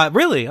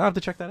 Really? I'll have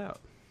to check that out.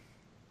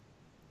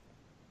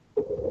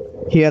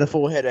 He had a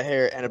full head of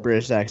hair and a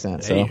British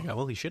accent. So.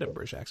 Well, he should have a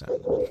British accent.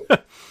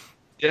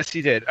 Yes,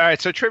 he did. All right,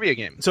 so trivia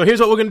game. So here's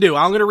what we're going to do.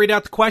 I'm going to read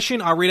out the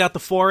question. I'll read out the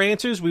 4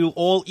 answers. We will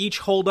all each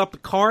hold up the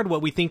card,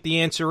 what we think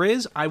the answer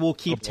is. I will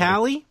keep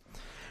tally.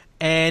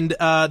 And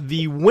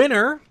the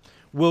winner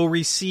will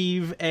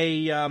receive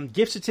a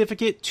gift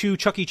certificate to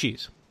Chuck E.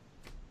 Cheese.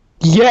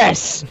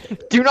 Yes!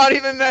 Do not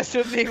even mess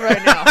with me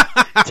right now.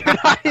 Do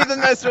not even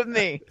mess with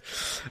me.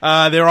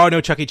 There are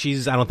no Chuck E.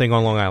 Cheeses, I don't think,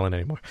 on Long Island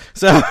anymore.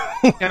 So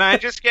Can I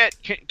just get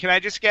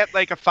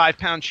like a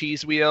 5-pound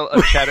cheese wheel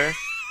of cheddar?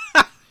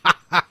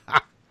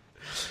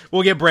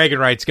 We'll get bragging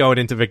rights going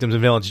into Victims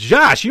and Villains.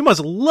 Josh, you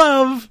must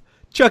love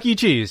Chuck E.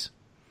 Cheese.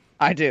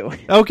 I do.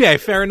 Okay,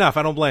 fair enough.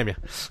 I don't blame you.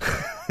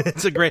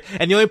 It's a great...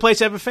 And the only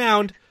place I ever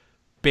found,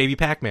 Baby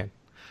Pac-Man.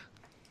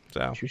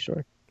 So. True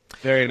story.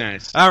 Very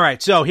nice. All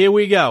right, so here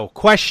we go.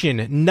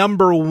 Question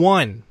number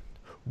 1.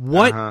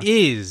 What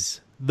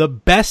is the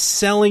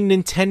best-selling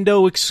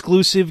Nintendo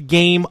exclusive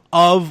game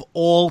of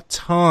all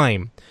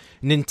time?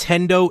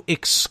 Nintendo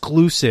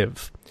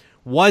exclusive.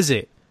 Was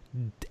it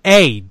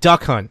A,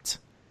 Duck Hunt,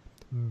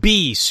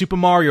 B, Super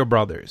Mario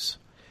Brothers,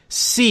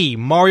 C,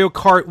 Mario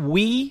Kart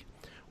Wii,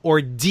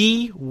 or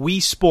D,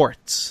 Wii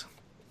Sports?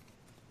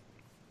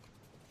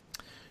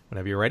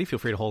 Whenever you're ready, feel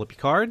free to hold up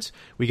your cards.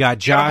 We got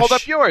Josh. Hold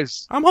up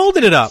yours. I'm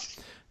holding it up.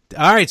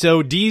 All right,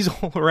 so D's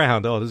all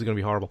around. Oh, this is going to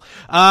be horrible.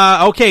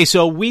 Okay,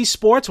 so Wii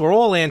Sports. We're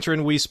all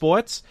answering Wii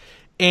Sports.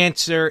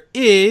 Answer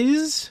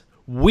is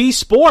Wii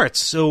Sports.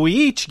 So we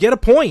each get a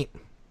point.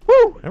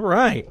 Woo! All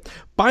right.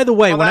 By the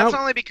way, that's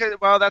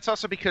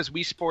also because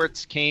Wii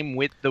Sports came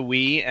with the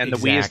Wii, and the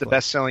Wii is the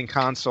best-selling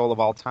console of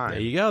all time.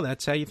 There you go.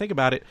 That's how you think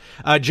about it.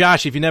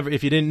 Josh, if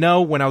you didn't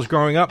know, when I was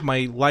growing up,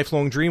 my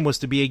lifelong dream was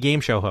to be a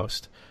game show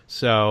host.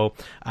 So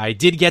I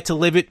did get to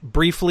live it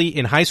briefly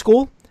in high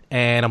school,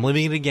 and I'm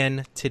living it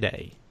again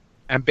today.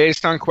 And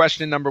based on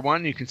question number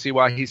 1, you can see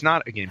why he's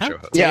not a game show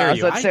host. Yeah, I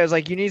was about to say, I was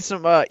like, you need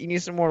some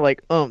more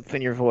like oomph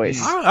in your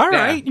voice. All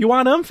right, you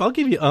want oomph? I'll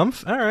give you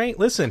oomph. All right,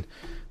 listen.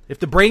 If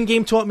the brain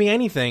game taught me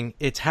anything,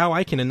 it's how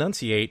I can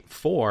enunciate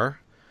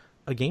for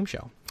a game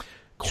show.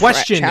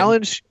 Question: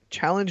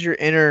 challenge your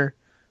inner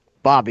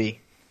Bobby.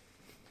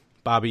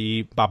 Bob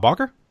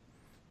Barker?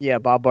 Yeah,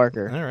 Bob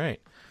Barker. All right.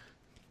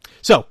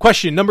 So,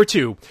 question number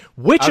 2.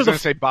 I was going to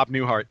say Bob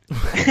Newhart.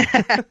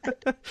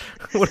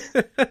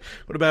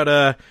 What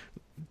about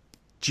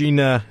Gene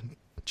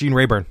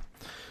Rayburn?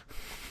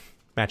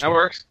 Match that game.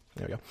 works.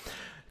 There we go.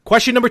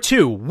 Question number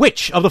 2.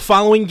 Which of the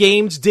following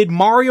games did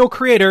Mario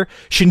creator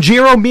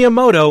Shigeru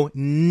Miyamoto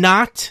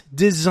not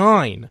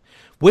design?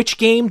 Which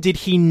game did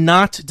he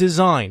not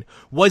design?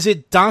 Was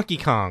it Donkey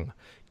Kong,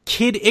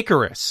 Kid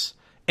Icarus,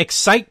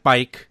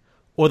 Excitebike,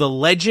 or The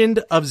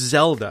Legend of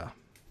Zelda?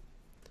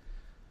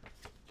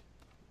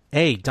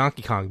 A,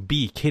 Donkey Kong,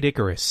 B, Kid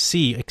Icarus,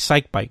 C,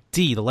 Excitebike,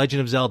 D, The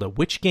Legend of Zelda.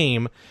 Which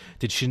game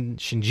did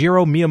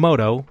Shigeru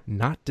Miyamoto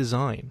not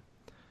design?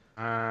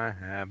 I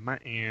have my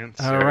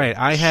answer. All right,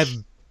 I have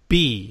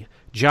B.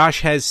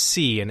 Josh has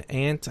C. And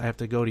Ant, I have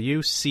to go to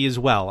you. C as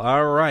well.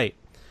 All right.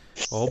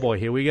 Oh, boy,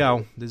 here we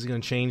go. This is going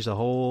to change the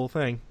whole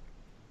thing.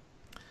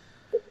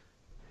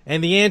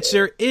 And the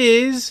answer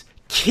is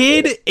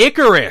Kid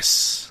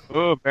Icarus.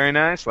 Oh, very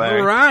nice, Larry.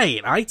 All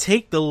right, I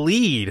take the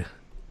lead.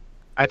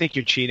 I think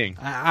you're cheating.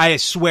 I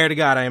swear to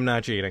God, I am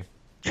not cheating.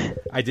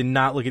 I did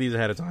not look at these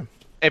ahead of time.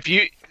 If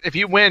you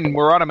win,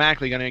 we're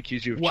automatically going to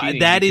accuse you of cheating.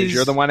 Because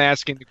you're the one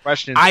asking the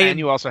questions, and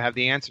you also have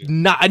the answer.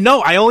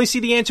 No, I only see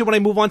the answer when I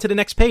move on to the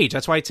next page.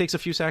 That's why it takes a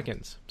few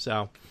seconds.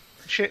 So,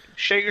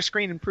 share your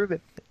screen and prove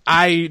it.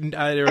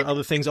 There are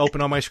other things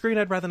open on my screen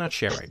I'd rather not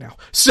share right now.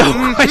 So,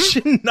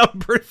 question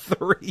number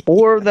 3.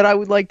 Or that I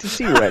would like to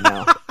see right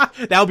now.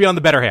 That'll be on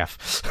the better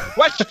half.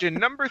 Question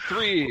number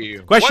 3.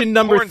 Question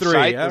number 3.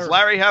 Site does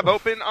Larry have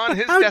open on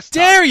his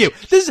desktop? How dare you?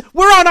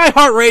 We're on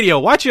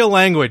iHeartRadio. Watch your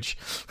language.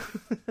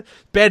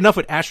 Bad enough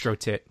with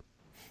AstroTit.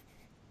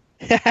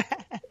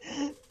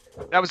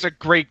 That was a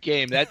great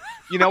game.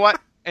 You know what?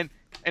 An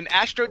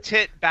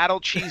AstroTit Battle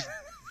Cheese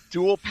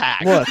dual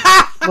pack.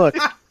 Look.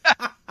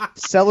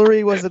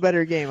 Celery was the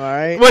better game, all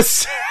right?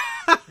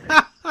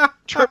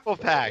 Triple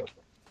pack.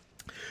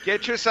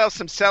 Get yourself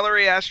some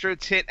celery,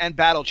 AstroTit, and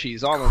Battle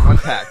Cheese all in one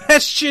pack.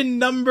 Question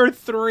number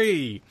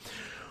 3.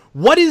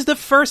 What is the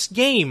first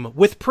game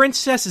with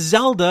Princess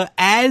Zelda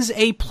as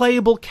a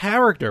playable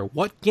character?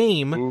 What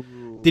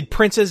game did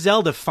Princess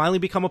Zelda finally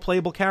become a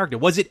playable character?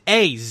 Was it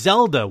A,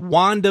 Zelda,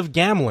 Wand of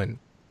Gamelin,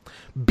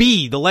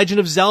 B, The Legend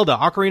of Zelda,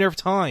 Ocarina of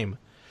Time,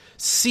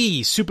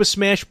 C, Super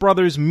Smash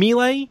Bros.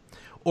 Melee,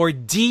 or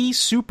D,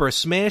 Super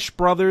Smash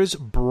Bros.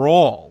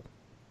 Brawl?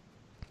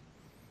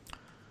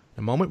 In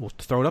a moment, we'll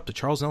throw it up to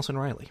Charles Nelson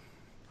Riley.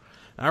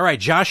 All right,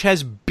 Josh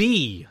has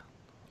B,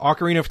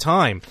 Ocarina of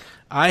Time.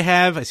 I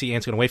see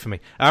Ant's going to wait for me.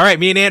 All right,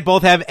 me and Ant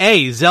both have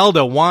A,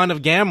 Zelda, Wand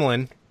of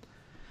Gamelin.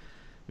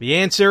 The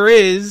answer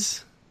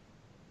is...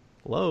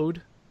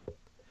 Load.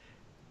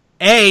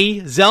 A,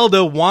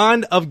 Zelda,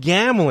 Wand of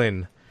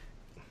Gamelin.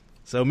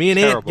 So me and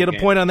Ant get a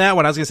point on that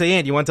one. I was going to say,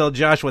 Ant, you want to tell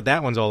Josh what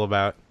that one's all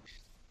about?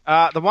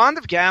 The Wand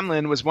of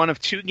Gamelin was one of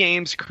 2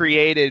 games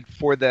created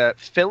for the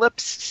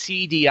Philips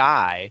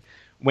CDI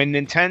when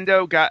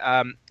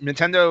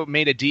Nintendo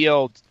made a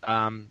deal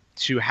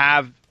to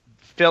have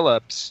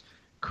Philips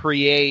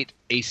create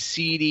a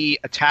CD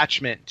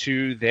attachment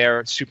to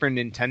their Super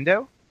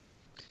Nintendo.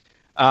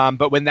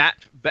 But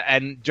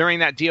during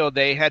that deal,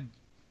 they had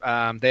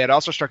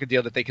also struck a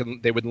deal that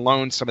they would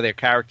loan some of their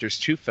characters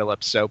to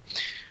Philips. So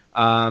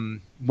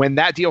when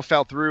that deal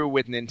fell through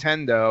with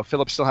Nintendo,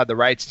 Philips still had the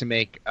rights to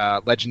make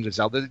Legend of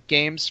Zelda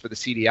games for the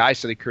CDI,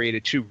 so they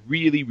created 2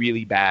 really,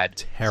 really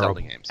bad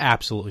Zelda games.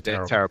 Absolutely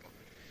terrible.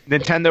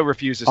 Nintendo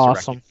refuses to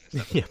recognize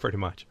them. Yeah, pretty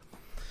much.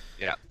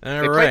 Yeah.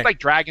 All they right. played like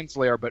Dragon's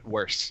Lair, but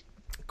worse.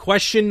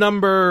 Question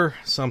number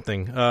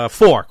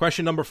 4.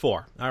 Question number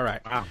 4. All right.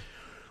 Wow.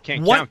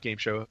 Can't count game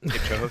show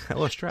host. I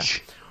lost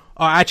track.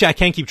 Actually, I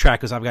can't keep track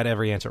because I've got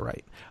every answer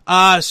right.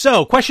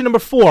 So, question number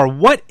 4.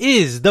 What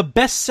is the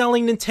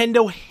best-selling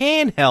Nintendo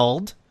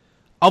handheld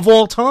of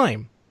all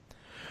time?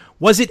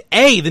 Was it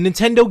A, the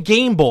Nintendo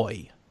Game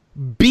Boy,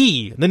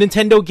 B, the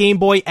Nintendo Game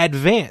Boy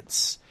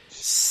Advance,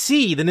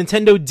 C, the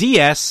Nintendo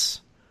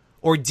DS,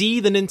 or D,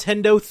 the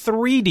Nintendo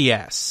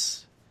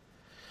 3DS?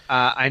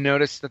 I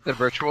noticed that the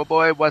Virtual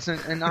Boy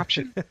wasn't an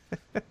option.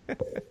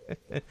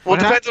 Well, it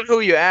depends on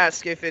who you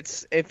ask. If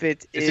it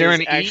is there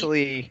an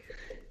actually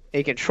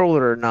a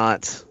controller or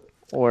not,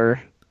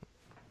 or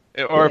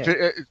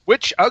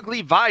which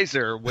ugly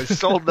visor was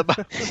sold the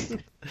most?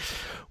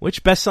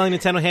 Which best-selling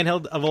Nintendo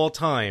handheld of all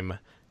time?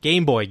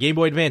 Game Boy, Game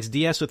Boy Advance,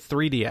 DS, or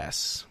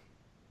 3DS?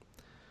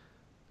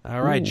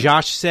 All right,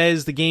 Josh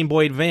says the Game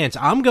Boy Advance.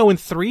 I'm going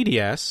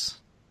 3DS.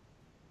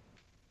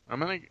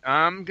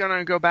 I'm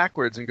gonna go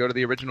backwards and go to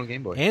the original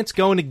Game Boy. Ant's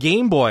going to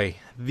Game Boy.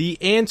 The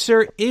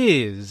answer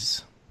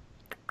is...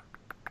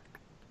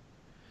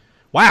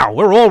 Wow,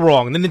 we're all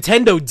wrong. The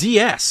Nintendo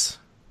DS.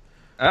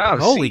 Oh,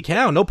 holy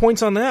cow! No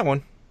points on that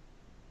one.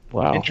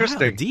 Wow,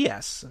 interesting. Wow,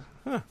 DS.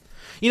 Huh.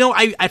 You know,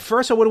 at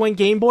first I would have went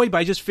Game Boy, but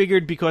I just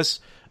figured because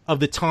of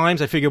the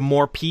times, I figured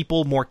more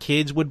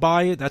kids would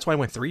buy it. That's why I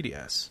went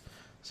 3DS.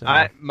 So.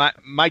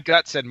 My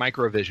gut said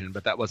Microvision,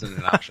 but that wasn't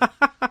an option.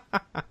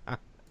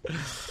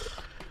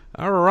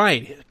 All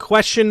right.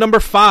 Question number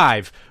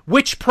 5.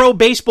 Which pro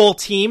baseball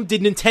team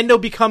did Nintendo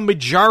become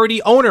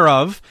majority owner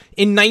of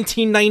in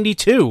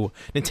 1992?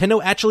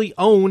 Nintendo actually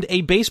owned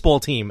a baseball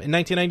team in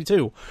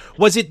 1992.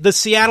 Was it the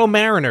Seattle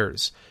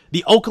Mariners,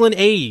 the Oakland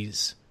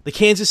A's, the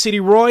Kansas City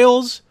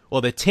Royals,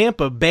 or the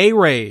Tampa Bay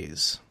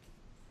Rays?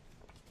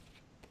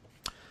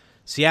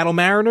 Seattle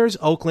Mariners,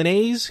 Oakland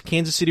A's,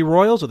 Kansas City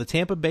Royals, or the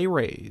Tampa Bay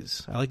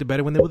Rays? I liked it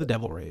better when they were the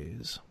Devil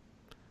Rays.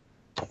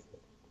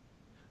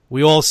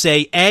 We all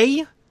say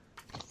A.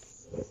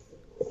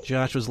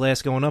 Josh was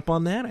last going up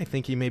on that. I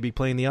think he may be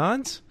playing the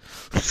odds.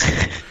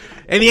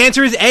 And the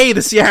answer is A,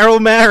 the Seattle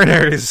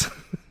Mariners.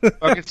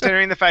 Well,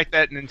 considering the fact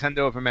that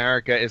Nintendo of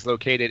America is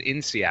located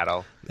in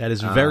Seattle. That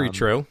is very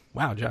true.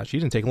 Wow, Josh, you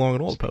didn't take long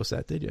at all to post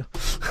that, did you?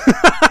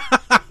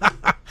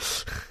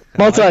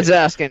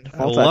 Multitasking.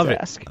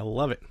 I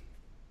love it.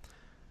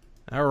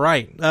 All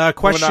right.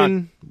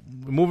 Question.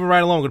 Moving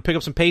right along. We're going to pick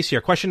up some pace here.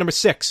 Question number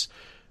 6.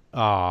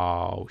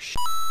 Oh,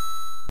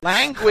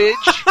 Language.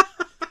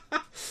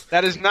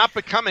 That is not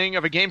becoming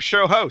of a game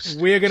show host.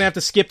 We're going to have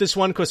to skip this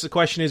one because the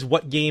question is,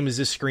 what game is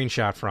this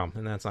screenshot from?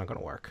 And that's not going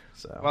to work.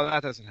 So. Well,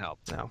 that doesn't help.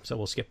 No, so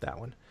we'll skip that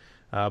one.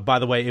 By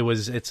the way,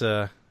 it's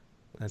not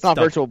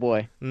Virtual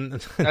Boy.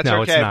 That's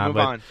no, okay. It's not. Move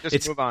on.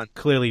 Just move on.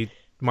 Clearly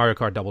Mario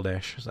Kart Double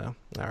Dash. So,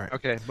 all right.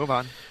 Okay, move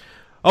on.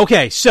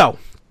 Okay, so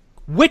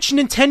which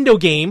Nintendo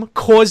game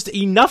caused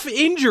enough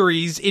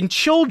injuries in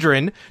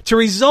children to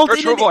result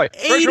Virtual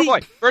in Boy.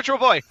 Virtual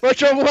Boy.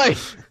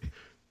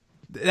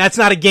 That's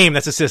not a game.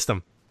 That's a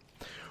system.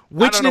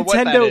 Which I don't know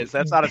what that is.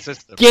 That's not a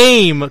system.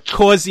 Game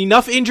caused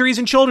enough injuries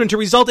in children to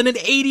result in an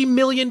 $80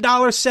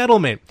 million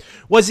settlement?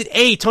 Was it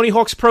A, Tony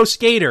Hawk's Pro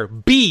Skater,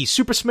 B,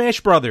 Super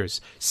Smash Brothers,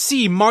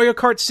 C, Mario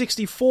Kart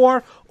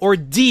 64, or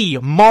D,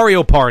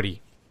 Mario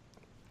Party?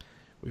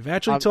 We've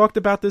actually talked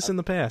about this in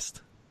the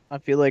past. I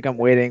feel like I'm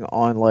waiting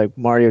on like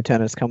Mario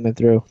Tennis coming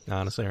through.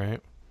 Honestly,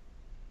 right?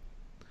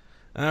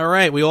 All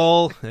right, we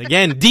all,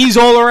 again, D's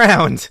all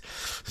around.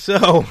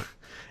 So...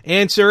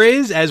 Answer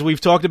is, as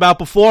we've talked about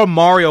before,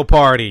 Mario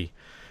Party.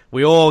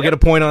 We all get a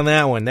point on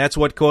that one. That's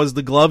what caused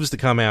the gloves to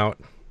come out.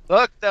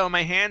 Look, though,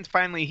 my hand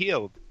finally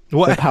healed.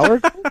 What? The Power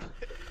Glove?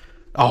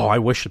 Oh, I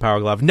wish the Power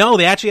Glove. No,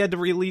 they actually had to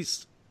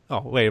release... Oh,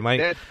 wait, am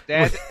I...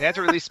 They had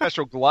to release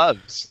special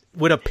gloves.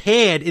 With a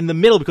pad in the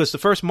middle, because the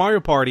first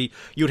Mario Party,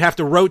 you'd have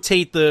to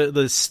rotate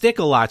the stick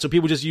a lot, so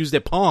people just use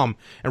their palm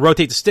and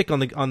rotate the stick on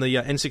the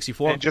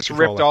N64 And just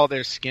controller. ripped all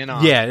their skin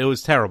off. Yeah, it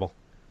was terrible.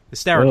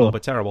 Hysterical,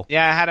 but terrible.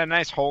 Yeah, I had a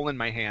nice hole in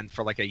my hand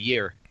for like a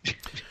year.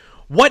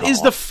 What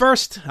is the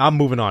first... I'm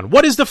moving on.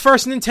 What is the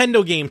first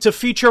Nintendo game to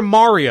feature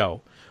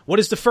Mario? What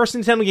is the first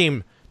Nintendo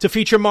game to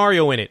feature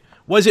Mario in it?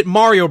 Was it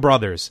Mario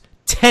Brothers,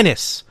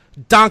 Tennis,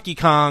 Donkey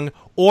Kong,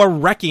 or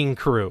Wrecking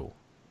Crew?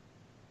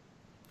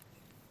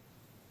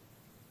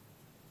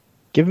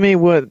 Give me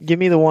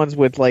the ones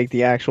with like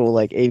the actual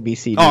like A, B,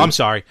 C, D. Oh, I'm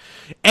sorry.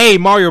 A,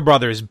 Mario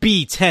Brothers.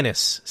 B,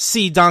 Tennis.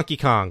 C, Donkey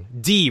Kong.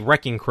 D,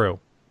 Wrecking Crew.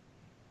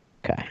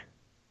 Okay.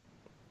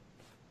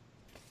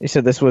 You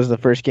said this was the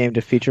first game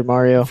to feature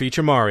Mario?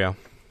 Feature Mario.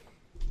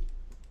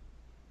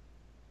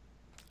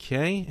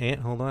 Okay,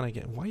 and hold on,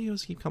 why do you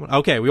always keep coming?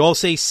 Okay, we all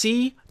say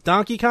C,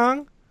 Donkey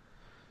Kong.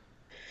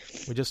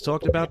 We just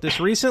talked about this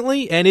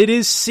recently, and it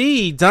is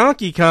C,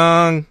 Donkey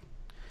Kong.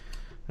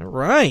 All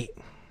right.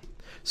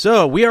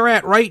 So we are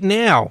at right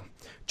now,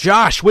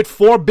 Josh with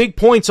 4 big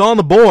points on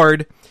the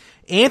board,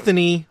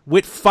 Anthony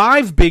with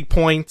 5 big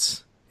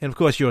points, and of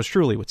course yours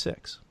truly with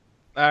 6.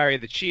 Larry,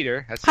 the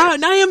cheater, has 6. I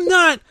am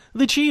not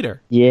the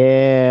cheater.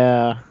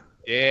 Yeah.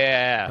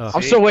 Yeah.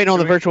 I'm still waiting on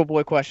the Virtual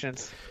Boy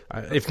questions.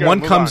 If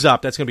one comes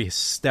up, that's going to be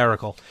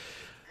hysterical.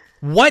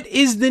 What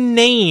is the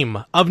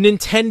name of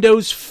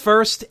Nintendo's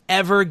first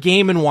ever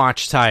Game &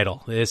 Watch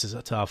title? This is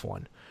a tough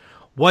one.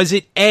 Was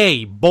it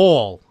A,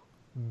 Ball,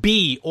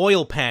 B,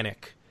 Oil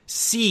Panic,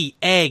 C,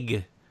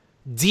 Egg,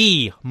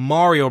 D,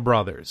 Mario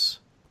Brothers?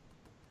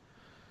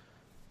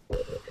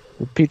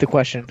 Repeat the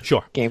question.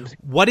 Sure. Games.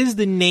 What is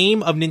the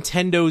name of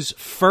Nintendo's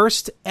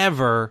first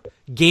ever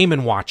Game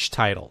 & Watch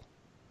title?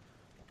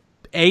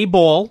 A,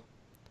 Ball,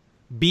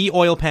 B,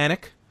 Oil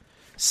Panic,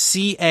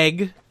 C,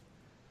 Egg,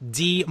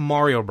 D,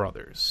 Mario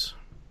Brothers.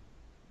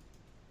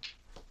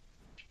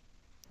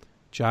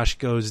 Josh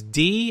goes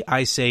D.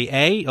 I say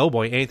A. Oh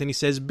boy, Anthony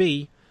says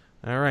B.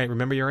 All right,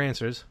 remember your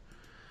answers.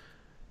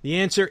 The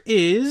answer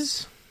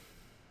is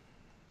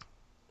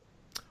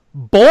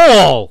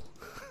Ball.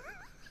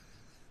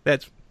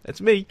 That's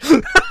me.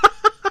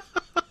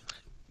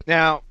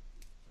 Now,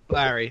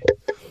 Larry,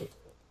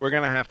 we're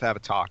going to have a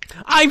talk.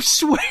 I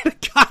swear to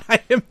God, I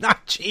am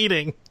not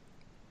cheating.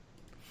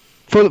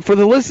 For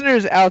the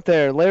listeners out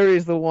there, Larry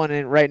is the one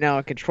right now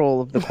in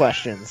control of the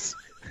questions.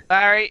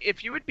 Larry,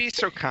 if you would be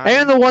so kind...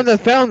 And the one that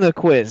found the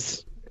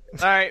quiz.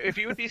 Larry, if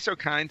you would be so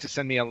kind to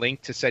send me a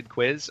link to said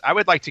quiz, I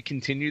would like to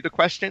continue the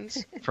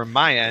questions from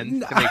my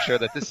end to make sure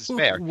that this is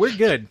fair. We're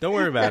good. Don't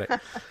worry about it.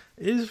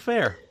 It is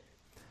fair.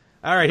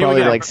 All right,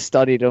 Probably here we go.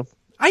 Studied them.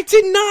 I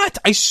did not.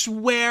 I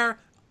swear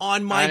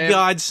on my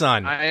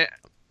godson. I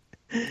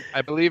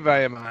believe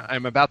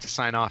I'm about to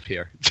sign off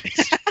here.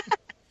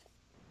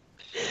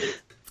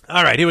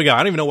 All right, here we go. I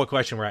don't even know what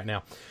question we're at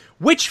now.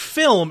 Which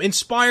film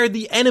inspired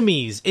the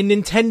enemies in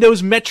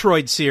Nintendo's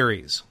Metroid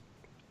series?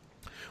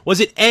 Was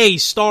it A,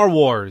 Star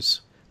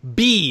Wars,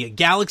 B,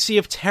 Galaxy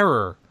of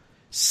Terror,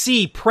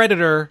 C,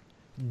 Predator,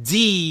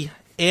 D,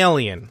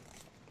 Alien?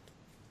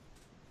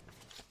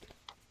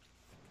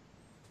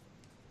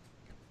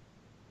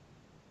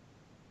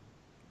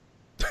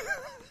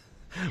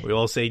 We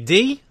all say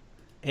D,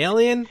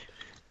 Alien.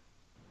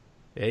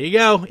 There you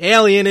go.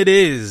 Alien it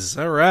is.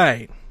 All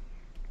right.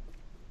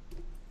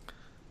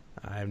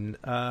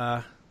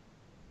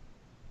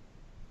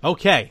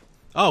 Okay.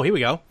 Oh, here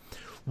we go.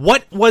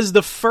 What was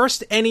the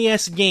first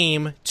NES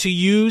game to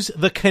use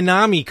the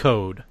Konami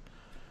code?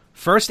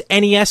 First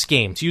NES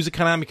game to use the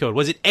Konami code.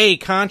 Was it A,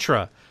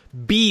 Contra,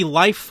 B,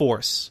 Life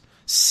Force,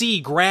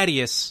 C,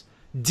 Gradius,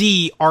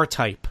 D,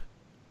 R-Type?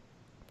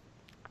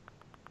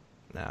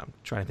 Now, I'm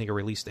trying to think of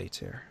release dates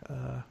here.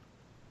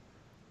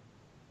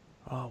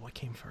 What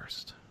came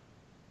first?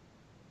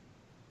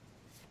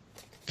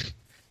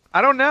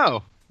 I don't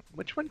know.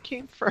 Which one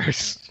came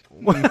first?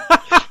 All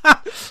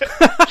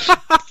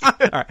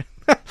right.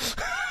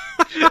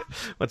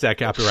 What's that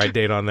copyright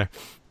date on there?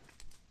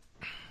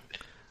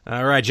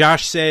 All right.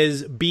 Josh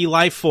says B,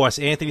 Life Force.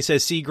 Anthony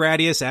says C,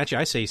 Gradius. Actually,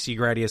 I say C,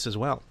 Gradius as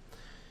well.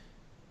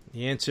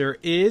 The answer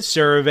is,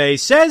 survey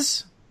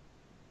says,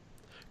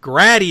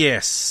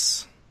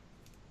 Gradius.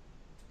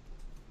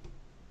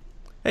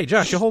 Hey,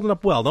 Josh, you're holding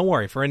up well. Don't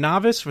worry. For a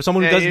novice, for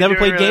someone who doesn't never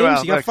play really games,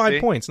 well. you got Look, 5 see?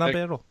 points. Not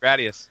bad at all.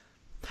 Gradius.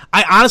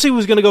 I honestly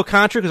was going to go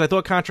Contra because I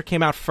thought Contra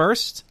came out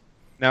first.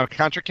 No,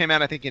 Contra came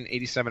out, I think, in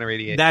 87 or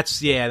 88.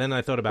 Then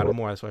I thought about it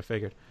more. That's what I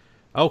figured.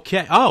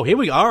 Okay. Oh, here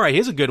we go. All right,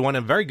 here's a good one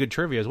and very good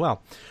trivia as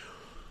well.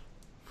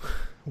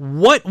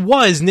 What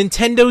was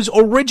Nintendo's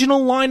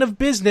original line of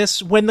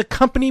business when the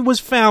company was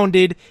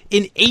founded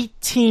in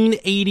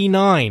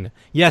 1889?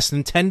 Yes,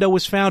 Nintendo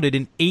was founded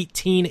in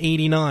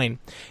 1889.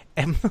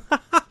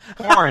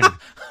 Porn.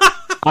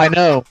 I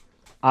know.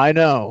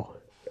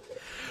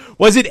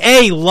 Was it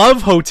A,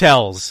 love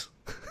hotels?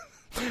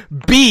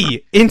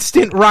 B,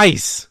 instant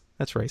rice?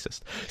 That's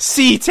racist.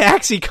 C,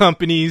 taxi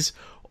companies?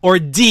 Or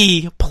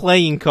D,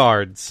 playing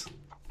cards?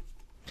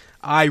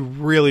 I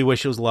really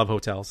wish it was love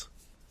hotels.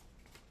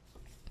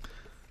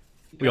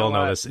 We all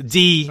know this.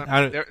 D.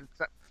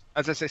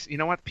 As I say, you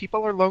know what?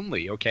 People are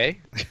lonely, okay?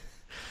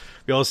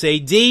 We all say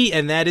D,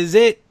 and that is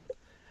it.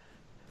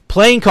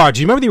 Playing cards.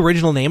 Do you remember the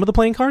original name of the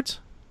playing cards?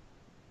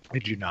 I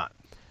do not.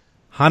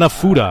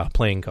 Hanafuda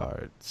playing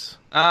cards.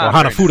 Or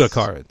Hanafuda nice.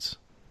 cards.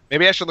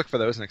 Maybe I should look for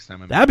those next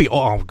time. That'd be...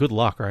 Oh, good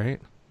luck, right?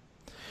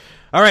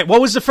 All right,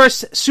 what was the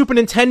first Super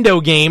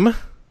Nintendo game,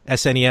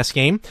 SNES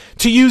game,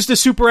 to use the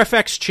Super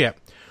FX chip?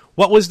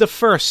 What was the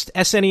first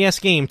SNES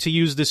game to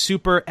use the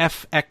Super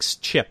FX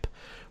chip?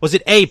 Was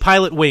it A,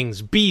 Pilot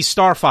Wings, B,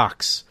 Star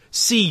Fox,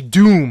 C,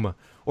 Doom,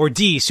 or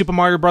D, Super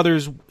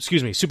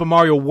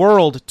Mario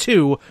World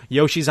 2,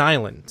 Yoshi's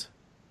Island?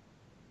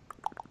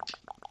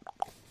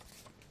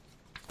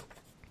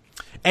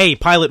 A,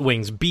 Pilot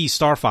Wings, B,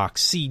 Star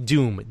Fox, C,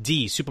 Doom,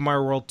 D, Super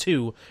Mario World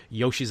 2,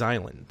 Yoshi's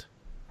Island.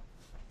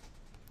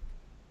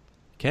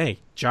 Okay,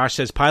 Josh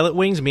says Pilot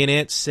Wings, me and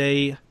Ant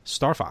say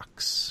Star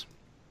Fox.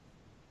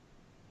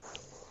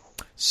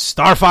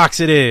 Star Fox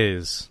it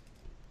is.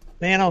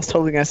 Man, I was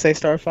totally going to say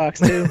Star Fox,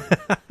 too.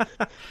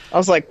 I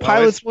was like,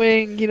 Pilot's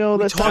Wing, you know.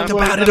 We talked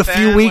about it a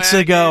few weeks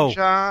ago.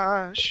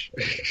 Josh.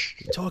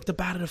 We talked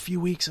about it a few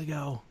weeks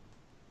ago.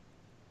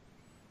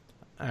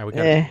 All right,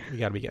 we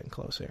got to be getting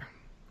close here.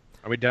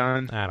 Are we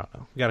done? I don't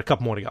know. We got a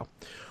couple more to go.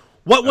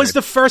 What was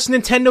the first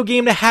Nintendo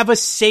game to have a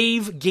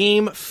save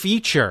game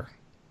feature?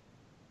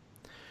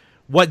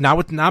 What?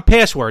 Not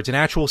passwords, an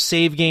actual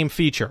save game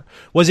feature.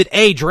 Was it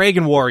A,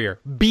 Dragon Warrior,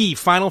 B,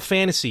 Final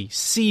Fantasy,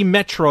 C,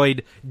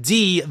 Metroid,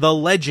 D, The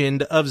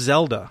Legend of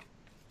Zelda?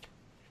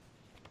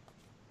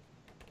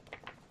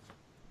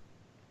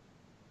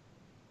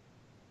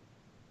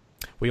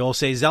 We all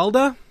say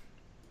Zelda.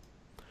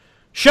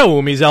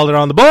 Show me Zelda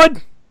on the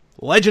board.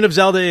 Legend of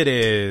Zelda it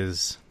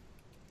is.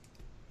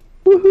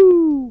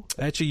 Woohoo!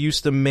 I actually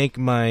used to make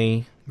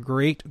my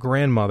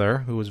great-grandmother,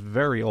 who was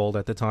very old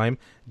at the time,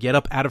 get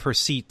up out of her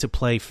seat to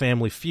play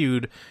Family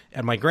Feud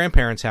at my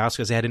grandparents' house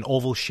because they had an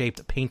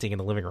oval-shaped painting in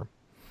the living room.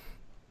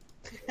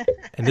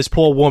 And this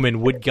poor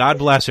woman would, God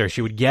bless her,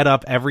 she would get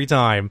up every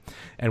time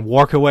and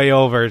walk her way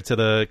over to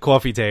the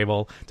coffee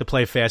table to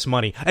play Fast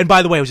Money. And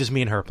by the way, it was just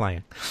me and her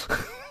playing.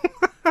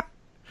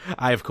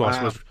 I, of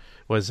course,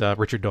 was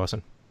Richard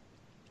Dawson.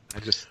 I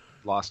just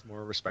lost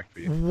more respect for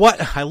you.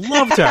 What? I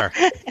loved her.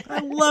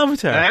 I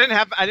loved her. And I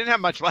didn't have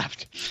much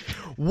left.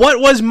 What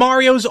was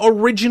Mario's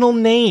original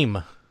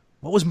name?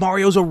 Was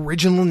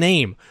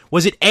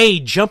it A,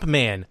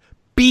 Jumpman,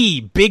 B,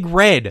 Big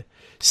Red,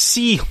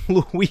 C,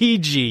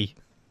 Luigi,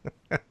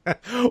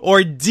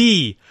 or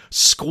D,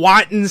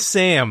 Squattin'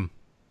 Sam?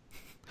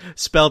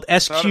 Spelled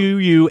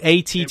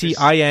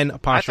SQUATTIN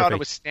apostrophe. I thought it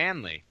was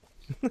Stanley.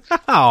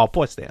 Oh,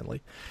 poor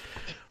Stanley.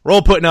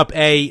 Roll putting up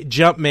A,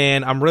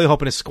 Jumpman. I'm really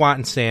hoping it's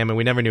Squattin' Sam, and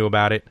we never knew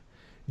about it.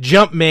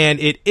 Jumpman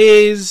it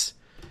is.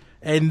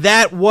 And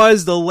that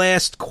was the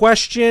last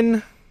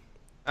question.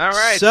 All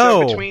right.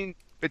 So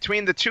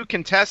between the two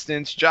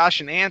contestants,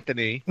 Josh and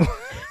Anthony,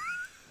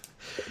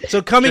 so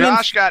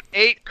Josh got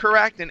 8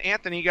 correct, and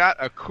Anthony got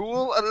a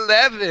cool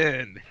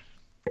 11.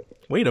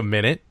 Wait a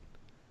minute.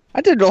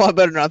 I did a lot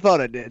better than I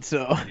thought I did.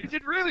 So you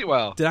did really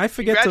well. Did I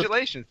forget?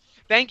 Congratulations.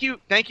 Thank you,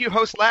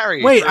 host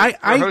Larry. Wait,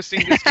 for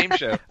hosting this game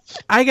show.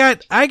 I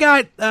got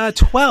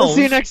 12. We'll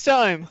see you next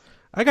time.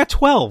 I got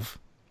 12.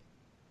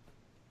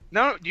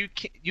 No, you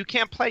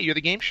can't play. You're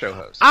the game show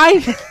host.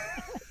 I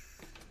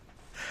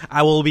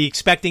will be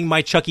expecting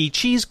my Chuck E.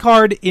 Cheese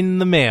card in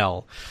the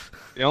mail.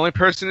 The only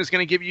person who's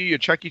going to give you your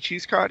Chuck E.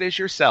 Cheese card is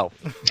yourself.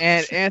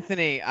 And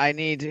Anthony, I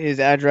need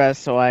his address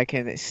so I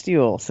can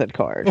steal said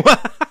card.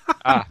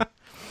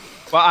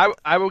 Well,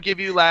 I will give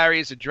you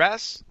Larry's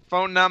address,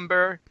 phone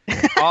number,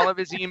 all of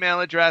his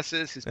email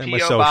addresses, his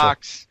P.O.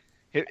 box,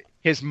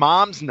 his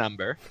mom's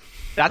number.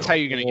 That's how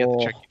you're going to get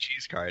the Chuck E.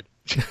 Cheese card.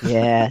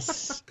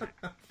 Yes.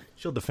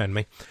 She'll defend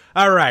me.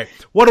 All right.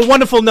 What a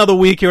wonderful another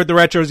week here at the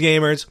Retros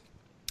Gamers.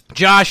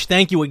 Josh,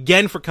 thank you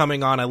again for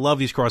coming on. I love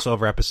these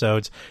crossover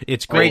episodes.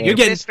 It's great. You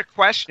missed a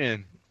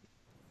question.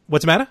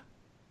 What's the matter?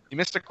 You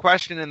missed a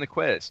question in the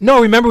quiz.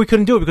 No, remember we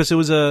couldn't do it because it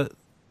was a...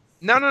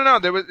 No.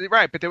 There was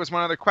but there was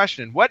one other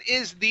question. What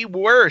is the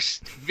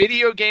worst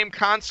video game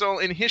console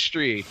in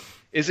history?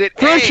 Is it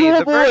A,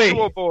 the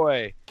Virtual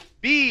Boy,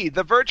 B,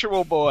 the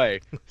Virtual Boy,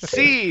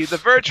 C, the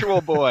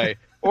Virtual Boy,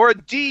 or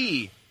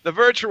D, the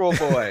Virtual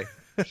Boy?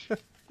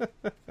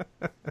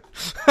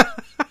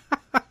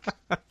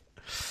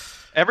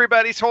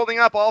 Everybody's holding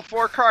up all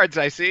 4 cards,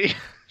 I see.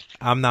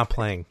 I'm not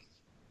playing.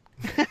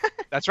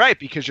 That's right,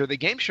 because you're the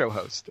game show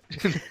host.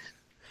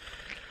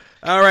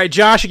 All right,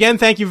 Josh, again,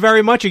 thank you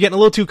very much. You're getting a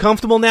little too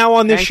comfortable now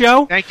on this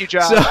show. Thank you,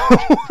 Josh.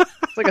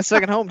 It's like a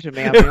second home to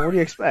me. I mean, what do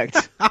you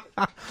expect?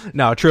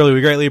 No, truly, we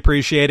greatly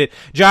appreciate it.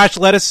 Josh,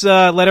 let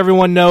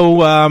everyone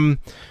know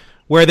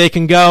where they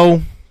can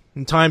go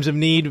in times of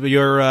need.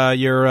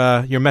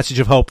 Your message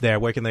of hope there.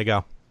 Where can they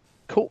go?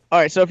 Cool. All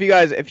right. So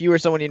if you or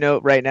someone you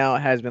know right now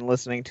has been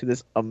listening to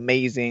this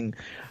amazing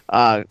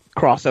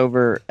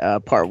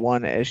crossover part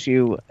 1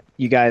 issue,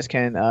 you guys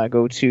can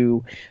go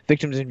to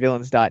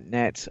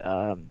victimsandvillains.net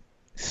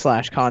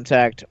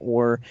 /contact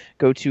or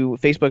go to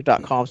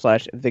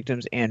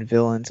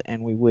facebook.com/victimsandvillains,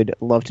 and we would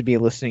love to be a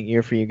listening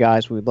ear for you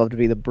guys. We'd love to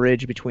be the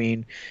bridge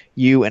between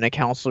you and a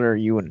counselor,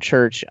 you and a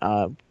church.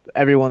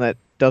 Everyone that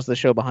does the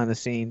show behind the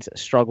scenes has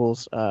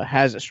struggled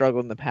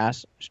in the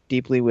past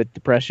deeply with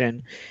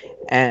depression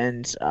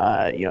and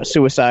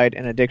suicide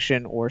and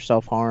addiction or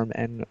self-harm,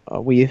 and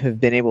we have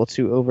been able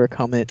to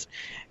overcome it,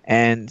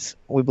 and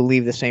we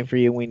believe the same for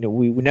you. We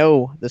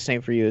know the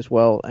same for you as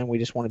well, and we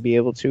just want to be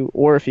able to,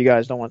 or if you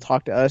guys don't want to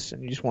talk to us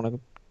and you just want to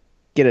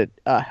get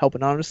help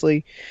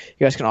anonymously,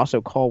 you guys can also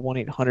call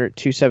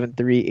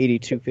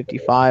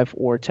 1-800-273-8255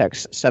 or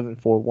text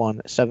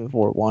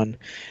 741-741,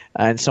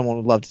 and someone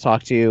would love to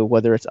talk to you,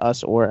 whether it's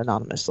us or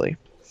anonymously.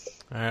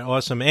 All right,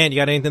 awesome. And you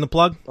got anything to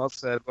plug? Well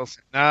said. Well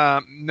said.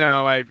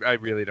 No, I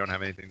really don't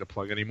have anything to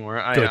plug anymore.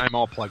 I'm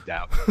all plugged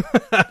out.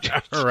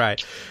 All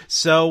right.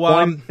 So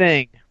one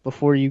thing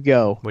before you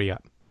go. What do you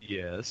got?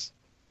 Yes.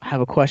 I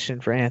have a question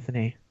for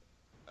Anthony.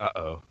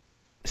 Uh-oh.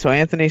 So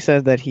Anthony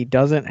said that he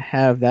doesn't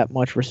have that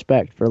much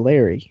respect for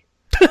Larry.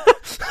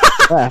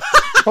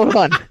 Hold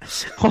on.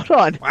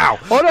 Wow.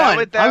 Hold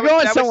on. I'm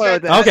going somewhere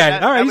with this. Okay.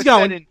 All right. He's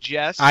going. In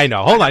jest. I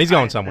know. Hold on. He's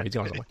going somewhere.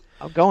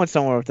 I'm going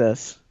somewhere with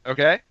this.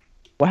 Okay.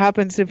 What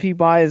happens if he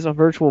buys a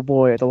Virtual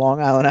Boy at the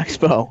Long Island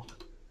Expo?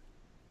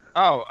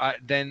 Oh,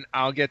 then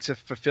I'll get to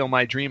fulfill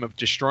my dream of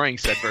destroying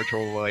said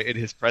Virtual Boy in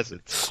his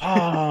presence.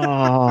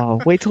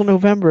 Oh, wait till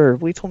November.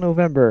 We can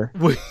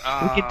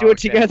do it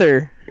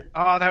together.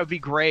 Oh, that would be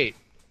great.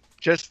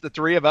 Just the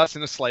three of us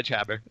in a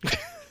sledgehammer.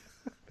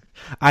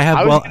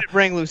 I was going to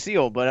bring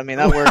Lucille, but I mean,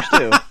 that works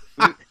too.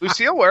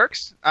 Lucille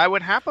works. I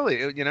would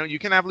happily. You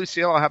can have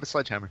Lucille. I'll have a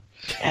sledgehammer.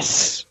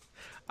 Yes.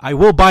 I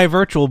will buy a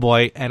Virtual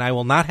Boy, and I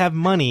will not have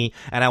money,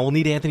 and I will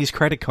need Anthony's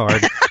credit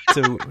card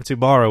to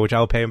borrow, which I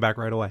will pay him back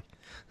right away.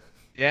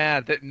 Yeah,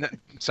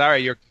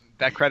 sorry,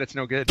 that credit's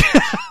no good.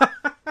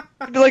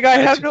 I'd be like, I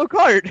have no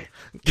card.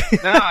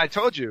 No, I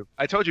told you.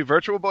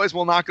 Virtual Boys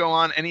will not go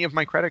on any of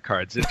my credit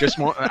cards. It just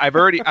won't. I've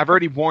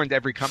already warned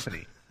every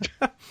company.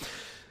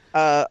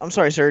 I'm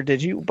sorry, sir.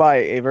 Did you buy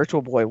a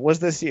Virtual Boy? Was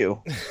this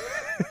you?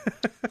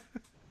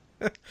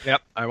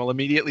 Yep, I will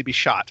immediately be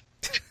shot.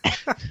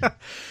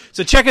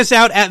 So check us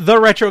out at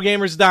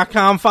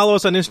theretrogamers.com. Follow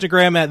us on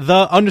Instagram at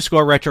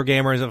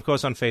 _retrogamers. And of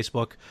course on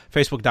Facebook,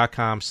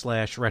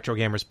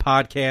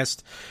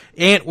 facebook.com/retrogamerspodcast.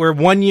 And we're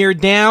 1 year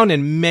down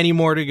and many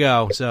more to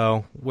go.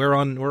 So we're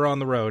on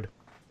the road.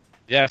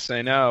 Yes,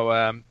 I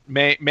know.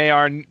 May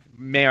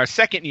our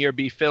second year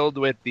be filled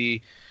with the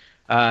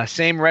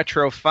same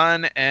retro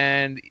fun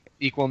and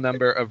equal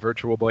number of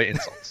Virtual Boy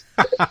insults.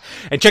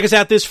 And check us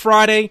out this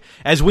Friday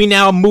as we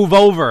now move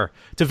over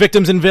to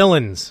Victims and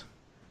Villains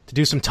to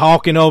do some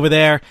talking over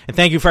there. And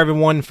thank you for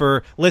everyone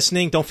for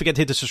listening. Don't forget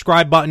to hit the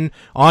subscribe button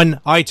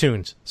on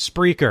iTunes,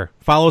 Spreaker.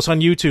 Follow us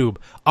on YouTube,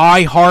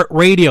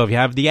 iHeartRadio. If you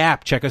have the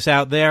app, check us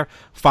out there.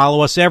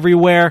 Follow us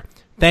everywhere.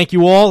 Thank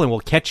you all, and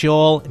we'll catch you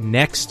all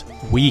next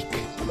week.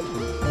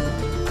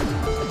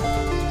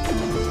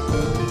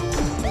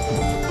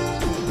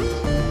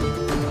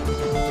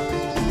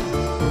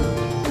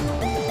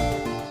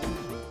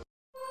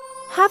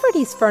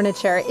 Haverty's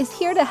Furniture is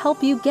here to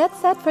help you get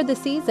set for the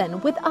season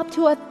with up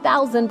to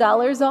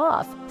 $1,000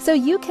 off, so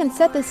you can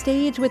set the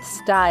stage with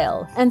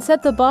style and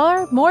set the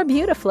bar more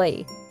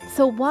beautifully.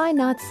 So why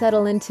not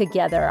settle in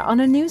together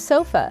on a new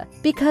sofa?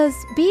 Because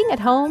being at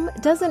home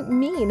doesn't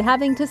mean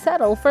having to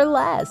settle for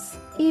less.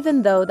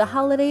 Even though the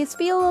holidays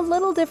feel a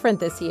little different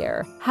this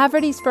year,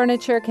 Haverty's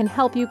Furniture can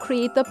help you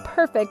create the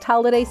perfect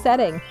holiday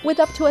setting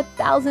with up to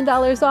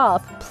 $1,000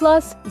 off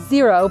plus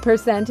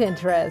 0%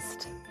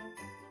 interest.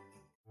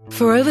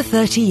 For over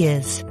 30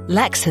 years,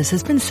 Lexus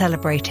has been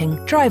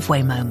celebrating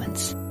driveway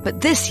moments.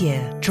 But this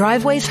year,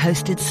 Driveway's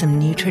hosted some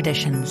new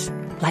traditions,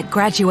 like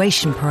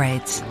graduation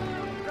parades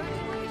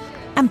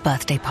and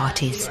birthday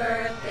parties.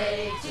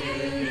 Birthday to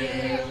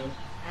you.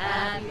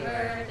 Happy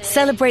birthday.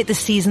 Celebrate the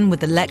season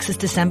with the Lexus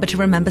December to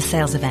Remember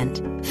sales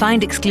event.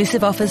 Find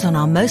exclusive offers on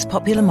our most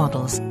popular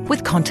models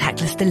with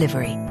contactless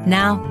delivery,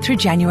 now through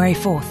January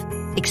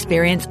 4th.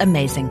 Experience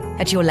amazing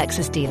at your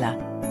Lexus dealer.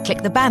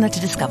 Click the banner to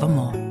discover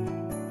more.